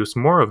reduce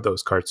more of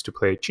those cards to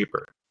play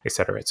cheaper,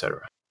 etc.,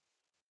 etc.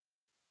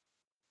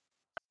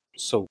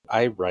 So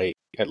I write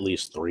at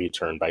least 3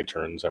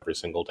 turn-by-turns every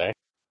single day.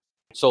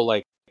 So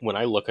like when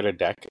I look at a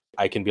deck,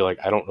 I can be like,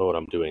 I don't know what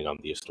I'm doing on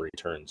these 3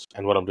 turns,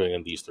 and what I'm doing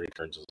on these 3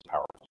 turns is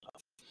powerful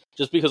stuff.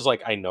 Just because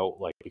like I know,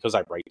 like, because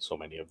I write so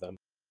many of them.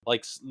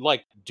 Like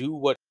do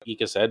what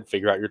Ika said,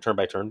 figure out your turn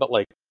by turn, but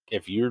like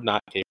if you're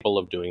not capable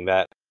of doing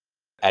that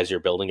as you're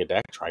building a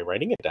deck, try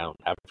writing it down.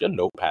 Have a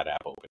notepad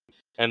app open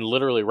and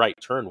literally write,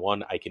 turn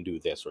 1, I can do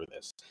this or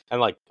this.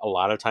 And like a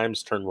lot of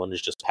times turn 1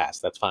 is just pass,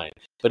 that's fine.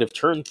 But if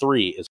turn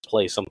 3 is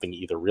play something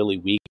either really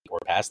weak or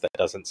pass that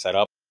doesn't set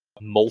up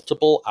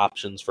multiple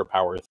options for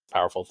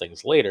powerful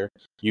things later,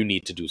 you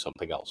need to do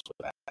something else with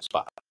that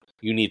spot.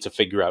 You need to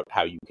figure out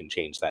how you can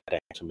change that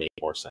deck to make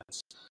more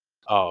sense.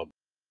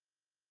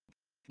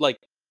 Like,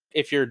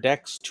 if your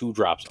deck's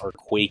 2-drops are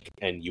Quake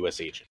and US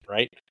Agent,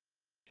 right?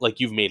 Like,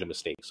 you've made a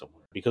mistake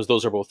somewhere, because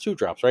those are both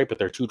 2-drops, right? But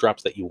they're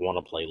 2-drops that you want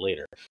to play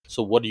later.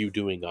 So what are you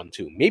doing on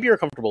 2? Maybe you're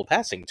comfortable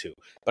passing 2,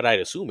 but I'd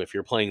assume if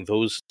you're playing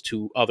those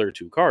other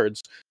 2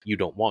 cards, you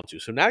don't want to.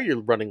 So now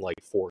you're running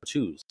like 4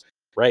 2s,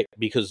 right?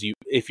 Because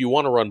if you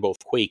want to run both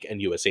Quake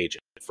and US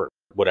Agent for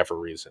whatever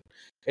reason,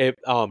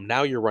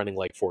 now you're running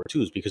like 4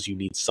 2s because you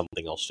need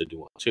something else to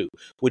do on 2,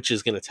 which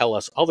is going to tell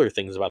us other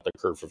things about the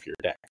curve of your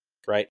deck,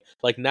 right?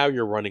 Like now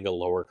you're running a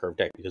lower curve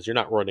deck because you're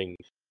not running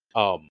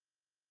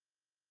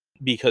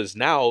because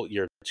now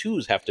your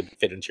 2s have to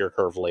fit into your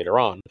curve later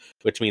on,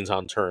 which means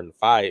on turn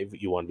 5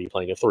 you want to be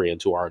playing a 3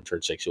 and 2, or on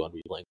turn 6 you want to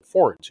be playing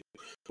 4 and 2,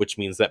 which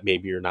means that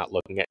maybe you're not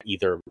looking at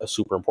either a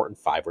super important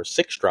 5 or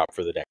 6 drop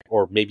for the deck,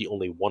 or maybe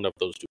only one of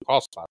those 2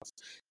 cost spots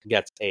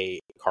gets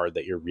a card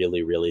that you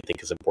really, really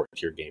think is important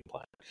to your game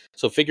plan.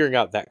 So figuring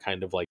out that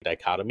kind of like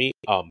dichotomy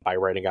by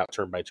writing out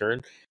turn by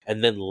turn,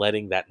 and then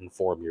letting that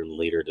inform your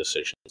later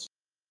decisions.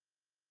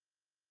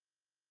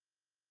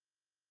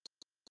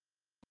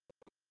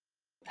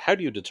 How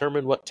do you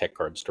determine what tech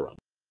cards to run?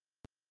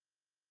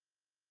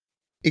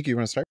 Iki, you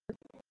want to start?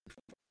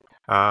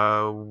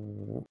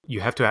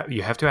 You have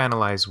to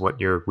analyze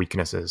what your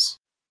weakness is.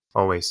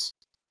 Always,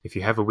 if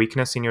you have a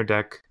weakness in your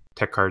deck,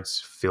 tech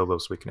cards fill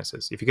those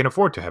weaknesses. If you can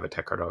afford to have a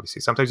tech card,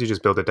 obviously. Sometimes you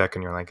just build a deck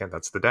and you're like,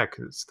 that's the deck.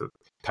 It's the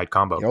tight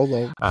combo.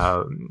 YOLO.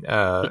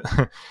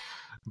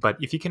 But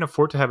if you can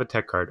afford to have a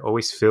tech card,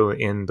 always fill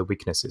in the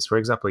weaknesses. For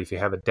example, if you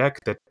have a deck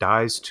that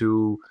dies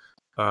to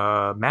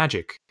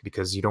magic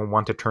because you don't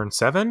want to turn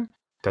 7,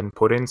 then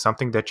put in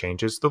something that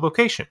changes the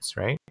locations,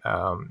 right?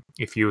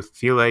 If you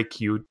feel like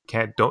you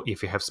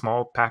if you have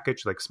small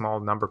package, like small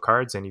number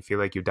cards, and you feel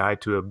like you die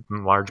to a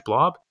large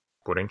blob,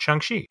 put in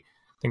Shang-Chi,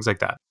 things like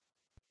that.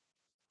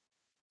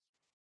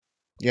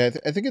 Yeah,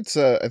 I think it's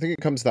I think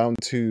it comes down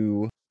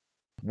to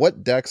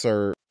what decks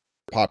are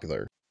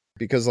popular,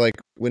 because like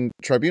when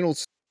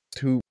Tribunal's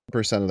 2%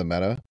 of the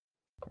meta,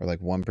 or like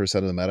 1%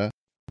 of the meta,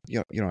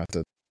 you don't have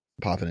to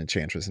pop an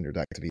Enchantress in your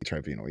deck to beat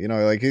Tribunal. You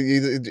know, like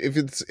if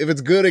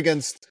it's good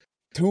against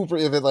if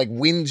it like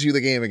wins you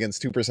the game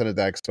against 2% of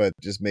decks, but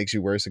just makes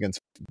you worse against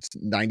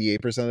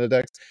 98% of the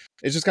decks,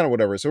 it's just kind of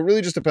whatever. So it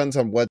really just depends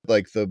on what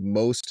like the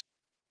most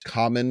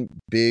common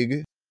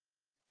big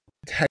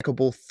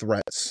techable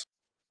threats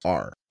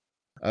are.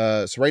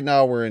 So right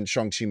now we're in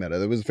Shang-Chi meta.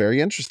 That was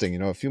very interesting. You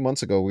know, a few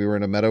months ago we were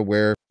in a meta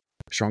where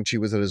Shang-Chi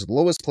was at his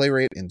lowest play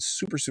rate in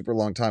super, super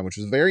long time, which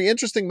was a very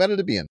interesting meta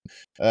to be in.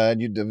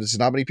 And there's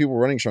not many people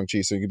running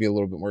Shang-Chi, so you could be a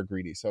little bit more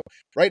greedy. So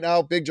right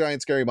now, big,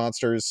 giant, scary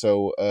monsters.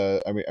 So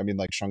I mean,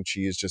 like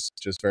Shang-Chi is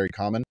just very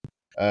common.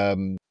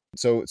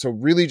 So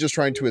really just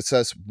trying to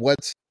assess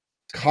what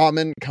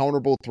common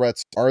counterable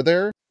threats are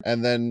there,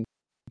 and then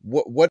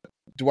what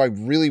do I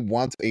really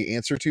want a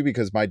answer to,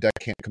 because my deck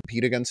can't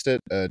compete against it.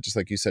 Just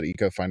like you said,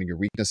 Ika, finding your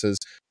weaknesses.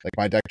 Like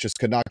my deck just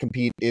could not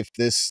compete if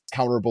this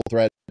counterable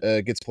threat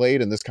gets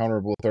played, and this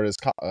counterable threat is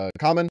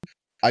common.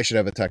 I should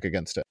have a tech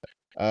against it.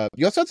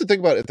 You also have to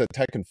think about if the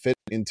tech can fit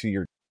into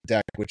your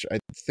deck, which I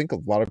think a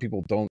lot of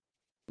people don't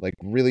like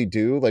really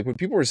do. Like when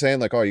people were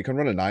saying like, oh, you can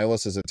run a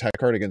Nihilus as a tech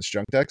card against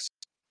junk decks.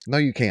 No,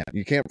 you can't.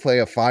 You can't play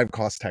a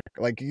 5-cost tech.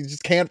 Like you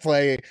just can't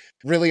play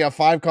really a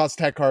 5-cost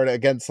tech card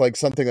against like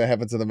something that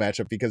happens in the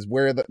matchup, because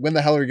when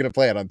the hell are you going to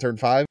play it on turn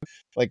 5?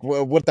 Like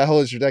what the hell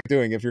is your deck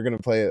doing if you're going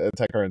to play a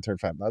tech card on turn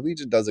 5? Now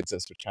Legion does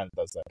exist, which kind of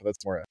does that, but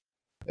that's more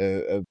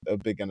a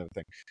big end of the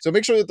thing. So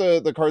make sure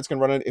that the cards can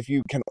run it. If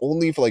you can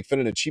only like fit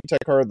in a cheap tech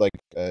card, like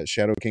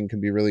Shadow King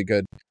can be really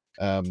good.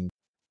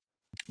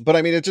 But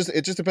I mean, it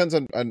just depends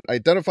on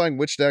identifying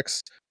which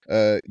decks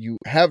you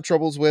have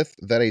troubles with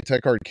that a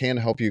tech card can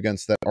help you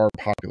against that are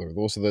popular.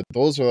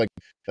 Those are like,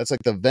 that's like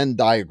the Venn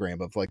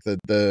diagram of like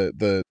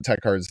the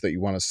tech cards that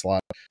you want to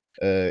slot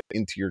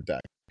into your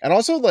deck. And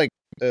also like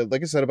I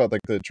said about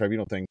like the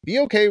Tribunal thing, be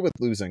okay with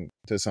losing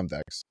to some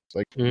decks.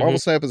 Like Marvel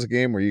Snap is a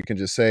game where you can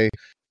just say,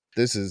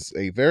 this is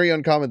a very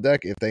uncommon deck.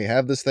 If they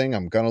have this thing,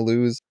 I'm gonna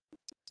lose.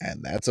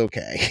 And that's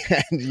okay.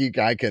 And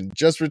I can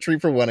just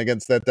retreat for 1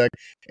 against that deck.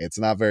 It's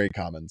not very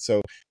common.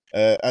 So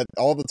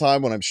all the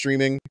time when I'm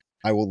streaming,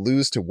 I will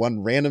lose to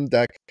one random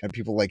deck, and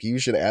people like, you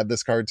should add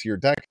this card to your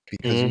deck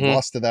because you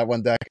lost to that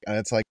one deck. And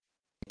it's like,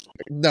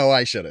 no,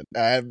 I shouldn't.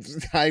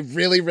 I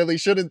really, really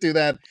shouldn't do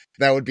that.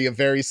 That would be a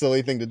very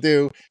silly thing to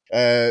do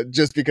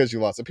just because you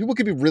lost. So people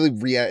can be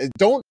really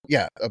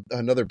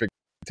another big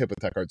tip with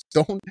tech cards: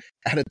 don't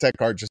add a tech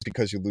card just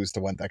because you lose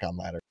to one deck on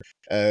ladder.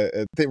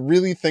 They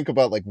really think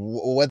about like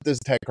what this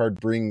tech card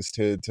brings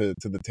to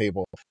the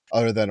table,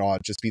 other than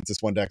it just beats this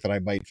one deck that I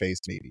might face,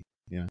 maybe.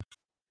 Yeah.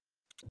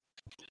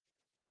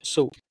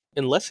 So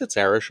unless it's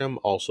Arishem,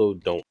 also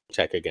don't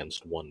tech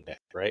against one deck,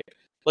 right?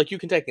 Like you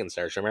can tech against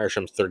Arishem.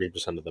 Arishem's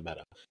 30% of the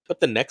meta, but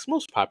the next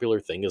most popular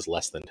thing is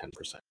less than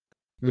 10%,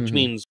 which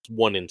means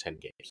 1 in 10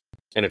 games,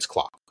 and it's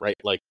clock, right?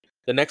 Like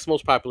the next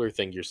most popular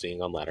thing you're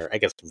seeing on ladder, I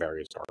guess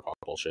various Darkhawk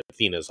bullshit.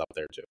 Athena's up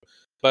there too.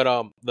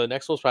 But the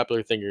next most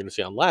popular thing you're going to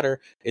see on ladder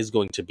is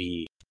going to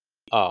be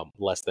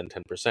less than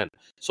 10%.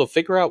 So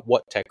figure out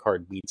what tech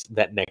card beats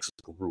that next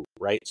group,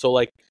 right? So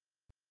like,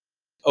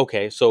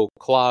 okay, so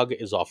Clog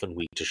is often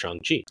weak to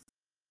Shang-Chi.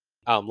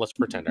 Let's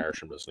pretend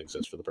Arishem doesn't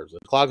exist for the purpose of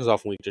it. Clog is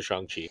often weak to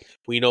Shang-Chi.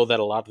 We know that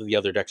a lot of the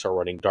other decks are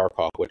running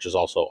Darkhawk, which is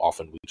also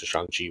often weak to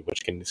Shang-Chi,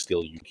 which can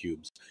steal you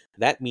cubes.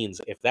 That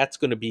means if that's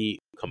going to be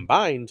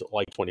combined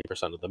like 20%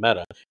 of the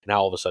meta,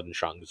 now all of a sudden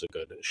Shang is a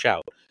good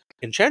shout.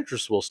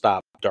 Enchantress will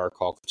stop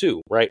Darkhawk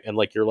too, right? And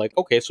like you're like,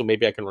 okay, so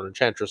maybe I can run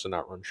Enchantress and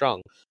not run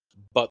Shang.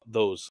 But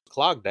those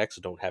Clog decks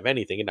don't have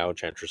anything, and now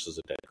Enchantress is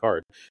a dead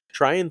card.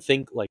 Try and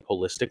think like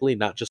holistically,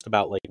 not just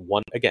about like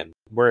one. Again,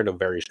 we're in a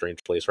very strange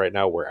place right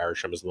now where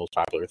Arishem is the most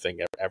popular thing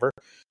ever.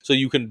 So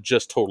you can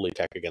just totally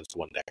tech against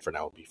one deck for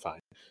now and be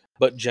fine.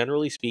 But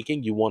generally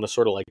speaking, you want to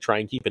sort of like try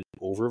and keep an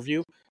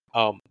overview.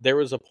 There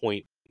was a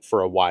point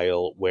for a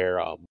while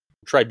where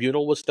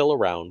Tribunal was still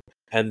around,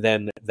 and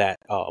then that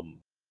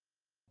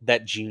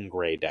Jean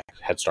Grey deck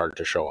had started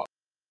to show up.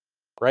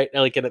 Right?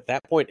 And at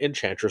that point,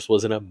 Enchantress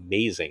was an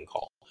amazing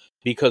call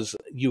because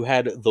you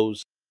had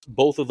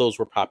both of those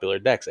were popular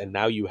decks, and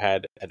now you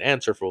had an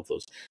answer for both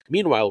those.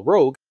 Meanwhile,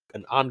 Rogue,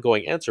 an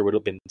ongoing answer, would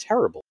have been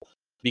terrible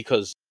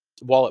because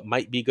while it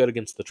might be good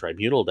against the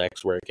Tribunal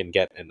decks where it can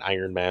get an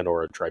Iron Man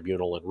or a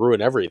Tribunal and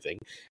ruin everything,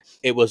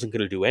 it wasn't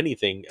going to do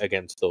anything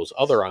against those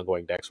other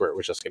ongoing decks where it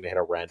was just going to hit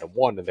a random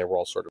one and they were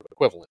all sort of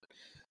equivalent.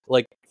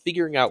 Like,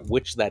 figuring out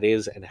which that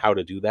is and how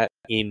to do that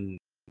in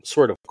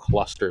sort of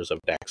clusters of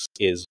decks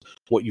is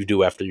what you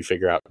do after you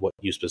figure out what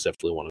you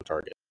specifically want to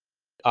target.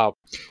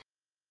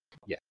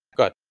 Yeah,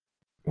 go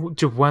ahead.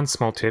 To one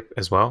small tip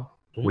as well.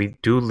 We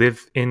do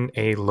live in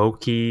a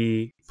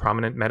low-key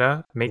prominent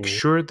meta. Make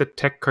sure the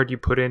tech card you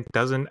put in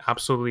doesn't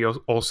absolutely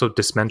also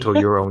dismantle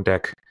your own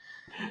deck.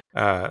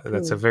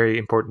 That's a very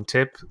important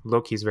tip.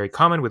 Loki is very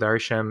common with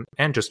Arishem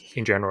and just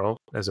in general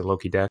as a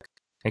Loki deck.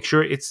 Make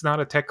sure it's not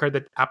a tech card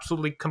that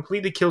absolutely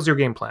completely kills your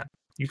game plan.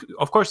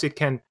 Of course, it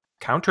can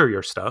counter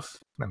your stuff.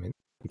 I mean,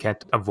 you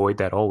can't avoid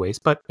that always,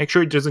 but make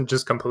sure it doesn't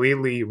just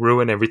completely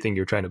ruin everything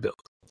you're trying to build.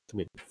 I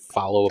mean,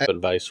 follow-up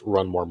advice,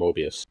 run more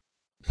Mobius.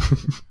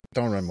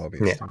 Don't run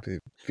Mobius.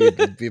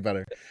 Yeah. Be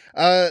better.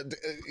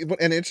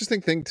 An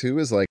interesting thing, too,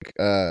 is like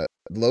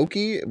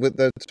Loki,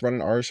 that's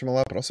running Arishem a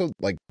lot, but also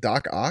like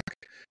Doc Ock.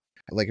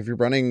 Like if you're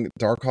running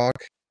Darkhawk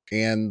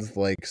and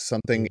like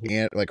something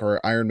and like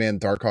or Iron Man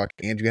Darkhawk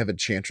and you have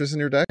Enchantress in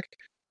your deck,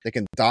 they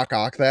can Doc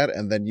Ock that,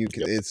 and then you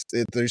can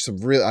there's some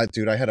real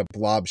dude. I had a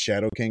Blob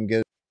Shadow King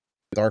get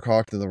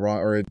Darkhawked in the wrong,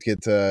 or it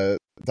get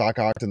Doc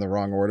Ocked in the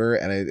wrong order,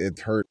 and it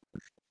hurt.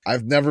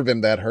 I've never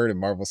been that hurt in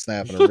Marvel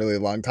Snap in a really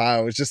long time.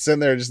 I was just sitting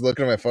there, just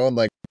looking at my phone,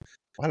 like,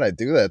 why did I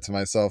do that to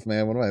myself,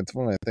 man? What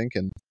am I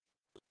thinking?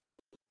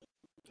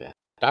 Yeah,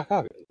 Doc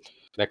Ock.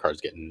 That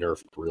card's getting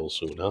nerfed real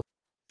soon, huh?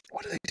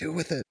 What do they do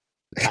with it?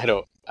 I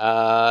don't.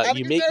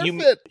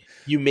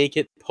 You make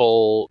it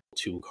pull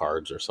 2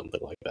 cards or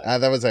something like that.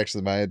 That was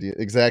actually my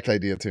exact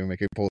idea too.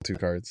 Make it pull 2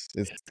 cards.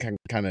 It's kind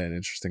of an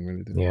interesting way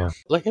to do it. Yeah,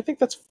 like I think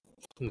that's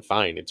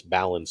fine. It's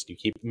balanced.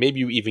 Maybe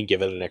you even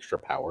give it an extra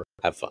power.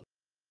 Have fun.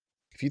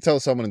 If you tell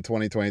someone in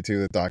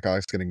 2022 that Doc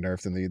Ock's getting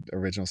nerfed in the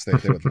original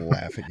state, they would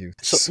laugh at you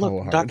so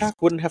look, hard. Doc Ock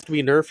wouldn't have to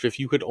be nerfed if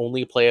you could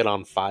only play it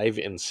on 5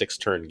 and 6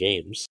 turn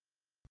games.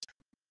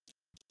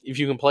 If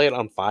you can play it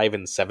on 5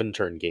 and 7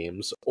 turn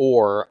games,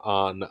 or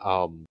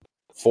on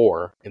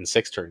 4 and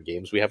 6 turn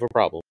games, we have a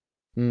problem.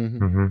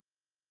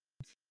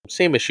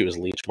 Same issue as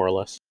Leech, more or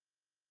less.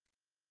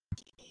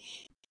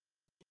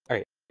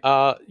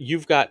 Alright.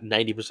 You've got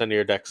 90% of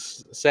your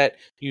decks set.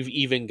 You've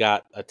even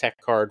got a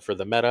tech card for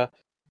the meta.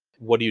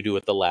 What do you do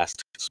with the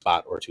last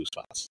spot or 2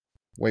 spots?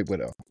 White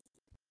Widow.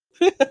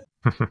 You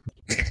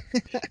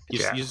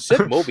said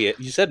Mobius.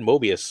 You said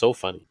Mobius. So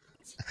funny.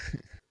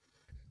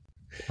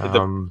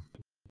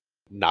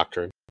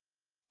 Nocturne.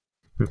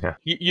 Yeah.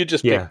 You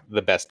just pick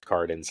the best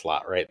card in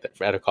slot, right?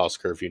 At a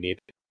cost curve you need.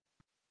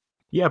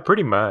 Yeah,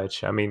 pretty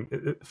much. I mean,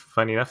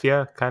 funny enough,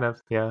 yeah, kind of,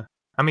 yeah.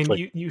 I mean,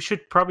 like, you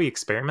should probably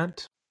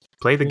experiment,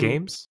 play the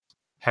games,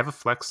 have a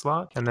flex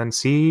slot, and then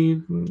see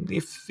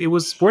if it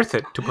was worth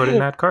it to put in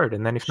that card.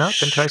 And then if not,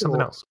 then try something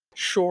else.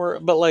 Sure,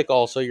 but like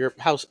also,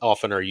 how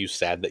often are you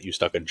sad that you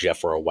stuck a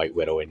Jeff or a White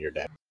Widow in your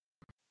deck?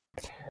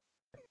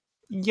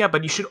 Yeah,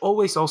 but you should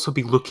always also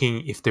be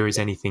looking if there is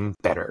anything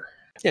better.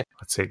 Yeah.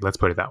 Let's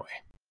put it that way.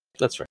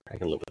 That's right. I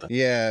can live with that.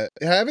 Yeah,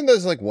 having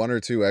those like 1 or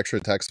 2 extra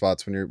tech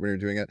spots when you're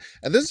doing it,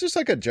 and this is just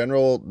like a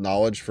general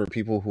knowledge for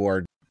people who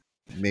are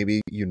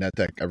maybe you net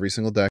deck every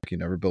single deck, you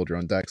never build your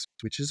own decks,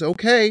 which is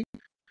okay.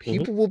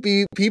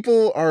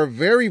 People are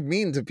very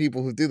mean to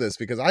people who do this,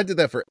 because I did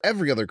that for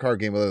every other card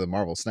game other than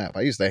Marvel Snap.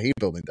 I used to hate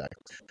building decks.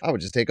 I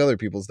would just take other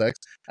people's decks.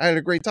 I had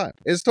a great time.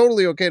 It's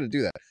totally okay to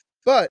do that.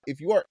 But if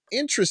you are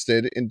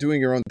interested in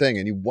doing your own thing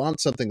and you want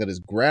something that is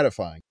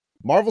gratifying,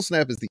 Marvel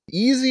Snap is the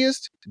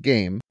easiest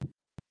game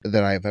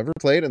that I have ever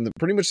played, and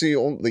pretty much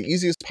the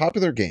easiest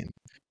popular game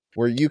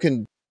where you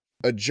can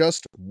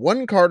adjust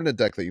 1 card in a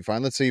deck that you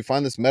find. Let's say you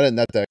find this meta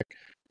net deck.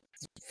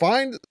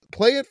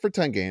 Play it for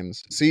 10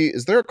 games. See,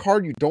 is there a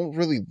card you don't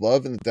really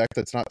love in the deck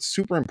that's not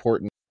super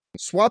important?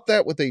 Swap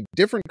that with a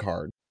different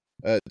card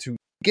to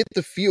get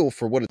the feel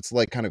for what it's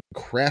like kind of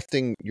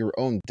crafting your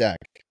own deck.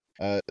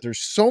 There's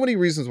so many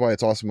reasons why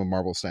it's awesome in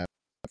Marvel Snap.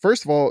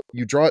 First of all,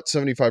 you draw it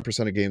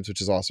 75% of games,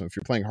 which is awesome. If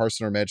you're playing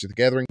Hearthstone or Magic the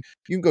Gathering,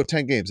 you can go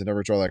 10 games and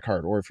never draw that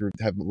card. Or if you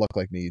have luck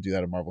like me, you do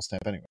that in Marvel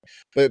Snap anyway.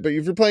 But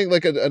if you're playing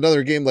like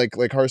another game like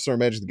Hearthstone or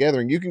Magic the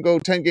Gathering, you can go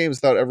 10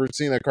 games without ever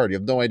seeing that card. You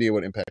have no idea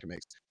what impact it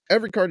makes.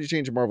 Every card you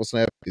change in Marvel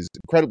Snap is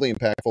incredibly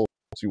impactful,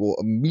 so you will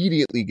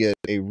immediately get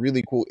a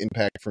really cool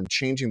impact from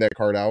changing that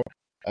card out.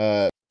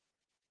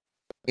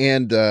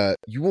 And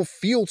you will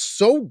feel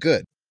so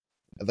good.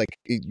 Like,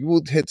 you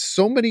will hit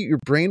so many, your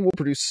brain will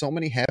produce so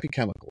many happy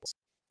chemicals.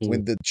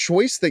 When the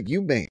choice that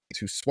you make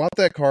to swap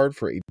that card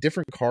for a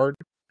different card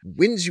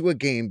wins you a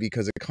game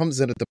because it comes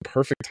in at the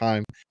perfect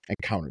time and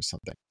counters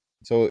something.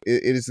 So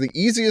it is the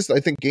easiest, I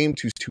think, game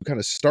to kind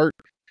of start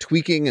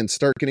tweaking and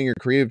start getting your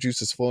creative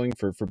juices flowing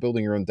for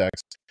building your own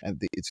decks.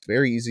 And it's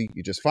very easy.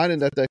 You just find a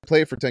net deck,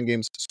 play it for 10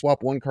 games,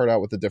 swap 1 card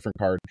out with a different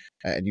card,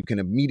 and you can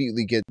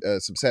immediately get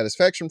some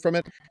satisfaction from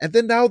it. And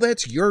then now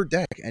that's your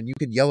deck, and you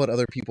can yell at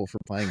other people for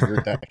playing your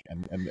deck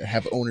and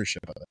have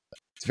ownership of it.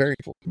 It's very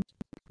cool.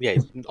 Yeah,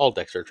 all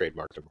decks are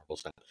trademarked in Marvel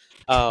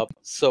Snap.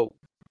 So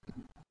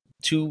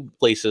 2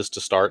 places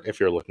to start if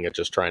you're looking at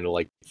just trying to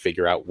like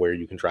figure out where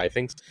you can try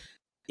things.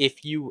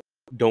 If you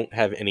don't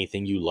have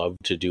anything you love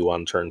to do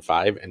on turn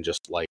 5 and just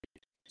like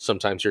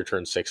sometimes your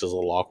turn 6 is a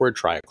little awkward,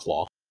 try a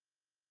Claw.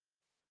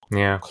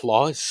 Yeah.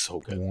 Claw is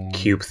so good.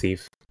 Cube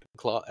Thief.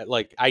 Claw,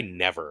 like, I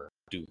never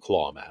do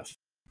Claw math.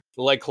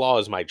 Like, Claw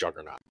is my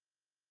juggernaut.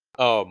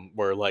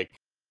 Where like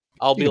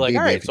I'll be can like, beat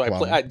all me right, if so you I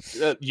play.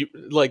 want. You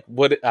like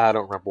what? I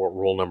don't remember what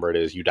rule number it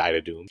is. You die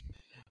to Doom,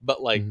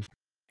 but like,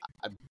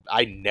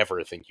 I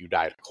never think you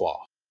die to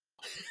Claw.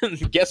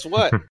 Guess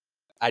what?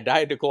 I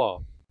died to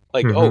Claw.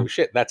 Like, oh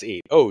shit, that's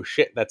 8. Oh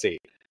shit, that's 8.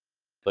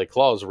 Like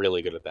Claw is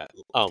really good at that.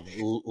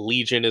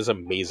 Legion is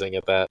amazing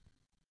at that.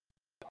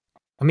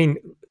 I mean,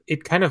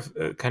 it kind of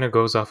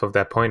goes off of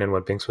that point and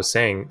what Bynx was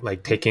saying,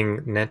 like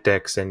taking net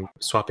decks and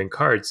swapping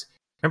cards.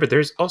 Remember,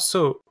 there's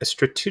also a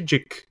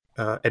strategic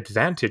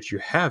advantage you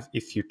have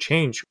if you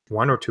change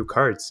 1 or 2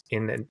 cards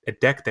in a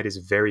deck that is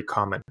very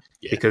common.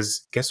 Yeah.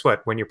 Because guess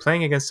what? When you're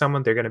playing against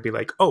someone, they're going to be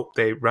like, oh,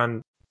 they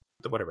run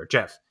whatever,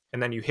 Jeff.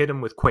 And then you hit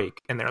them with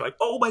Quake. And they're like,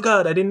 oh my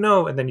god, I didn't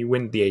know. And then you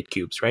win the 8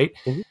 cubes, right?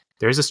 Mm-hmm.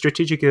 There's a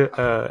strategic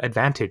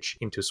advantage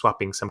into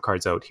swapping some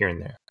cards out here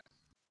and there.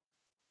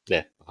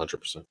 Yeah,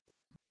 100%.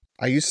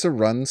 I used to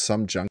run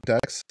some junk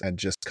decks and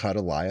just cut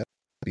Eliath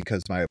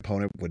because my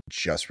opponent would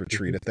just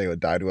retreat if they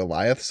would die to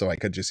Eliath, so I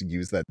could just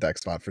use that deck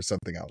spot for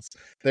something else.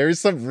 There's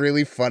some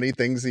really funny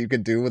things that you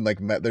can do when like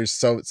there's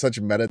such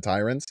meta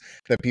tyrants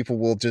that people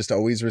will just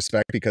always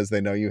respect because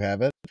they know you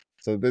have it.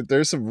 So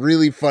there's some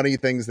really funny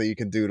things that you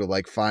can do to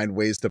like find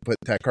ways to put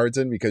tech cards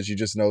in because you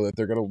just know that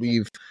they're going to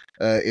leave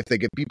if they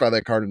get beat by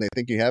that card and they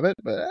think you have it,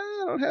 but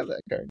I don't have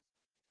that card.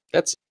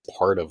 That's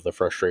part of the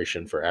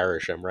frustration for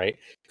Arishem, right?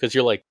 Because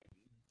you're like,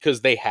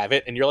 because they have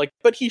it, and you're like,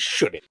 but he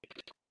shouldn't,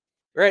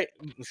 right?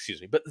 Excuse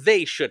me, but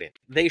they shouldn't.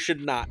 They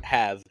should not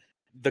have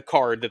the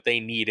card that they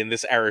need in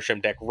this Arishem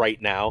deck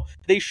right now.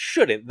 They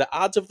shouldn't. The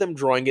odds of them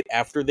drawing it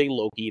after they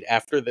Loki'd,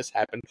 after this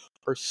happened,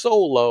 are so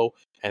low,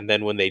 and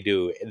then when they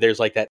do, there's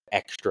like that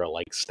extra,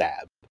 like,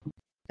 stab.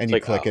 And you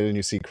click it, and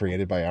you see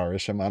created by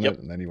Arishem on it,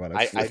 and then you want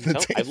to flip the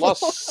table. I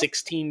lost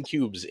 16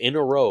 cubes in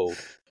a row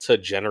to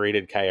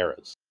generated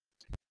Kairas.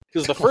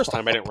 Because the first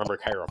time I didn't remember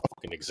Kaira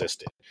fucking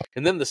existed.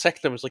 And then the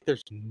second time I was like,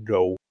 there's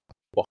no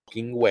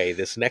fucking way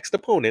this next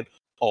opponent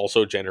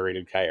also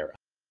generated Kaira.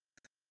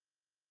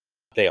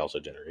 They also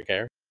generated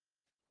Kaira.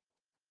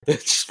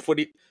 That's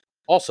funny.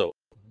 Also,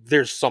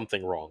 there's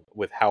something wrong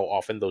with how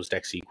often those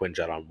decks see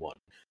Quinjet on 1.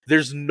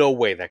 There's no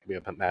way that can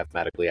be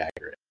mathematically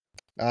accurate.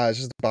 It's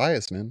just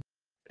bias, man.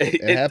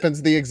 It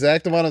happens the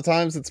exact amount of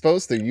times it's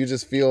supposed to. You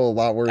just feel a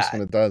lot worse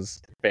when it does.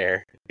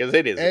 Fair. Because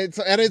it is. It's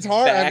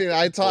hard. I mean,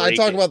 I talk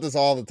about this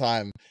all the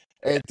time.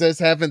 Yeah. It just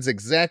happens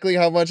exactly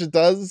how much it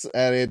does,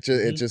 and it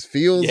just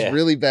feels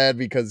really bad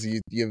because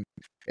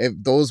if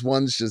those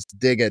ones just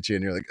dig at you,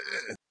 and you're like,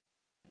 ugh.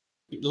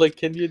 Like,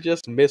 can you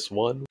just miss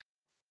one?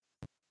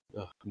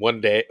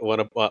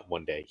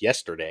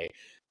 Yesterday,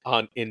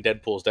 in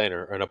Deadpool's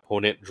Diner, an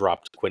opponent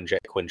dropped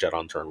Quinjet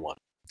on turn 1.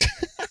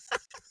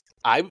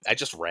 I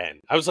just ran.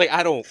 I was like,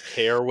 I don't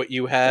care what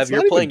you have.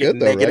 You're playing at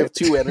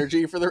 -2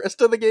 energy for the rest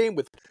of the game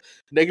with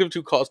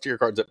 -2 cost to your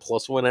cards at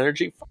 +1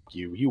 energy. Fuck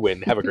you. You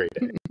win. Have a great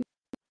day.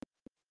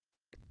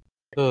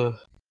 All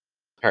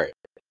right.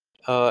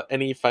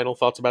 Any final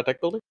thoughts about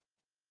deck building?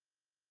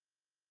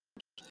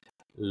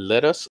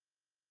 Let us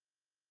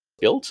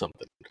build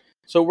something.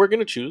 So we're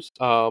going to choose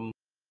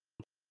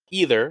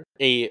either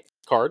a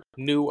card,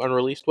 new,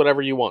 unreleased,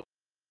 whatever you want,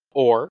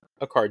 or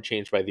a card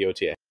changed by the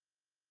OTA.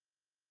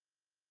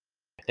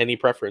 Any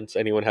preference?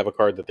 Anyone have a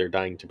card that they're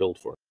dying to build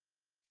for?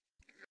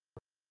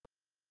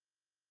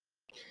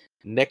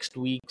 Next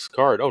week's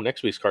card. Oh,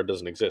 next week's card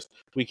doesn't exist.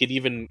 We could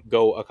even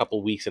go a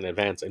couple weeks in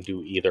advance and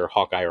do either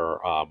Hawkeye or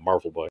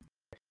Marvel Boy.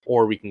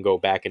 Or we can go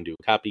back and do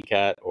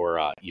Copycat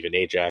or even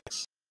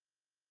Ajax.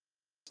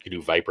 You could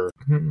do Viper.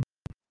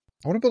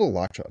 I want to build a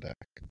Lockjaw deck.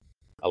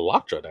 A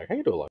Lockjaw deck? I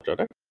can do a Lockjaw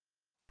deck.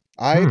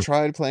 I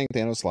tried playing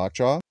Thanos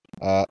Lockjaw.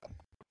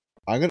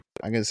 I'm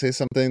gonna say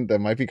something that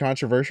might be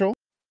controversial.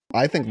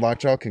 I think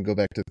Lockjaw can go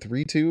back to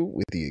 3-2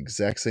 with the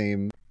exact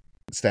same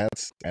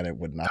stats, and it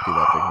would not be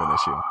that big of an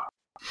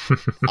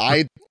issue.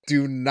 I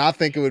do not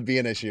think it would be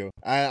an issue.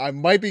 I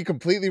might be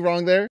completely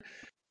wrong there,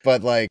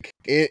 but like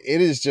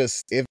it is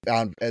just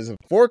as a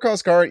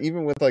 4-cost card,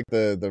 even with like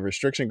the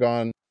restriction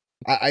gone,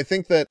 I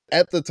think that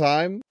at the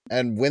time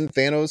and when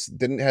Thanos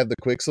didn't have the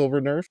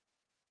Quicksilver nerf,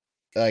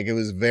 like it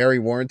was very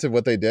warranted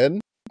what they did.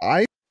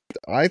 I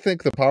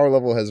think the power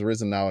level has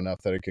risen now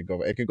enough that it could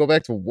go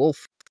back to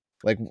Wolf.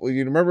 Like,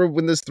 you remember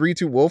when this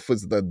 3-2 Wolf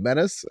was the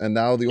menace, and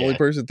now the only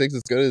person thinks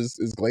it's good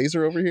is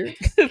Glazer over here?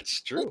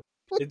 It's true.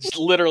 It's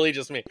literally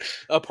just me.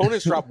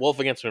 Opponents drop Wolf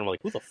against me, and I'm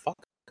like, who the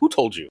fuck? Who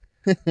told you?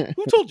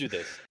 Who told you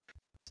this?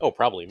 Oh,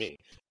 probably me.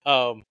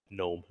 Gnome.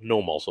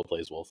 Gnome also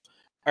plays Wolf.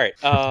 All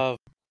right.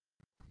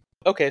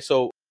 Okay,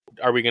 so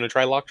are we going to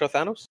try Lockjaw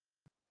Thanos?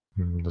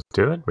 Let's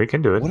do it. We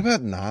can do it. What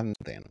about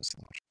non-Thanos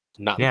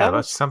Lockjaw?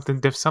 That's something.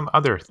 There's some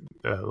other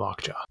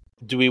Lockjaw.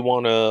 Do we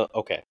want to...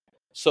 Okay.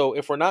 So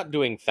if we're not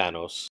doing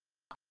Thanos,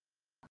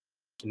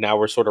 now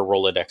we're sort of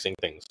Rolodexing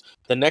things.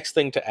 The next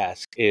thing to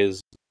ask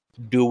is,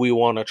 do we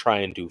want to try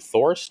and do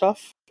Thor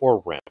stuff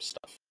or Ramp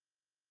stuff?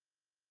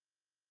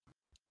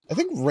 I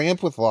think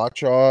Ramp with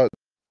Lockjaw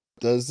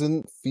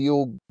doesn't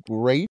feel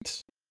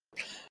great.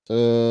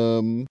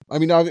 I mean,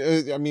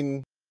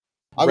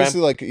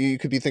 obviously, like you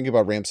could be thinking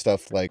about Ramp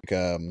stuff like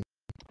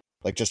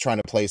like just trying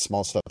to play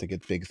small stuff to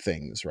get big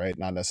things, right?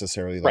 Not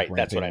necessarily like Right,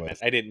 that's what I ramping meant.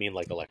 with I didn't mean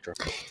like Electro.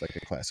 like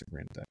a classic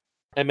ramp deck.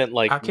 I meant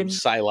like I can-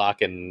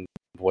 Psylocke and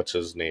what's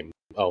his name?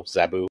 Oh,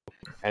 Zabu.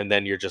 And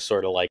then you're just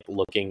sort of like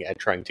looking at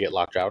trying to get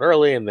Lockjaw out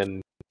early, and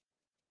then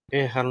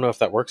I don't know if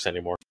that works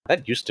anymore.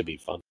 That used to be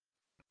fun.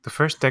 The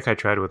first deck I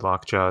tried with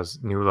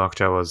new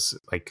Lockjaw was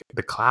like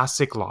the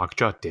classic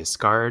Lockjaw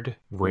discard,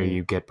 where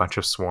you get a bunch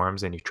of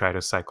swarms and you try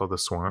to cycle the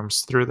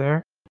swarms through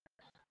there.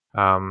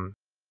 That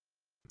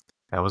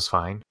was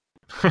fine.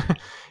 It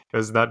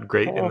was not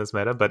great in this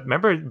meta, but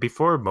remember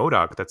before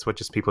MODOK, that's what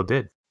just people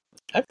did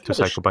I've to got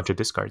cycle a bunch of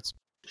discards.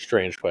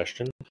 strange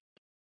question.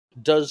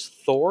 Does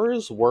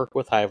Thor's work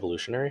with High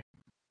Evolutionary?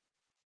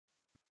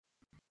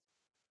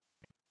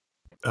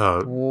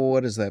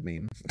 What does that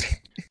mean?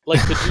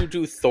 Like, could you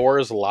do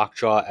Thor's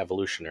Lockjaw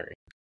Evolutionary?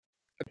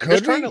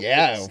 Could trying we? to-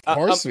 Yeah, of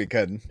course we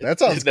could. That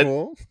sounds that-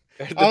 cool.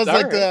 I was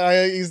like,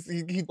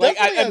 he definitely Like,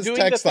 I'm has doing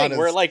the text on thing his...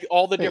 where like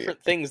all the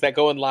different things that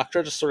go in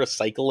Lockjaw just sort of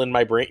cycle in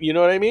my brain. You know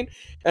what I mean?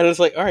 And it's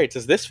like, all right,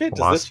 does this fit?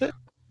 Does this fit?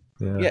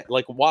 Yeah,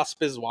 like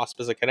Wasp is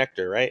a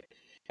connector, right?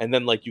 And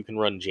then like you can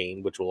run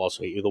Jane, which will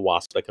also hit you the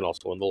Wasp that can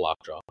also win the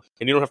Lockjaw.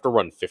 And you don't have to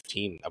run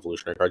 15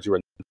 evolutionary cards. You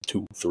run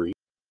 2, 3.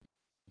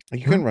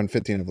 You couldn't run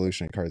 15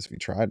 evolutionary cards if you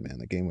tried, man.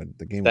 The game would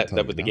tell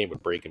you The game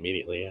would break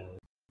immediately. Yeah.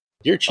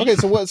 You're cheap. Okay,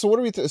 so what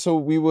are we? So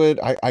we would.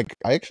 I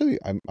actually,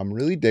 I'm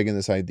really digging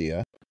this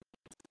idea.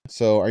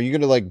 So are you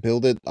gonna like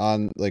build it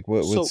on like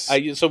what?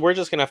 So we're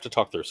just gonna have to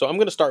talk through. So I'm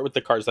gonna start with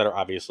the cards that are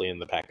obviously in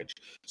the package.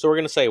 So we're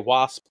gonna say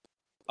Wasp,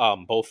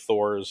 both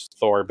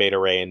Thor, Beta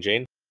Ray, and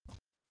Jane.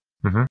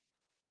 Mhm.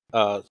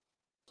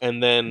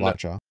 And then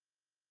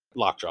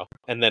Lockjaw,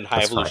 and then High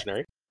That's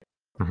Evolutionary.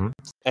 Mhm.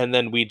 And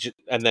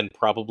then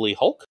probably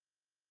Hulk,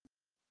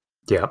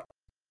 Yeah.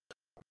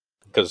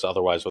 because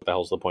otherwise, what the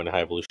hell's the point of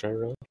High Evolutionary,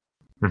 really?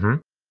 Mm-hmm.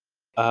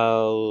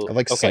 I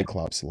like okay.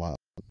 Cyclops a lot.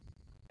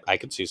 I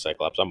could see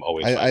Cyclops. I'm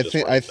always. I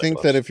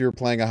think that if you're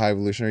playing a High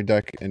Evolutionary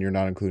deck and you're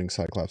not including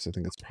Cyclops, I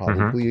think it's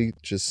probably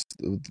just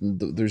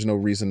there's no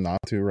reason not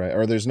to, right?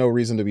 Or there's no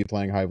reason to be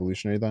playing High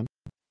Evolutionary then.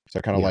 So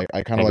I kind of like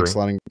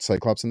slotting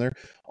Cyclops in there.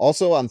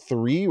 Also on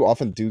 3, you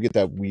often do get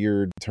that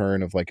weird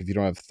turn of like, if you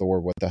don't have Thor,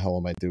 what the hell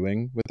am I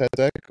doing with that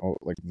deck?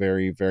 Like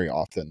very, very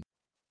often.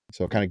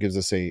 So it kind of gives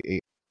us a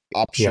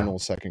optional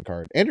second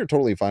card. And you're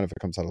totally fine if it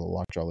comes out of the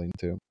Lockjaw lane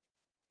too.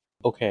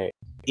 Okay,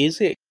 is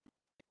it?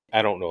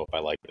 I don't know if I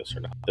like this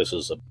or not. This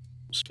is a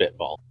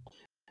spitball.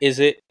 Is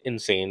it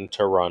insane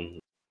to run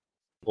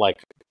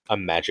like a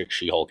Magic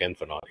She-Hulk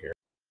Infinite here?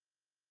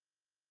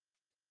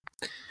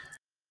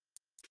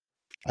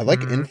 I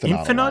like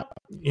Infinite.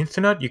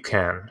 Infinite, you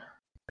can.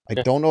 I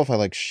don't know if I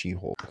like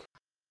She-Hulk.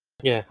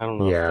 Yeah, I don't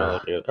know if I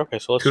like it. Okay,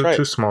 so let's try try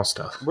two it. small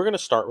stuff. We're going to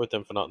start with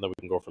Infinite, and then we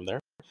can go from there.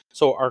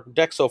 So our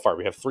deck so far,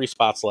 we have 3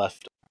 spots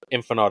left.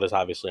 Infinite is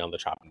obviously on the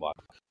chopping block.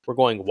 We're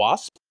going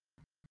Wasp,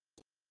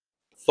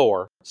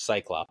 Thor,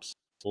 Cyclops,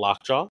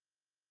 Lockjaw,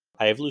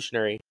 High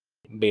Evolutionary,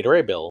 Beta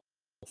Ray Bill,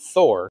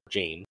 Thor,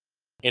 Jane,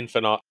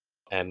 Infinite,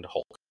 and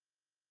Hulk.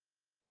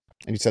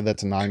 And you said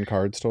that's 9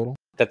 cards total?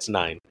 That's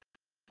 9.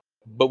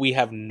 But we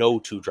have no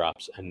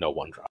 2-drops and no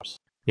 1-drops.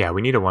 Yeah,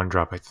 we need a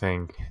 1-drop, I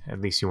think. At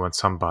least you want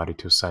somebody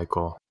to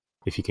cycle.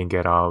 If you can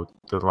get out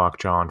the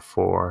Lockjaw on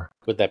 4.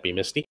 Would that be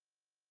Misty?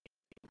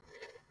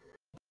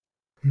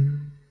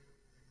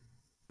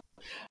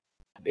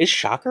 Is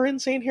Shocker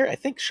insane here? I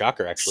think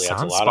Shocker actually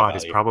adds a lot of value. Sunspot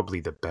is probably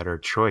the better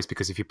choice,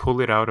 because if you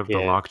pull it out of the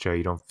Lockjaw,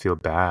 you don't feel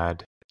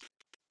bad.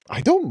 I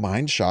don't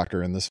mind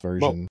Shocker in this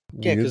version.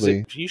 Yeah, because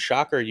if you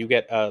Shocker, you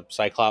get a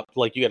Cyclops,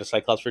 like you get a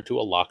Cyclops for 2,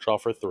 a Lockjaw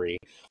for 3.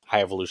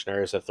 High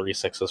Evolutionary is a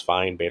 3/6 is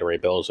fine. Beta Ray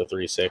Bill is a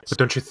 3/6. But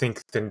don't you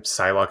think then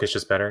Psylocke is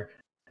just better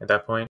at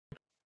that point?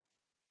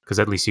 Because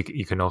at least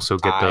you can also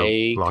get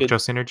the Lockjaw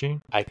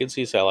synergy. I could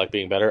see Psylocke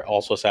being better.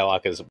 Also,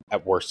 Psylocke is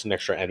at worst an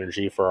extra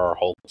energy for our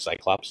Hulk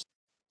Cyclops.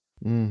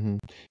 Mm-hmm.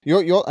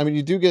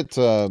 You do get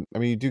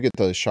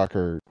the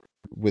Shocker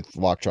with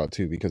Lockjaw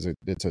too, because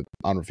it's an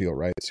on reveal,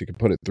 right? So you can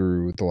put it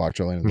through the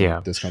Lockjaw lane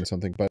and discount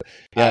something. But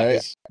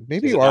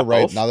maybe you are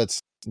right. Both?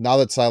 Now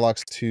that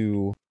Psylocke's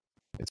 2,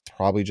 it's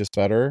probably just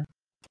better.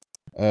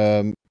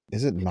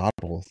 Is it not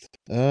both?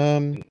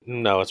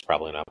 No, it's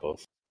probably not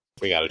both.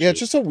 We gotta choose. It's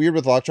just so weird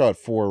with Lockjaw at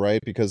 4, right?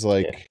 Because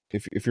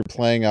if you're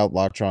playing out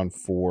Lockjaw on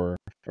 4,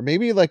 or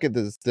maybe like with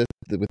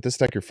this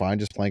deck you're fine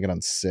just playing it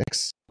on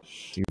 6.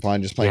 You're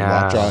fine just playing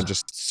Lockjaw and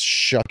just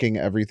shucking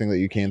everything that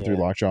you can through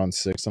Lockjaw on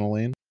 6 in a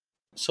lane.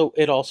 So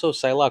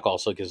Psylocke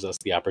also gives us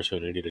the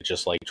opportunity to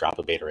just like drop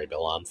a Beta Ray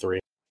Bill on 3.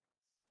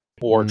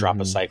 Or drop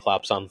a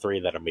Cyclops on 3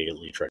 that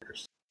immediately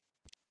triggers.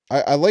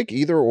 I like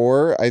either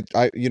or. I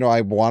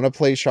want to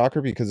play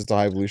Shocker because it's a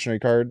High Evolutionary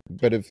card.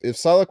 But if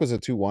Psylocke was a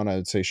 2/1, I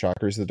would say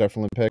Shocker is the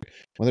definite pick.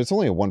 When there's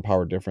only a 1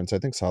 power difference, I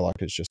think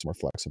Psylocke is just more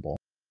flexible.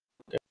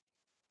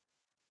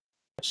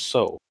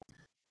 So.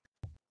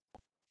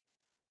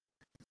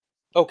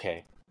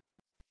 Okay.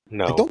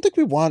 No. I don't think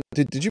we want...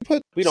 Did you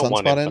put we don't Sunspot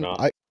want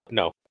Infinite.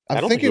 No. I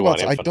don't think we want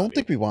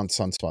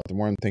Sunspot. The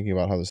more I'm thinking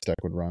about how this deck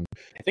would run.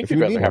 I think if we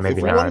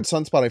wanted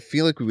Sunspot, I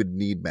feel like we would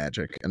need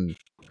Magic. And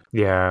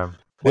yeah.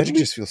 Magic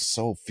just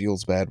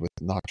feels bad with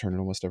Nocturne in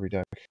almost every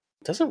deck.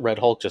 Doesn't Red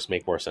Hulk just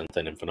make more sense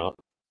than Infinite?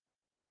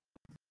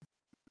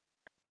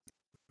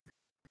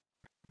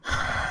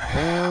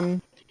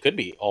 Could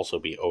also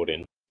be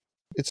Odin.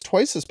 It's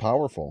twice as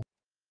powerful.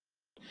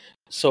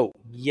 So,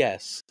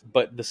 yes,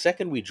 but the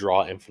second we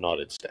draw Infinite,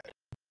 it's dead.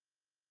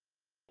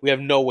 We have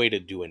no way to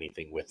do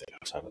anything with it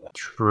outside of that.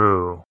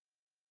 True.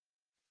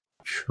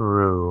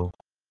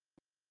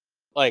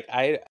 Like,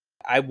 I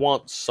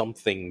want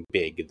something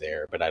big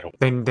there, but I don't...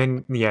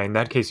 Then yeah, in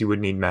that case, you would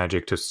need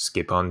Magic to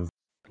skip on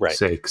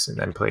 6 and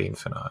then play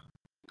Infinite.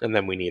 And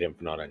then we need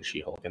Infinite and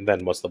She-Hulk. And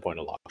then what's the point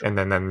of Lockjaw? And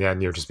then yeah,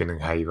 you're just being a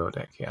high Evo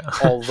deck, yeah.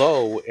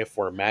 Although, if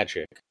we're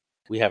Magic,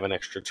 we have an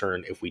extra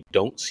turn if we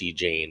don't see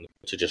Jane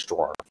to just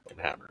draw our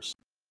fucking hammers.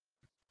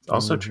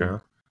 Also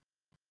true.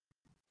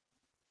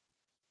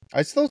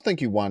 I still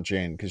think you want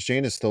Jane, because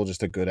Jane is still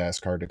just a good-ass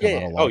card to come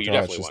out of Lockjaw. You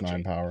definitely it's just want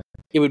 9 power.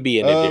 It would be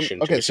an addition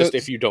to it's so just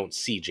if you don't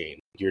see Jane,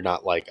 you're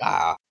not like,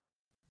 I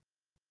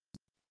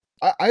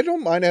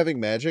don't mind having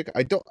Magic.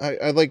 I don't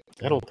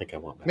think I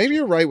want Magic. Maybe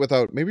you're right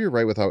without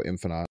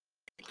Infinite.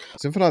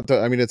 Infinite,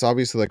 I mean, it's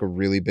obviously like a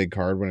really big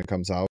card when it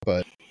comes out,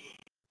 but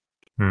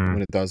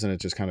when it doesn't,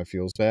 it just kind of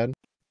feels bad.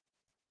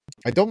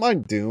 I don't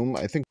mind Doom.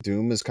 I think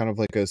Doom is kind of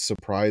like a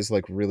surprise,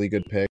 like really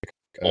good pick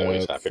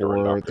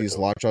for these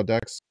Lockjaw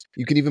decks.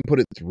 You can even put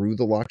it through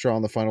the Lockjaw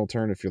on the final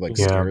turn if you're like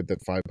scared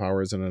that 5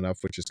 power isn't enough,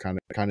 which is kind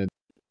of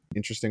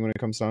interesting when it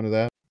comes down to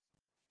that.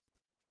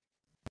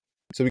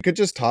 So we could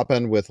just top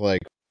end with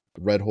like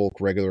Red Hulk,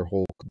 regular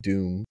Hulk,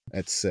 Doom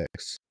at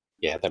 6.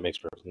 Yeah, that makes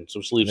perfect sense.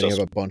 Which leaves us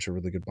have a bunch of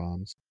really good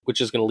bombs.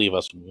 Which is going to leave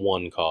us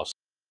 1 cost.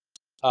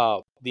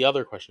 The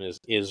other question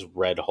is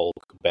Red Hulk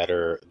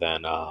better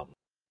than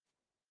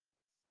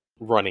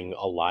running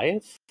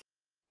Alioth?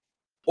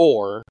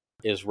 Or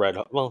is Red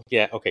Hulk... Well,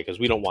 yeah, okay, because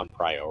we don't want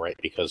Prio, right?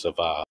 Because of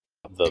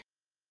the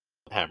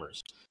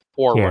hammers.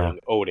 Or running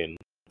Odin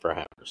for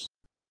hammers.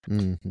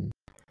 Mm-hmm.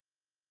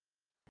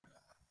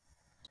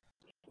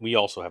 We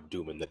also have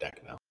Doom in the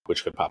deck now,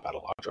 which could pop out a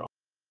Lockjaw.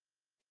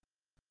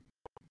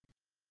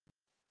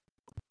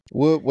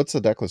 What's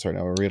the deck list right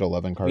now? Are we at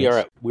 11 cards?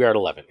 We are at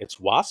 11. It's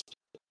Wasp,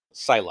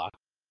 Psylocke,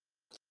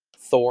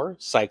 Thor,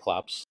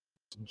 Cyclops,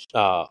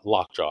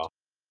 Lockjaw,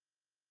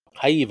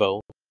 Haivo,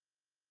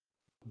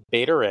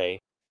 Beta Ray,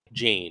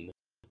 Jane,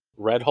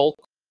 Red Hulk,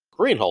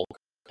 Green Hulk,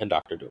 and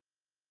Doctor Doom.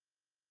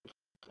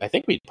 I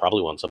think we'd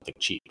probably want something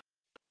cheap.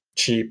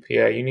 Cheap,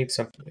 yeah. You need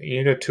something.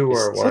 You need a 2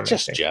 or a 1. Is that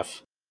just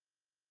Jeff?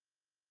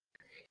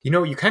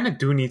 You kind of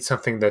do need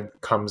something that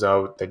comes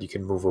out that you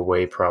can move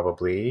away,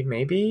 probably.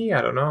 Maybe?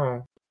 I don't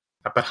know.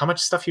 But how much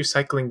stuff you're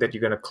cycling that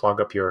you're going to clog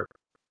up your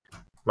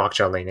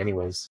Lockjaw lane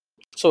anyways?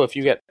 So if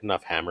you get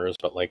enough hammers,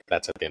 but like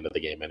that's at the end of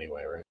the game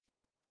anyway, right?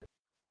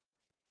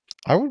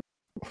 I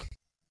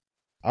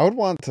would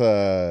want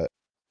I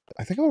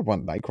think I would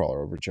want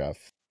Nightcrawler over Jeff.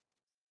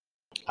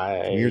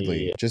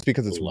 Weirdly, just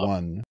because it's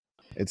 1.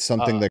 It's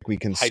something that we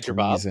can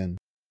squeeze in.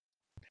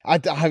 I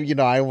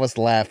almost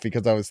laughed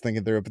because I was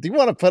thinking through it. But do you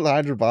want to put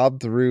Hydra Bob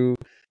through?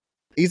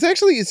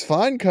 He's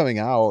fine coming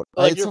out.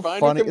 Like, it's a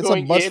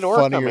much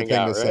funnier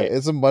thing to say.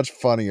 It's a much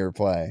funnier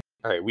play.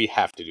 All right, we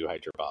have to do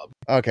Hydra Bob.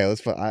 Okay,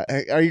 let's put.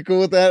 Are you cool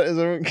with that? Is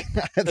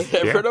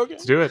everyone okay?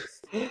 Let's do it.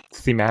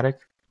 It's thematic.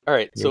 All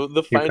right, so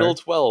the final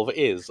 12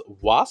 is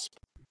Wasp,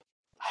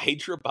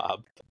 Hydra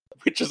Bob,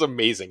 which is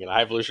amazing in a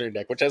high evolutionary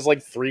deck, which has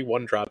like 3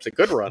 1-drops. It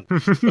could run.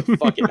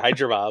 Fucking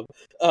Hydra Bob.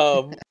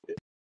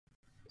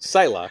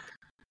 Psylocke,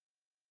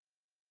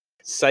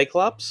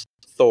 Cyclops,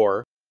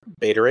 Thor,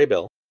 Beta Ray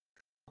Bill,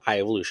 High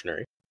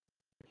Evolutionary.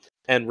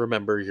 And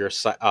remember, your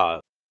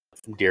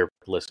dear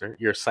listener,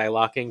 you're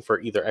Psylocking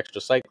for either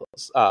extra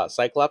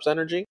Cyclops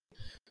energy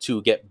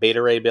to get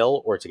Beta Ray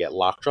Bill or to get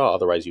Lockjaw.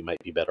 Otherwise, you might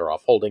be better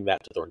off holding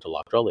that to throw into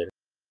Lockjaw later.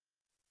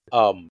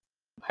 High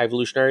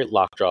Evolutionary,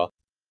 Lockjaw,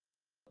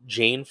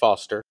 Jane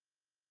Foster,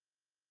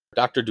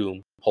 Doctor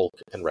Doom, Hulk,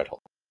 and Red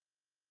Hulk.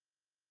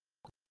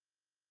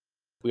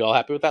 We all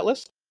happy with that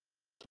list?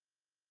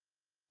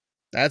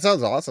 That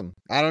sounds awesome.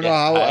 I don't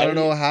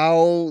know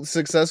how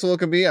successful it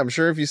can be. I'm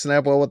sure if you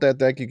snap well with that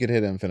deck, you could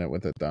hit Infinite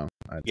with it, though.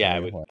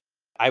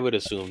 I would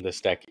assume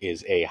this deck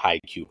is a high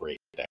cube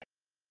rate deck.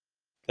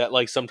 That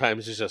like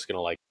sometimes is just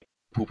gonna like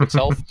poop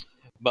itself.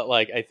 But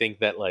like I think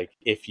that like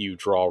if you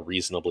draw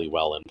reasonably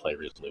well and play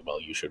reasonably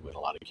well, you should win a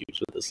lot of cubes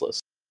with this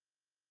list.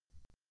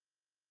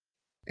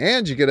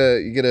 And you get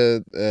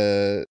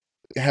a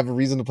have a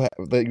reason to play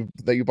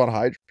that you bought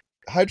a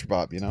Hydra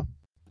Bob, you know?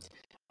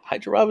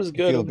 Hydra Bob is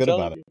good. Feel good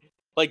about it.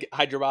 Like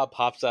Hydra Bob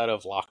pops out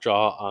of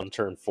Lockjaw on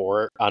turn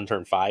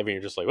 5, and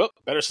you're just like, "Oh,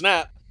 better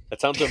snap." That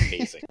sounds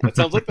amazing. That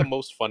sounds like the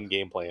most fun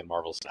gameplay in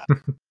Marvel Snap.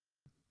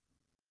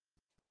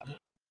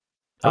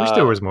 I wish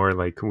there was more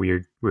like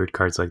weird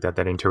cards like that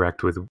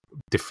interact with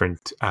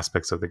different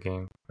aspects of the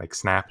game. Like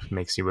Snap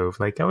makes you move.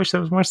 Like I wish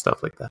there was more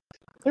stuff like that.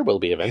 There will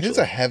be eventually. It is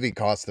a heavy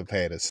cost to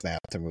pay to Snap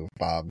to move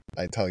Bob.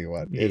 I tell you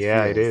what. It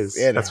is.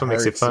 That's what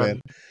makes it fun.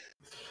 Man.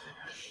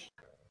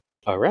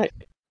 All right.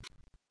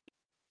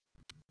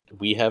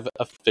 We have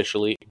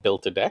officially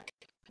built a deck.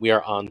 We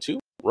are on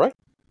to Roy.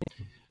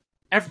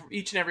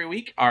 each and every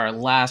week, our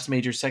last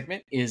major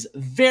segment is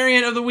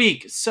Variant of the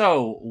Week.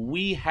 So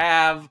we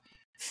have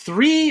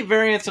 3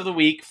 Variants of the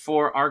Week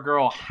for our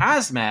girl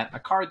Hazmat, a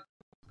card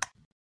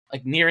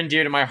like near and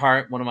dear to my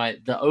heart, one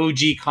of the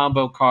OG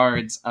combo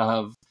cards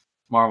of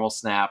Marvel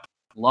Snap.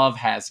 Love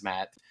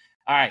Hazmat.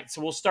 All right,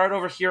 so we'll start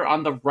over here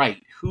on the right.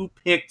 Who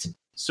picked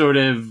sort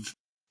of,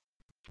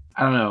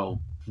 I don't know,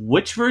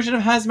 which version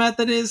of Hazmat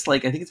that is?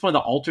 Like, I think it's one of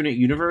the alternate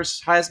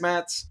universe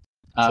Hazmats.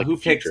 Like Who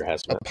picked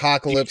Hazmat?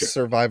 Apocalypse Future.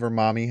 Survivor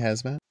Mommy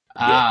Hazmat?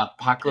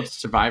 Apocalypse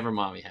Survivor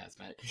Mommy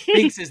Hazmat.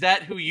 Bynx, is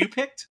that who you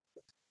picked?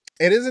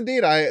 It is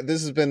indeed.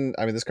 This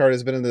card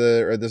has been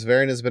this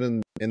variant has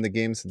been in the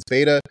game since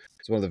beta.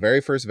 It's one of the very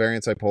first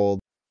variants I pulled.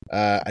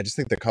 I just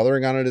think the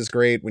coloring on it is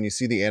great. When you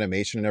see the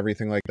animation and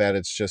everything like that,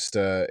 it's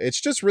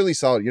just really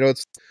solid. You know,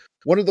 it's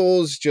one of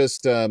those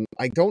just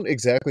I don't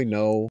exactly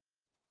know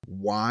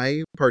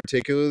why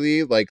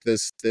particularly like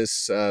this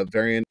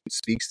variant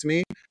speaks to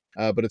me,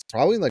 but it's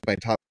probably like my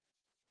top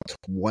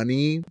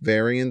 20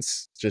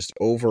 variants just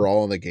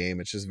overall in the game.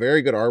 It's just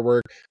very good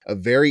artwork, a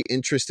very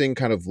interesting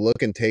kind of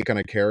look and take on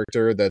a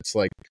character that's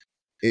like,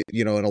 it,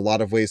 you know, in a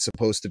lot of ways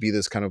supposed to be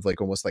this kind of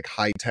like almost like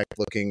high tech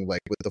looking,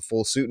 like with the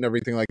full suit and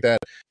everything like that.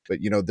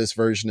 But you know, this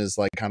version is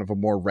like kind of a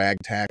more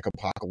ragtag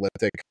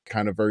apocalyptic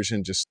kind of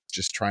version, just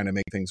trying to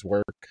make things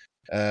work.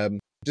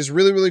 Just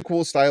really, really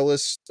cool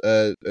stylist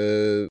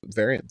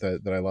variant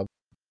that I love.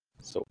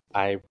 So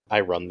I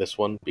run this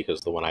one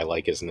because the one I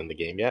like isn't in the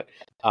game yet.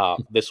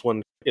 This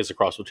one is a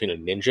cross between a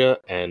ninja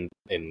and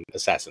an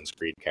Assassin's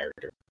Creed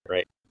character,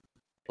 right?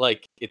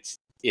 Like it's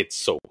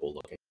so cool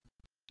looking.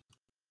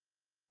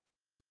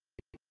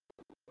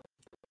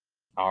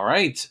 All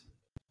right.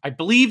 I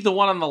believe the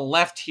one on the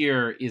left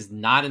here is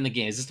not in the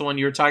game. Is this the one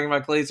you were talking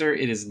about, Glazer?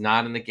 It is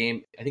not in the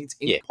game. I think it's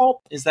Ink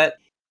Pulp. Is that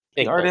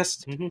the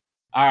artist? Mm-hmm.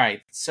 All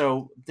right.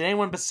 So did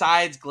anyone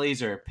besides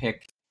Glazer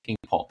pick Ink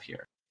Pulp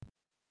here?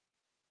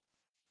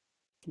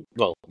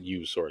 Well,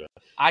 you sort of.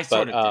 I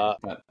sort of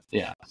did, but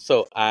yeah.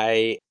 So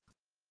I,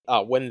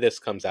 when this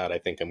comes out, I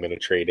think I'm going to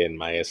trade in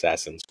my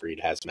Assassin's Creed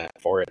Hazmat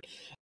for it,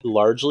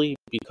 largely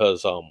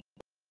because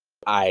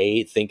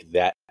I think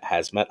that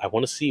Hazmat, I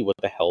want to see what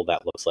the hell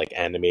that looks like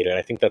animated.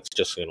 I think that's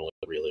just going to look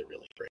really,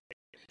 really great.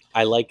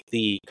 I like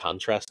the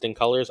contrasting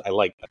colors. I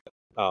like,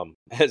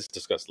 as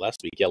discussed last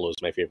week, yellow is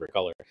my favorite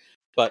color.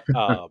 But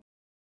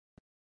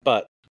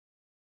but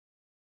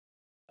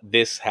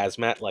this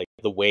Hazmat, like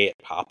the way it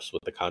pops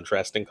with the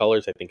contrasting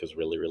colors, I think is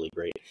really, really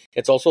great.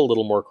 It's also a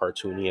little more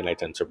cartoony, and I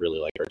tend to really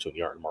like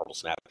cartoony art in Marvel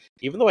Snap,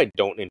 even though I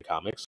don't in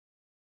comics,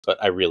 but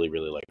I really,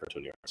 really like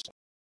cartoony art.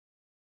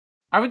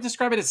 I would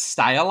describe it as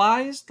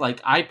stylized.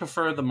 Like, I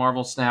prefer the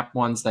Marvel Snap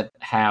ones that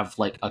have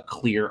like a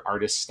clear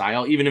artist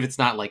style, even if it's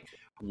not like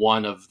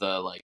one of the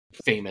like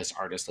famous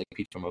artists like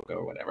Pete Tomoko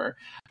or whatever.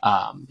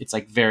 It's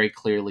like very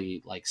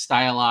clearly like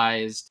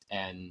stylized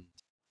and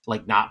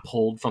like not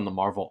pulled from the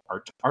Marvel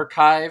art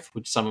archive,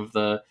 which some of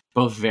the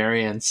both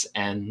variants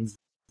and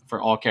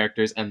for all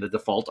characters and the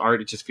default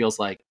art, it just feels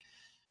like,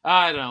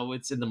 I don't know,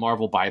 it's in the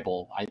Marvel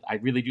Bible. I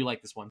really do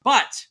like this one.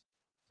 But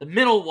the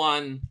middle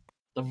one,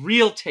 the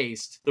real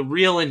taste, the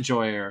real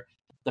enjoyer,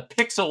 the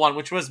Pixel one,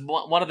 which was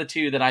one of the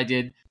 2 that I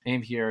did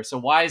name here. So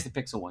why is the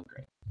Pixel one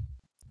great?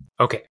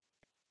 Okay.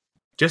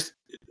 Just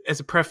as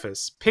a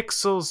preface,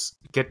 pixels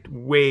get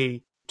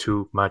way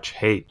too much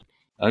hate.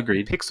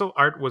 Agreed. Pixel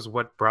art was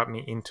what brought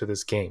me into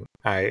this game.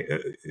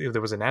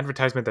 There was an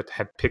advertisement that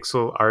had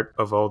pixel art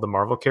of all the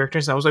Marvel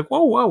characters. I was like,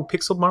 whoa,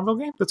 pixel Marvel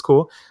game? That's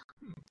cool.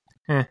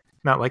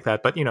 Not like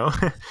that, but you know,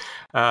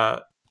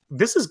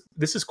 this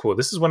is cool.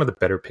 This is one of the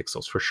better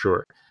pixels for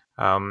sure.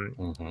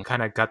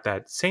 Kind of got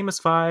that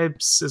Samus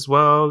vibes as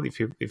well. If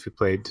you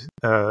played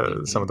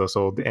some of those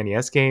old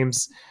NES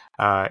games,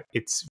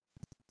 it's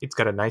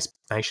got a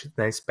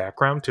nice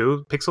background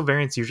too. Pixel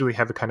variants usually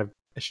have a kind of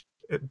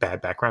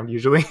bad background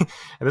usually,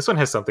 and this one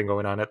has something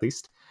going on at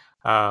least.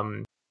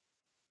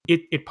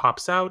 It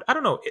pops out. I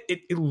don't know.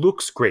 It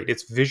looks great.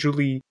 It's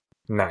visually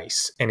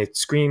nice, and it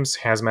screams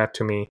Hazmat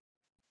to me.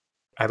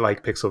 I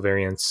like pixel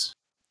variants.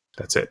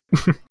 That's it.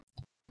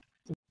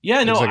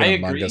 Yeah, no, like I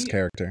an agree. Among Us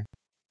character.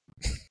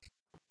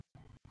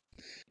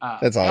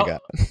 That's all I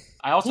got.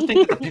 I also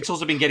think that the pixels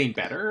have been getting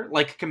better.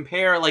 Like,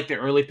 compare like the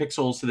early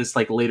pixels to this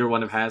like later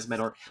one of Hazmat,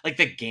 or like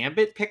the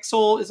Gambit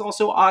pixel is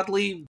also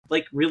oddly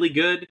like really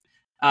good.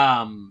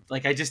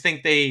 Like I just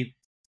think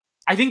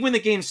I think when the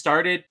game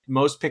started,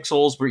 most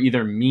pixels were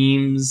either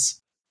memes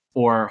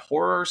or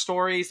horror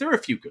stories. There were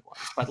a few good ones,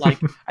 but like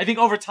I think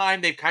over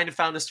time they've kind of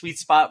found a sweet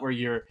spot where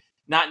you're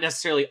not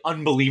necessarily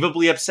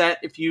unbelievably upset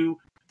if you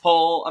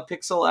pull a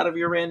pixel out of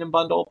your random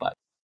bundle, but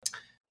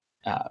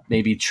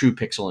maybe true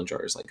pixel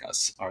enjoyers like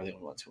us are the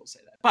only ones who will say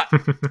that. But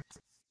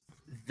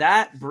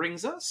that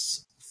brings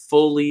us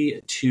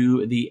fully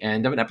to the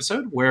end of an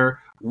episode where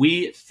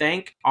we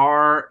thank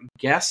our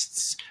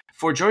guests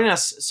for joining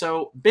us.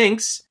 So,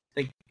 Bynx,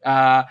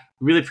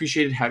 really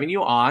appreciated having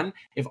you on.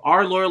 If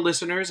our loyal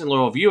listeners and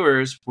loyal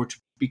viewers were to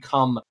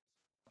become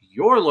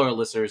your loyal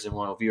listeners and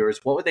loyal viewers,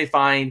 what would they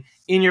find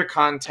in your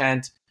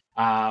content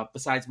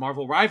besides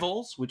Marvel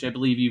Rivals, which I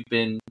believe you've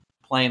been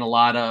playing a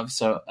lot of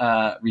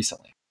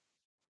recently?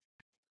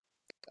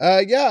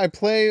 Yeah, I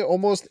play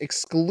almost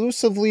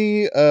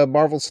exclusively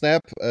Marvel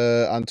Snap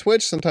on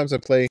Twitch. Sometimes I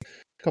play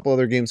a couple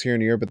other games here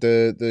and here, but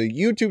the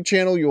YouTube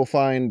channel, you'll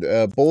find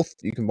both.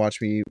 You can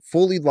watch me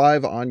fully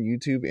live on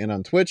YouTube and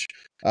on Twitch.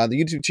 On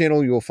the YouTube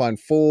channel, you will find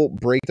full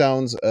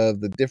breakdowns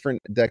of the different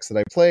decks that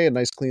I play, a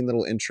nice clean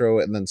little intro,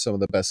 and then some of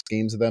the best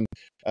games of them.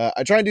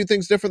 I try and do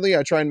things differently.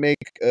 I try and make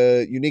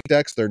unique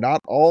decks. They're not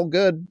all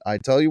good. I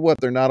tell you what,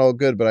 they're not all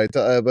good, but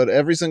but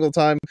every single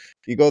time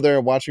you go there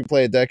and watch me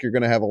play a deck, you're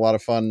going to have a lot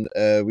of fun.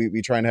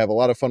 We try and have a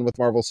lot of fun with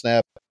Marvel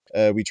Snap.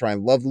 We try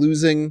and love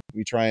losing.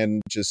 We try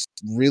and just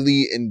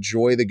really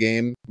enjoy the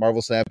game.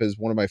 Marvel Snap is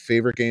one of my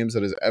favorite games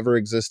that has ever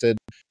existed.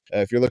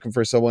 If you're looking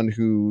for someone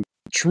who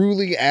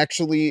truly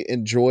actually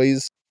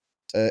enjoys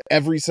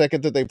every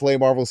second that they play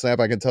Marvel Snap,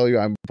 I can tell you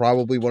I'm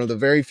probably one of the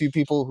very few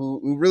people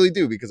who really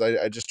do, because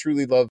I just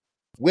truly love,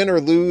 win or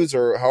lose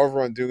or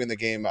however I'm doing in the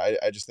game. I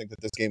just think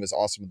that this game is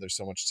awesome and there's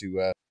so much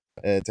to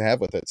have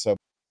with it. So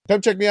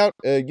come check me out,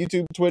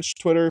 YouTube, Twitch,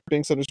 Twitter,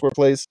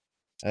 Bynx_plays,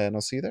 and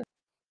I'll see you there.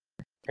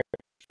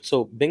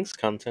 So Bynx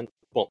content,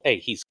 well,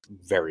 he's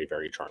very,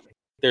 very charming.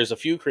 There's a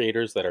few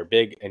creators that are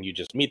big, and you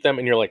just meet them,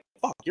 and you're like,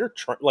 "Fuck, you're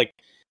like."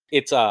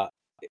 It's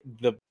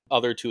the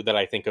other two that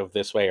I think of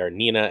this way are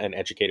Nina and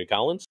Educated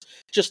Collins,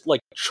 just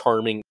like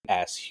charming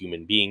ass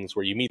human beings,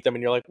 where you meet them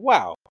and you're like,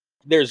 "Wow,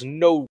 there's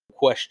no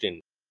question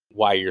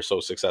why you're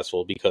so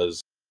successful,"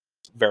 because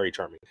very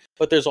charming.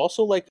 But there's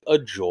also like a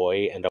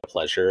joy and a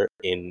pleasure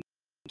in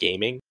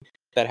gaming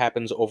that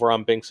happens over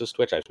on Bynx's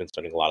Twitch. I've been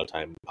spending a lot of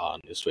time on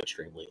his Twitch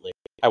stream lately.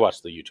 I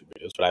watch the YouTube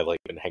videos, but I've like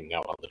been hanging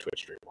out on the Twitch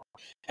stream more.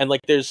 And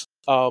like there's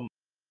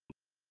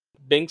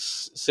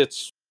Bynx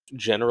sits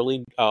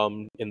generally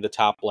in the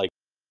top like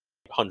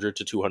 100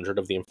 to 200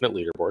 of the Infinite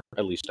Leaderboard,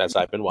 at least as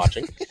I've been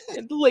watching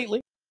lately,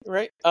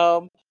 right?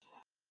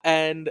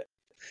 And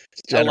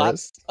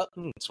Generous. a lot,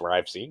 that's where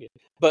I've seen it.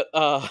 But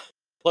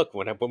look,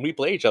 when we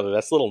play each other,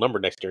 that's a little number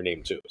next to your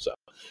name too, so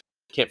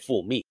can't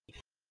fool me.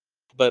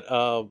 But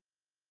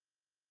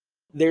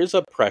there's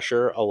a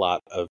pressure a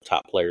lot of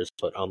top players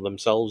put on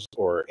themselves,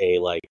 or a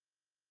like,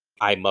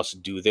 I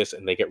must do this,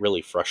 and they get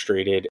really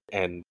frustrated.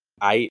 And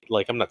I'm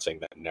not saying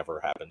that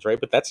never happens,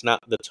 right? But that's not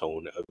the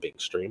tone of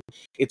Bynx stream.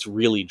 It's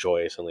really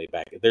joyous and laid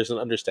back. There's an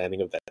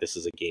understanding of that this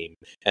is a game,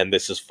 and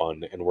this is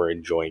fun, and we're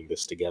enjoying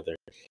this together.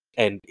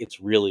 And it's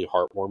really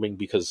heartwarming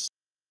because,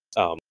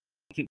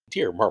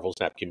 dear Marvel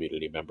Snap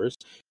community members,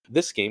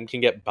 this game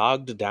can get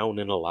bogged down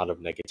in a lot of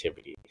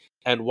negativity.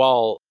 And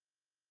while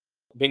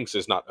Bynx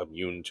is not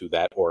immune to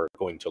that or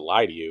going to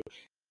lie to you,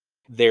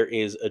 there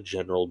is a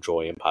general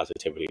joy and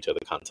positivity to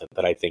the content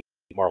that I think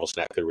Marvel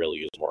Snap could really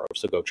use more of,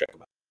 so go check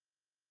them out.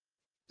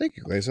 Thank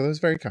you, Glazer. That was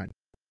very kind.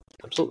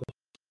 Absolutely.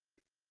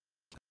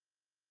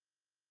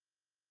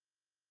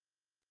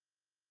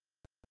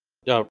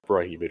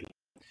 Roy, you muted.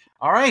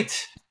 All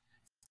right.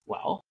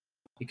 Well,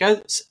 you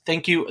guys,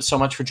 thank you so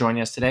much for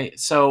joining us today.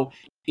 So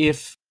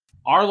if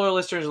our loyal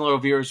listeners and loyal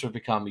viewers would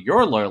become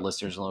your loyal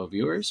listeners and loyal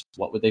viewers,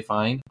 what would they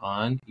find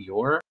on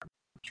your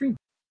stream?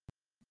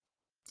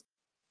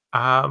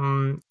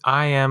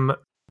 I am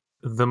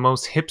the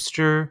most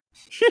hipster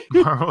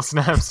Marvel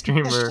Snap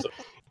streamer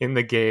in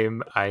the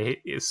game.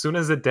 As soon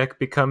as a deck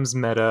becomes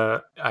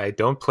meta, I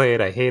don't play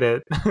it. I hate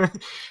it.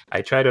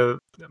 I try to,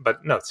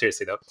 but no,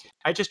 seriously though,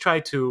 I just try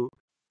to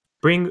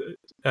bring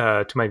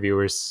to my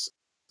viewers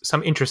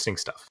some interesting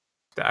stuff.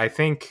 I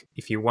think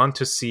if you want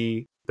to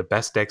see the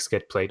best decks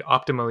get played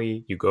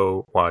optimally, you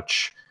go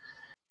watch,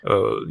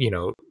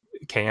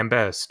 KM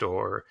Best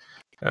or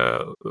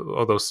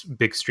all those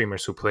big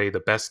streamers who play the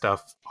best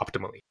stuff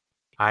optimally.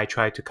 I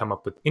try to come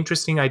up with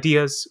interesting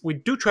ideas. We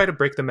do try to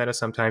break the meta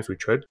sometimes. We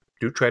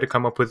do try to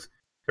come up with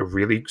a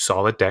really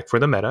solid deck for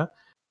the meta.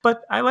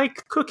 But I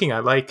like cooking. I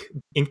like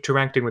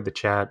interacting with the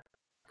chat,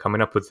 coming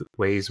up with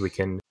ways we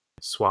can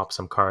swap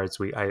some cards.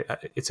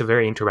 It's a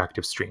very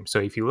interactive stream. So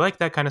if you like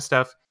that kind of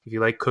stuff, if you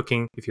like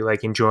cooking, if you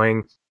like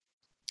enjoying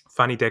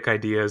funny deck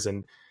ideas,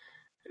 and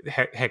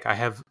heck, I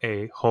have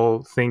a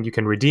whole thing you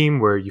can redeem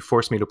where you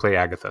force me to play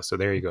Agatha. So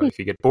there you go. If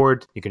you get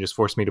bored, you can just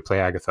force me to play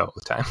Agatha all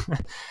the time.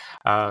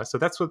 So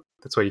that's what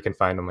you can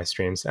find on my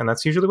streams, and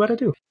that's usually what I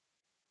do.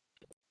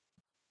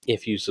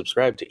 If you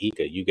subscribe to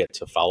Ika, you get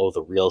to follow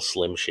the real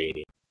Slim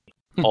Shady.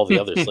 All the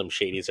other Slim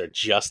Shadies are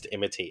just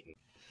imitating.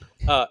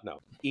 No,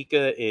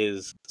 Ika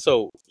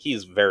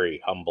he's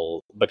very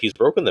humble, but he's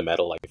broken the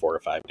meta like 4 or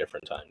 5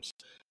 different times.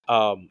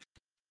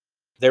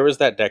 There was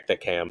that deck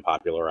that Cam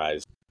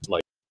popularized,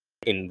 like,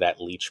 in that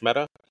Leech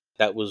meta,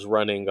 that was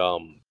running,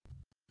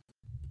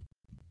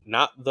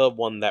 not the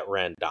one that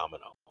ran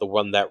Domino, the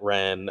one that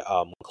ran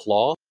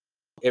Claw,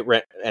 it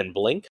ran, and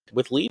Blink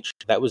with Leech,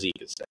 that was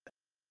Ika's deck.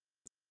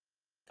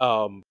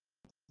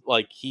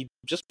 He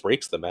just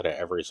breaks the meta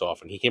every so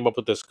often. He came up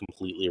with this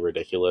completely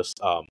ridiculous,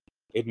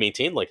 it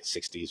maintained like a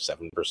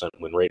 67%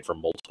 win rate for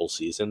multiple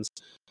seasons,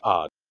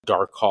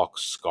 Darkhawk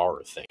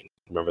Scar thing.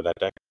 Remember that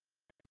deck?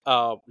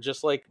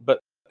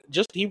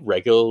 He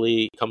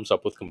regularly comes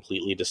up with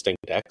completely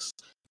distinct decks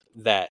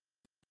that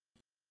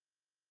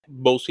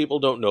most people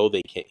don't know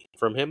they came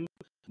from him,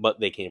 but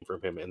they came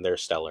from him and they're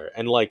stellar.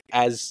 And like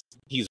as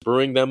he's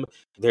brewing them,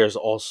 there's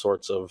all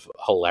sorts of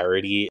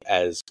hilarity,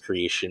 as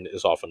creation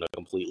is often a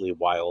completely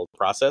wild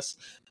process,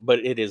 but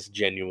it is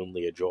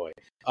genuinely a joy.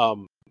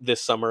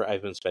 This summer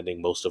I've been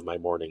spending most of my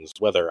mornings,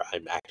 whether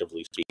I'm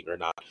actively speaking or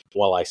not,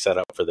 while I set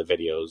up for the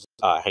videos,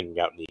 hanging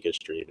out in Nika's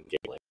stream and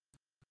giggling.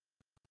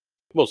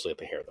 Mostly at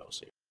the hair though,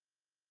 so.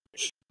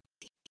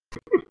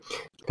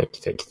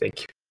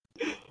 Thank you.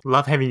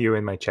 Love having you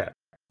in my chat.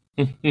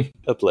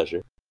 A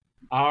pleasure.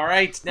 All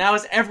right, now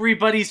is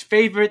everybody's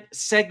favorite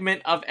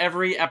segment of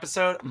every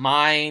episode,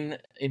 mine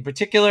in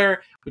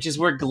particular, which is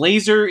where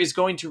Glazer is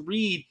going to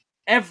read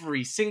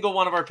every single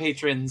one of our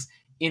patrons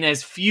in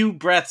as few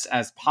breaths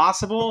as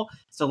possible.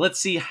 So let's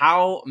see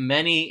how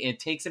many it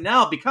takes him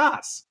now,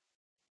 because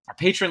our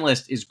patron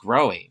list is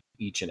growing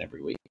each and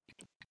every week.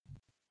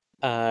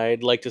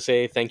 I'd like to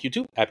say thank you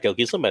to Abigail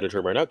Giesler,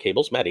 Metager Burnout,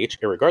 Cables, Matt H,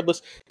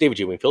 Irregardless, David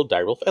G. Wingfield,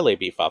 Direwolf,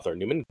 LAB, Fowler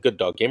Newman, Good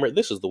Dog Gamer,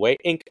 This Is the Way,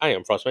 Inc., I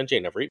Am Frostman,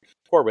 Jane Everett,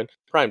 Corbin,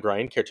 Prime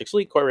Brian, Caretix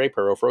Lee, Coy Ray,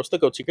 Perro Frost, The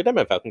Goat Secret,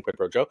 M. Falcon, Quid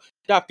Pro Joe,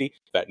 Doc D,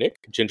 Fat Nick,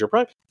 Ginger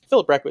Prime,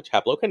 Philip Brackwich,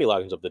 Haplo, Kenny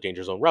Loggins of the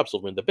Danger Zone, Rob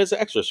Silverman, The Biz,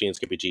 Extra C, and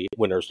Skippy G,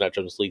 winner of Snap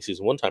Champions League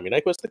Season 1, Tommy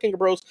Nyquist, The King of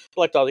Bros,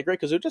 Black Dolly, Grey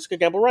Kazoo, Jessica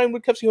Gamble, Ryan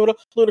Wood, Kevsey Hoda,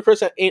 Luna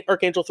Chris,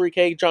 Archangel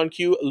 3K, John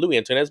Q, Louis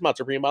Antonez,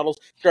 Matsupreme Models,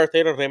 Darth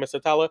Vader, Ramus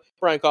Atala,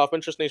 Brian Kaufman,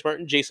 Tristan H.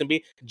 Martin, Jason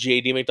B,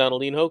 JD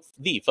McDonald, Ian Hoke,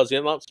 The Fuzzy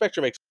Unlocked,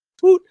 Spectrum X,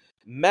 Woot,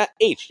 Matt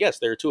H, yes,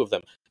 there are two of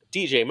them,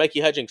 DJ,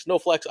 Mikey Hudgings,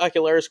 Snowflex,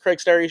 Ocularis, Craig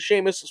Starry,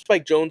 Seamus,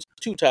 Spike Jones,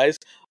 Two Ties,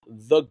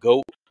 The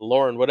Goat,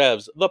 Lauren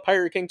Whatevs, The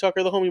Pirate King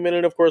Tuccrr, The Homie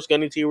Minute, of course,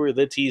 Gunny T, where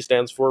the T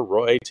stands for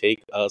Roy.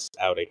 Take us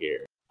out of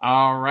here.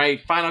 All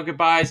right, final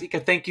goodbyes.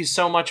 Ika, thank you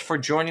so much for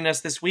joining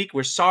us this week.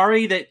 We're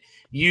sorry that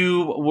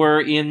you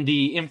were in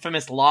the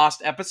infamous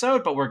Lost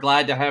episode, but we're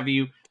glad to have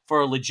you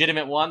for a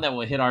legitimate one that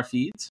will hit our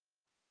feeds.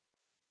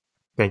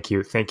 Thank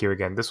you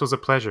again. This was a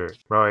pleasure,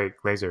 Roy,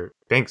 Glazer,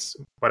 Bynx.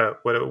 What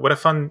a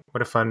fun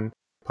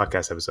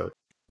podcast episode.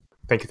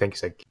 Thank you,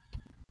 Sig.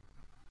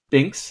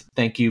 Bynx,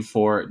 thank you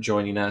for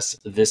joining us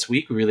this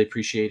week. We really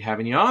appreciate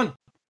having you on.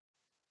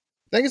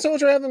 Thank you so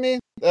much for having me.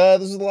 This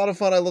was a lot of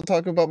fun. I love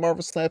talking about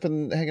Marvel Snap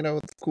and hanging out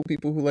with cool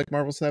people who like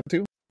Marvel Snap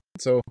too.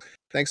 So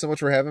thanks so much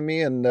for having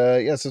me. And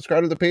yeah,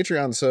 subscribe to the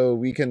Patreon so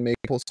we can make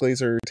Post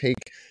Glazer take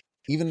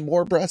even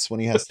more breaths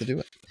when he has to do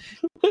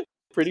it.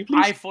 Pretty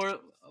please. I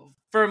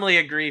firmly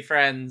agree,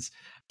 friends.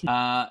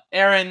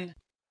 Aaron,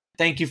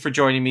 thank you for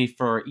joining me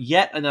for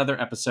yet another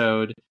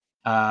episode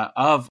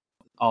of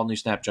All New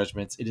Snap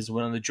Judgments. It is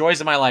one of the joys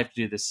of my life to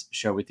do this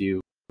show with you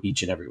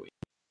each and every week.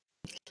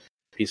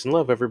 Peace and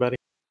love, everybody.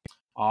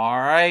 All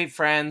right,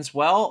 friends.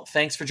 Well,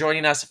 thanks for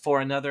joining us for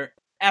another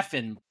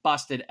effing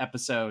busted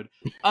episode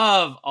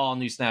of All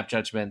New Snap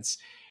Judgments.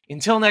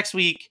 Until next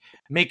week,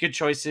 make good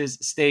choices,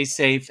 stay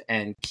safe,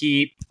 and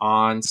keep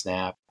on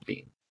Snap.